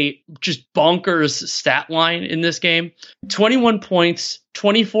had a just bonkers stat line in this game. 21 points,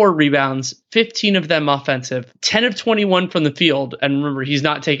 24 rebounds, 15 of them offensive, 10 of 21 from the field. And remember, he's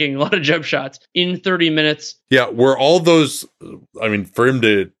not taking a lot of jump shots in 30 minutes. Yeah, were all those, I mean, for him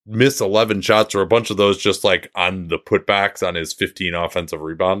to miss 11 shots or a bunch of those just like on the putbacks on his 15 offensive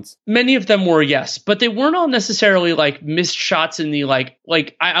rebounds? Many of them were, yes, but they weren't all necessarily like missed shots in the like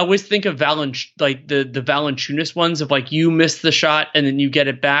I always think of the Valanciunas ones of like you miss the shot and then you get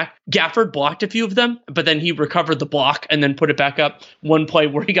it back. Gafford blocked a few of them, but then he recovered the block and then put it back up. One play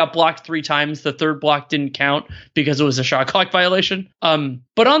where he got blocked 3 times. The third block didn't count because it was a shot clock violation.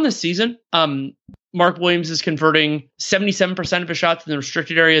 But on the season, Mark Williams is converting 77% of his shots in the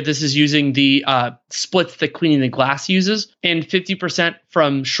restricted area. This is using the splits that Cleaning the Glass uses, and 50%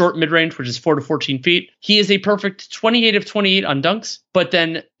 from short mid-range, which is 4 to 14 feet. He is a perfect 28 of 28 on dunks, but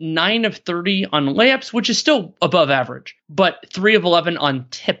then 9 of 30 on layups, which is still above average, but 3 of 11 on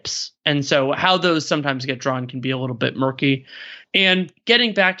tips. And so how those sometimes get drawn can be a little bit murky. And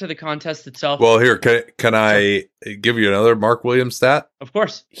getting back to the contest itself. Well, here, can I give you another Mark Williams stat? Of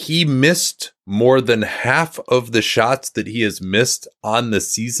course. He missed more than half of the shots that he has missed on the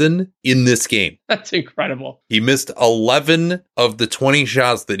season in this game. That's incredible. He missed 11 of the 20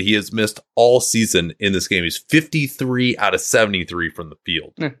 shots that he has missed all season in this game. He's 53 out of 73 from the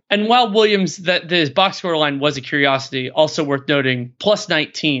field. And while Williams, his box score line was a curiosity, also worth noting, plus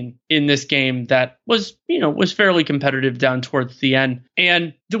 19 in this game that was fairly competitive down towards the end.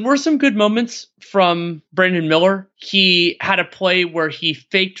 And there were some good moments from Brandon Miller. He had a play where he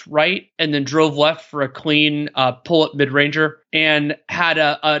faked right and then drove left for a clean pull-up mid-ranger, and had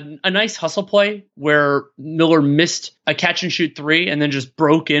a nice hustle play where Miller missed a catch-and-shoot 3 and then just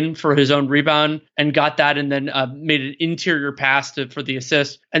broke in for his own rebound and got that, and then made an interior pass for the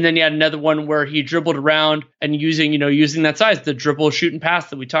assist. And then he had another one where he dribbled around and using that size, the dribble, shoot, and pass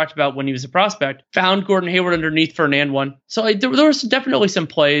that we talked about when he was a prospect, found Gordon Hayward underneath for an and one. So there was definitely some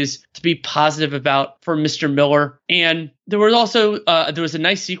plays to be positive about for Mr. Miller. And there was also a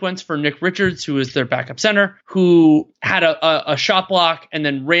nice sequence for Nick Richards, who was their backup center, who had a shot block and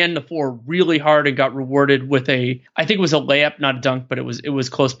then ran the floor really hard and got rewarded with I think it was a layup, not a dunk, but it was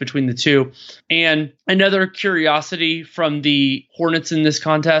close between the two. And another curiosity from the Hornets in this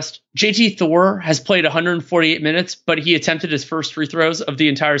contest, JT Thor has played 148 minutes, but he attempted his first free throws of the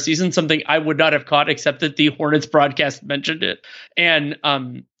entire season, something I would not have caught except that the Hornets broadcast mentioned it. And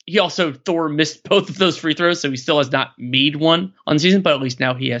Thor missed both of those free throws, so he still has not made one on the season, but at least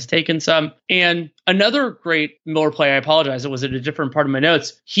now he has taken some. And another great Miller play, I apologize, it was at a different part of my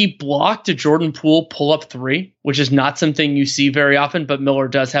notes. He blocked a Jordan Poole pull-up 3, which is not something you see very often, but Miller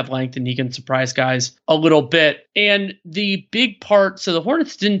does have length and he can surprise guys a little bit. And the big part, so the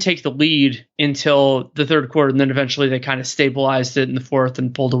Hornets didn't take the lead until the third quarter, and then eventually they kind of stabilized it in the fourth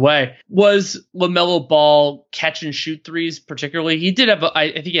and pulled away, was LaMelo Ball catch and shoot threes particularly. He did have,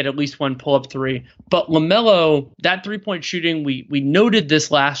 I think he had at least one pull-up 3, but LaMelo, that three-point shooting, we noted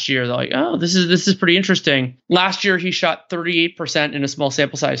this last year. They're like, oh, this is pretty interesting. Last year, he shot 38% in a small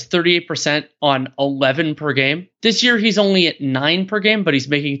sample size, 38% on 11 per game. This year, he's only at 9 per game, but he's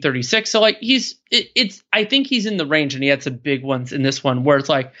making 36. So like I think he's in the range, and he had some big ones in this one where it's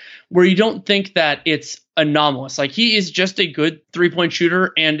like, where you don't think that it's anomalous. Like, he is just a good 3-point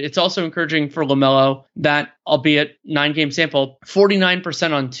shooter. And it's also encouraging for LaMelo that, albeit 9-game sample,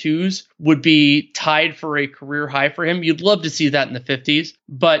 49% on twos would be tied for a career high for him. You'd love to see that in the 50s.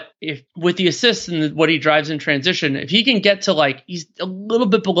 But if with the assists and what he drives in transition, if he can get to like, he's a little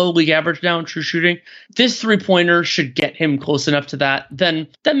bit below league average now in true shooting, this 3-pointer should get him close enough to that. Then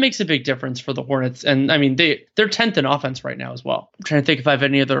that makes a big difference for the Hornets. And I mean, they're 10th in offense right now as well. I'm trying to think if I have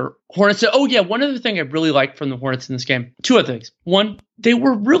any other Hornets. Oh yeah, one other thing I really liked from the Hornets in this game. 2 other things. One, they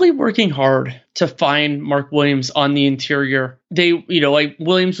were really working hard to find Mark Williams on the interior. They, like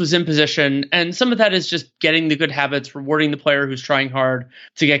Williams was in position, and some of that is just getting the good habits, rewarding the player who's trying hard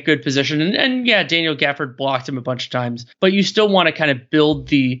to get good position. And yeah, Daniel Gafford blocked him a bunch of times, but you still want to kind of build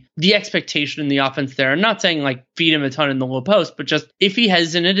the expectation in the offense there. I'm not saying like feed him a ton in the low post, but just if he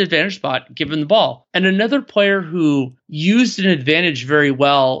has an advantage spot, give him the ball. And another player who used an advantage very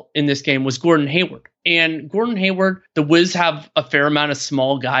well in this game was Gordon Hayward. And Gordon Hayward, the Wiz have a fair amount of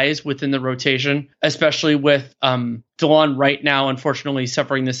small guys within the rotation, especially with DeLon Wright now, unfortunately,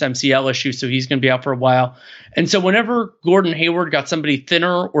 suffering this MCL issue, so he's going to be out for a while. And so whenever Gordon Hayward got somebody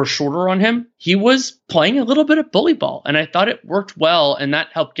thinner or shorter on him, he was playing a little bit of bully ball, and I thought it worked well, and that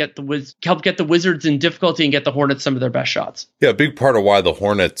helped get the Wizards in difficulty and get the Hornets some of their best shots. Yeah, a big part of why the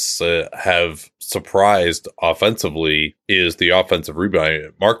Hornets have surprised offensively is the offensive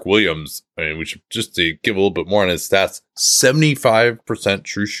rebounding. Mark Williams, I mean, we should just to give a little bit more on his stats, 75%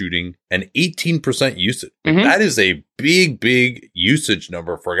 true shooting and 18% usage. Mm-hmm. That is a big usage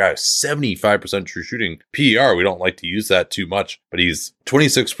number for a guy. 75% true shooting. PER, we don't like to use that too much, but he's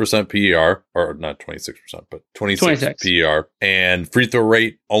 26% PER, or not 26%, but 26 PER. And free throw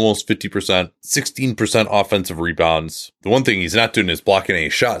rate, almost 50%, 16% offensive rebounds. The one thing he's not doing is blocking any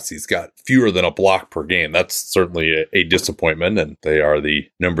shots. He's got fewer than a block per game. That's certainly a disappointment, and they are the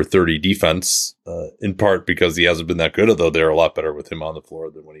number 30 defense, in part because he hasn't been that good, although they're a lot better with him on the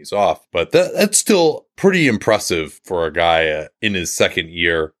floor than when he's off. But that's still pretty impressive for a guy in his second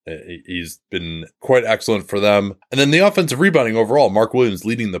year. He's been quite excellent for them. And then the offensive rebounding overall, Mark Williams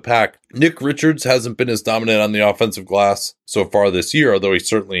leading the pack. Nick Richards hasn't been as dominant on the offensive glass so far this year, although he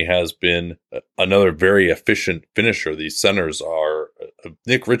certainly has been another very efficient finisher. These centers are,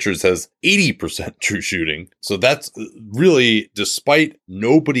 Nick Richards has 80% true shooting. So that's really, despite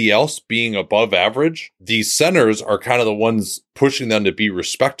nobody else being above average, these centers are kind of the ones pushing them to be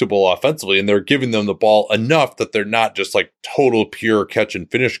respectable offensively, and they're giving them the ball enough that they're not just like total pure catch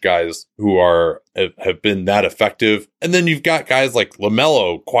and finish guys who have been that effective. And then you've got guys like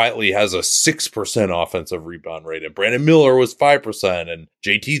LaMelo quietly has a 6% offensive rebound rate, and Brandon Miller was 5%, and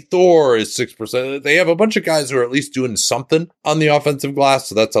JT Thor is 6%. They have a bunch of guys who are at least doing something on the offensive glass,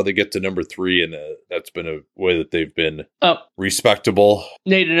 so that's how they get to number 3, and that's been a way that they've been respectable.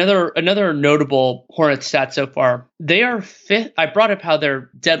 Nate, another notable Hornets stat so far. They are 5th. I brought up how they're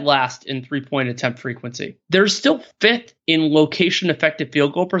dead last in 3-point attempt frequency. They're still 5th in location effective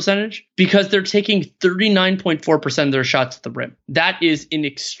field goal percentage because they're taking 39.4% of their shots at the rim. That is an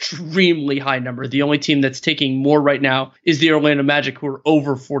extremely high number. The only team that's taking more right now is the Orlando Magic, who are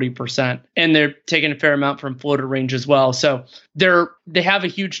over 40%, and they're taking a fair amount from floater range as well. So they have a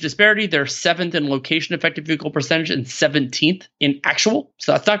huge disparity. They're 7th in location effective field goal percentage and 17th in actual.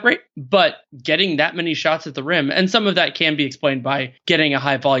 So that's not great, but getting that many shots at the rim, and some of that can be explained by getting a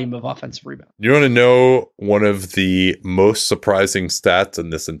high volume of offensive rebound. You want to know one of the most surprising stats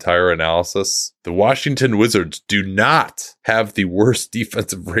in this entire analysis? The Washington Wizards do not have the worst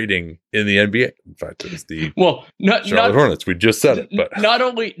defensive rating in the NBA. In fact, it's the Charlotte Hornets. We just said it, but not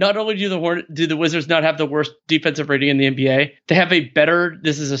only do the Wizards not have the worst defensive rating in the NBA, they have a better.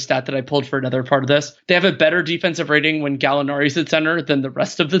 This is a stat that I pulled for another part of this. They have a better defensive rating when Gallinari's at center than the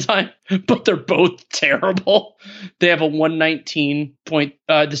rest of the time, but they're both terrible. They have a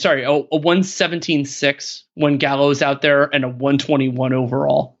 117.6 when Gallo's out there, and a 121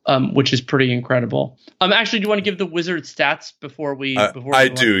 overall, which is pretty incredible. Actually, do you want to give the Wizards stats before we? I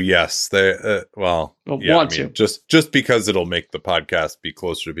do. Yes. They just because it'll make the podcast be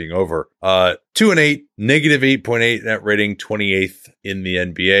closer to being over. 2-8, negative 8.8 net rating, 28th in the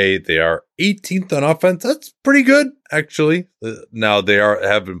NBA. They are 18th on offense. That's pretty good, actually. Now they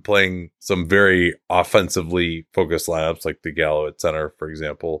have been playing some very offensively focused lineups, like the Gallo at center, for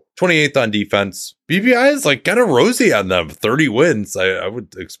example. 28th on defense. BBI is like kind of rosy on them. 30 wins. I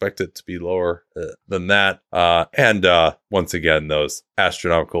would expect it to be lower than that. And once again, those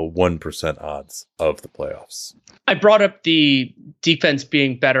astronomical 1% odds of the playoffs. I brought up the defense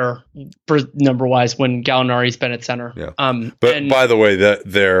being better for number-wise when Gallinari's been at center. Yeah. But by the way,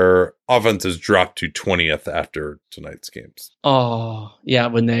 their offense has dropped to 20th after tonight's games. Oh, yeah.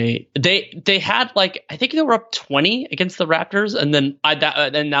 When they had like, I think they were up 20 against the Raptors, and then I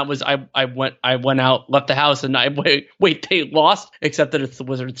went out, left the house, and they lost, except that it's the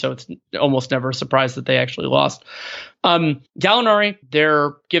Wizards, so it's almost never a surprise that they actually lost. Gallinari,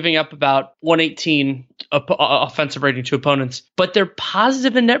 they're giving up about 118 offensive rating to opponents, but they're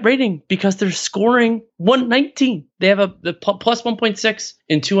positive in net rating because they're scoring 119. They have the plus 1.6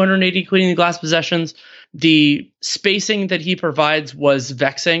 in 280 cleaning the glass possessions. The spacing that he provides was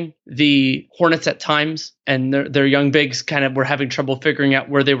vexing the Hornets at times, and their young bigs kind of were having trouble figuring out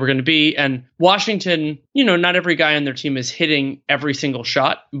where they were going to be. And Washington, not every guy on their team is hitting every single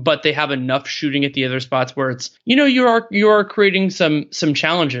shot, but they have enough shooting at the other spots where it's, you are creating some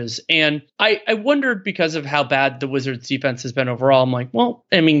challenges. And I wondered, because of how bad the Wizards defense has been overall, I'm like, well,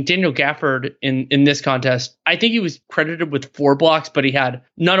 I mean, Daniel Gafford in this contest, I think he was credited with 4 blocks, but he had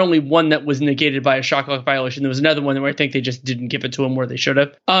not only one that was negated by a shot clock handbook violation. There was another one where I think they just didn't give it to him where they should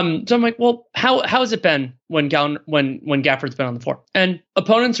have. So I'm like, well, how has it been when Gafford's been on the floor? And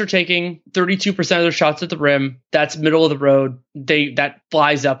opponents are taking 32% of their shots at the rim. That's middle of the road. That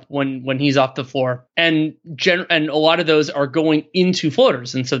flies up when he's off the floor, and a lot of those are going into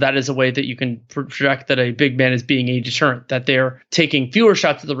floaters, and so that is a way that you can project that a big man is being a deterrent. That they're taking fewer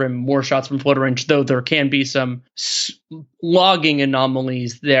shots at the rim, more shots from floater range, though there can be some logging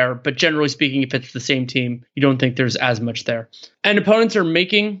anomalies there. But generally speaking, if it's the same team, you don't think there's as much there. And opponents are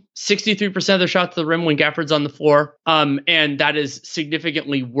making 63% of their shots at the rim when Gafford's on the floor, and that is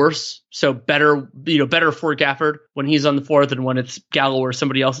significantly worse. So better for Gafford when he's on the floor than when it's Gallo or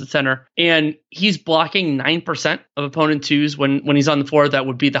somebody else at center. And he's blocking 9% of opponent twos when he's on the floor. That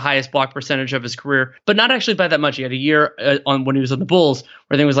would be the highest block percentage of his career, but not actually by that much. He had a year when he was on the Bulls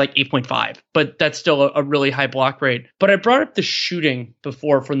where I think it was like 8.5, but that's still a really high block rate. But I brought up the shooting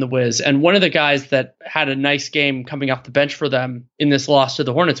before from the Wiz, and one of the guys that had a nice game coming off the bench for them in this loss to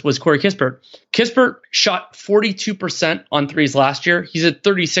the Hornets was Corey Kispert. Kispert shot 42% on threes last year. He's at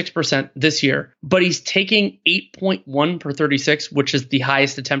 36% this year, but he's taking 8.1 per 36, which is the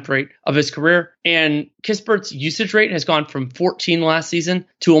highest attempt rate of his career. And Kispert's usage rate has gone from 14 last season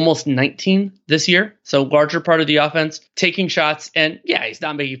to almost 19 this year. So larger part of the offense, taking shots. And yeah, he's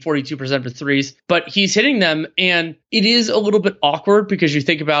not making 42% of his threes, but he's hitting them. And it is a little bit awkward because you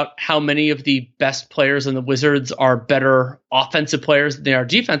think about how many of the best players in the Wizards are better offensive players than they are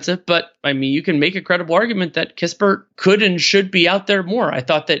defensive. But I mean, you can make a credible argument that Kispert could and should be out there more. I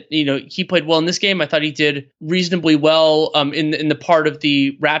thought that, he played well in this game. I thought he did reasonably well in the part of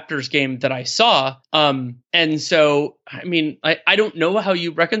the Raptors game that I saw. And so, I mean, I don't know how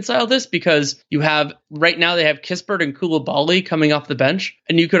you reconcile this, because you have right now they have Kispert and Coulibaly coming off the bench.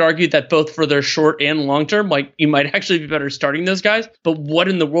 And you could argue that both for their short and long term, like you might actually be better starting those guys. But what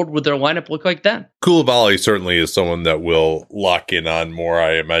in the world would their lineup look like then? Coulibaly certainly is someone that will lock in on more.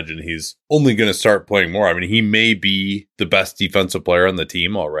 I imagine he's only going to start playing more. I mean, he may be the best defensive player on the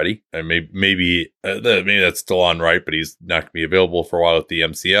team already. And maybe that's still on right, but he's not going to be available for a while with the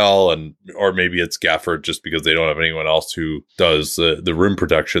MCL, or maybe it's Gafford just because they don't have anyone else who does the rim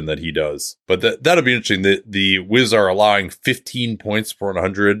protection that he does. But that'll be interesting. The Wiz are allowing 15 points per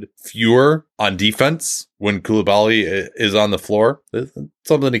 100 fewer on defense when Coulibaly is on the floor.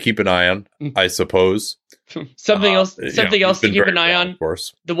 Something to keep an eye on, I suppose. Something else to keep an eye on. Of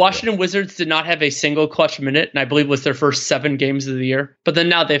course. The Washington Wizards did not have a single clutch minute, and I believe it was their first 7 games of the year. But then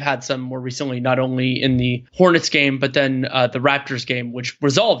now they've had some more recently, not only in the Hornets game, but then the Raptors game, which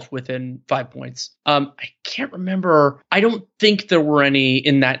resolved within 5 points. I can't remember. I don't think there were any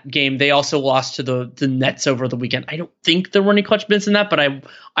in that game. They also lost to the Nets over the weekend. I don't think there were any clutch minutes in that, but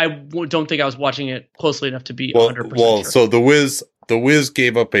I don't think I was watching it closely enough to be 100% sure. So the Wiz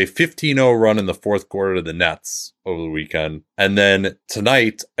gave up a 15-0 run in the fourth quarter to the Nets over the weekend. And then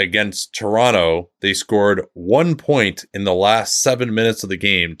tonight against Toronto, they scored 1 point in the last 7 minutes of the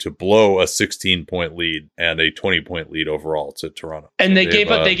game to blow a 16-point lead and a 20-point lead overall to Toronto. And so they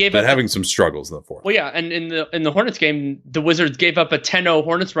gave up having some struggles in the fourth. Well, yeah, and in the Hornets game, the Wizards gave up a 10-0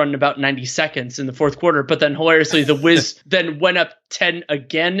 Hornets run in about 90 seconds in the fourth quarter. But then hilariously, the Wiz then went up 10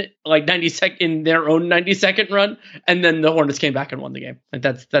 again, like 90 in their own 90-second run, and then the Hornets came back and won the game. Like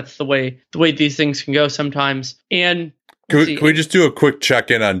that's the way these things can go sometimes. And can we just do a quick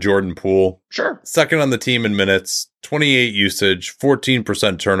check-in on Jordan Poole? Sure. Second on the team in minutes, 28 usage,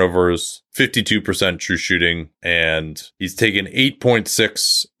 14% turnovers, 52% true shooting, and he's taken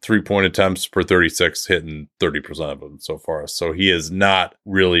 8.6 3-point attempts per 36, hitting 30% of them so far. So he has not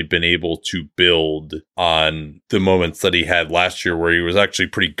really been able to build on the moments that he had last year, where he was actually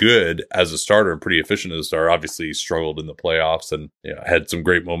pretty good as a starter and pretty efficient as a starter. Obviously, he struggled in the playoffs and had some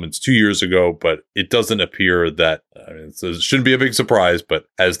great moments 2 years ago, but it doesn't appear that, it shouldn't be a big surprise, but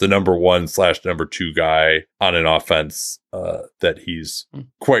as the number 1/number 2 guy on an offense, that he's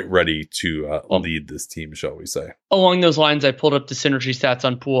quite ready to lead this team, shall we say. Along those lines, I pulled up the synergy stats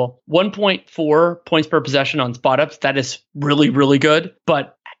on Poole. 1.4 points per possession on spot ups. That is really, really good.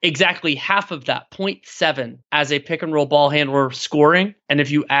 But exactly half of that, 0.7, as a pick and roll ball handler scoring. And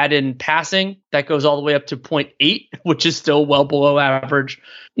if you add in passing, that goes all the way up to 0.8, which is still well below average.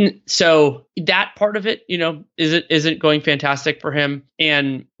 So that part of it, isn't going fantastic for him.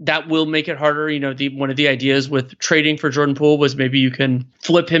 And that will make it harder. One of the ideas with trading for Jordan Poole was maybe you can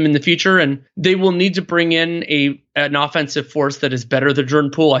flip him in the future, and they will need to bring in an offensive force that is better than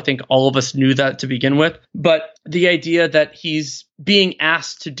Jordan Poole. I think all of us knew that to begin with. But the idea that he's being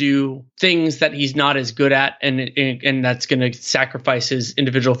asked to do things that he's not as good at, and that's going to sacrifice his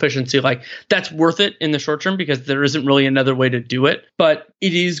individual efficiency, like that's worth it in the short term because there isn't really another way to do it. But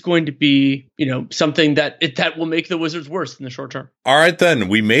it is going to be, something that will make the Wizards worse in the short term. All right, then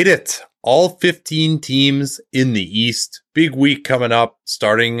we made it. All 15 teams in the East. Big week coming up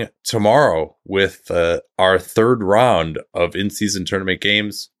starting tomorrow with our third round of in-season tournament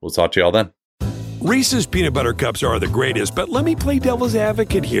games. We'll talk to you all then. Reese's peanut butter cups are the greatest, but let me play devil's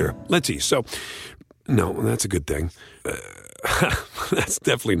advocate here. Let's see. So, no, that's a good thing. That's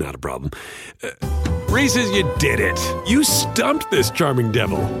definitely not a problem. Reese's, you did it. You stumped this charming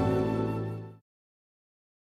devil.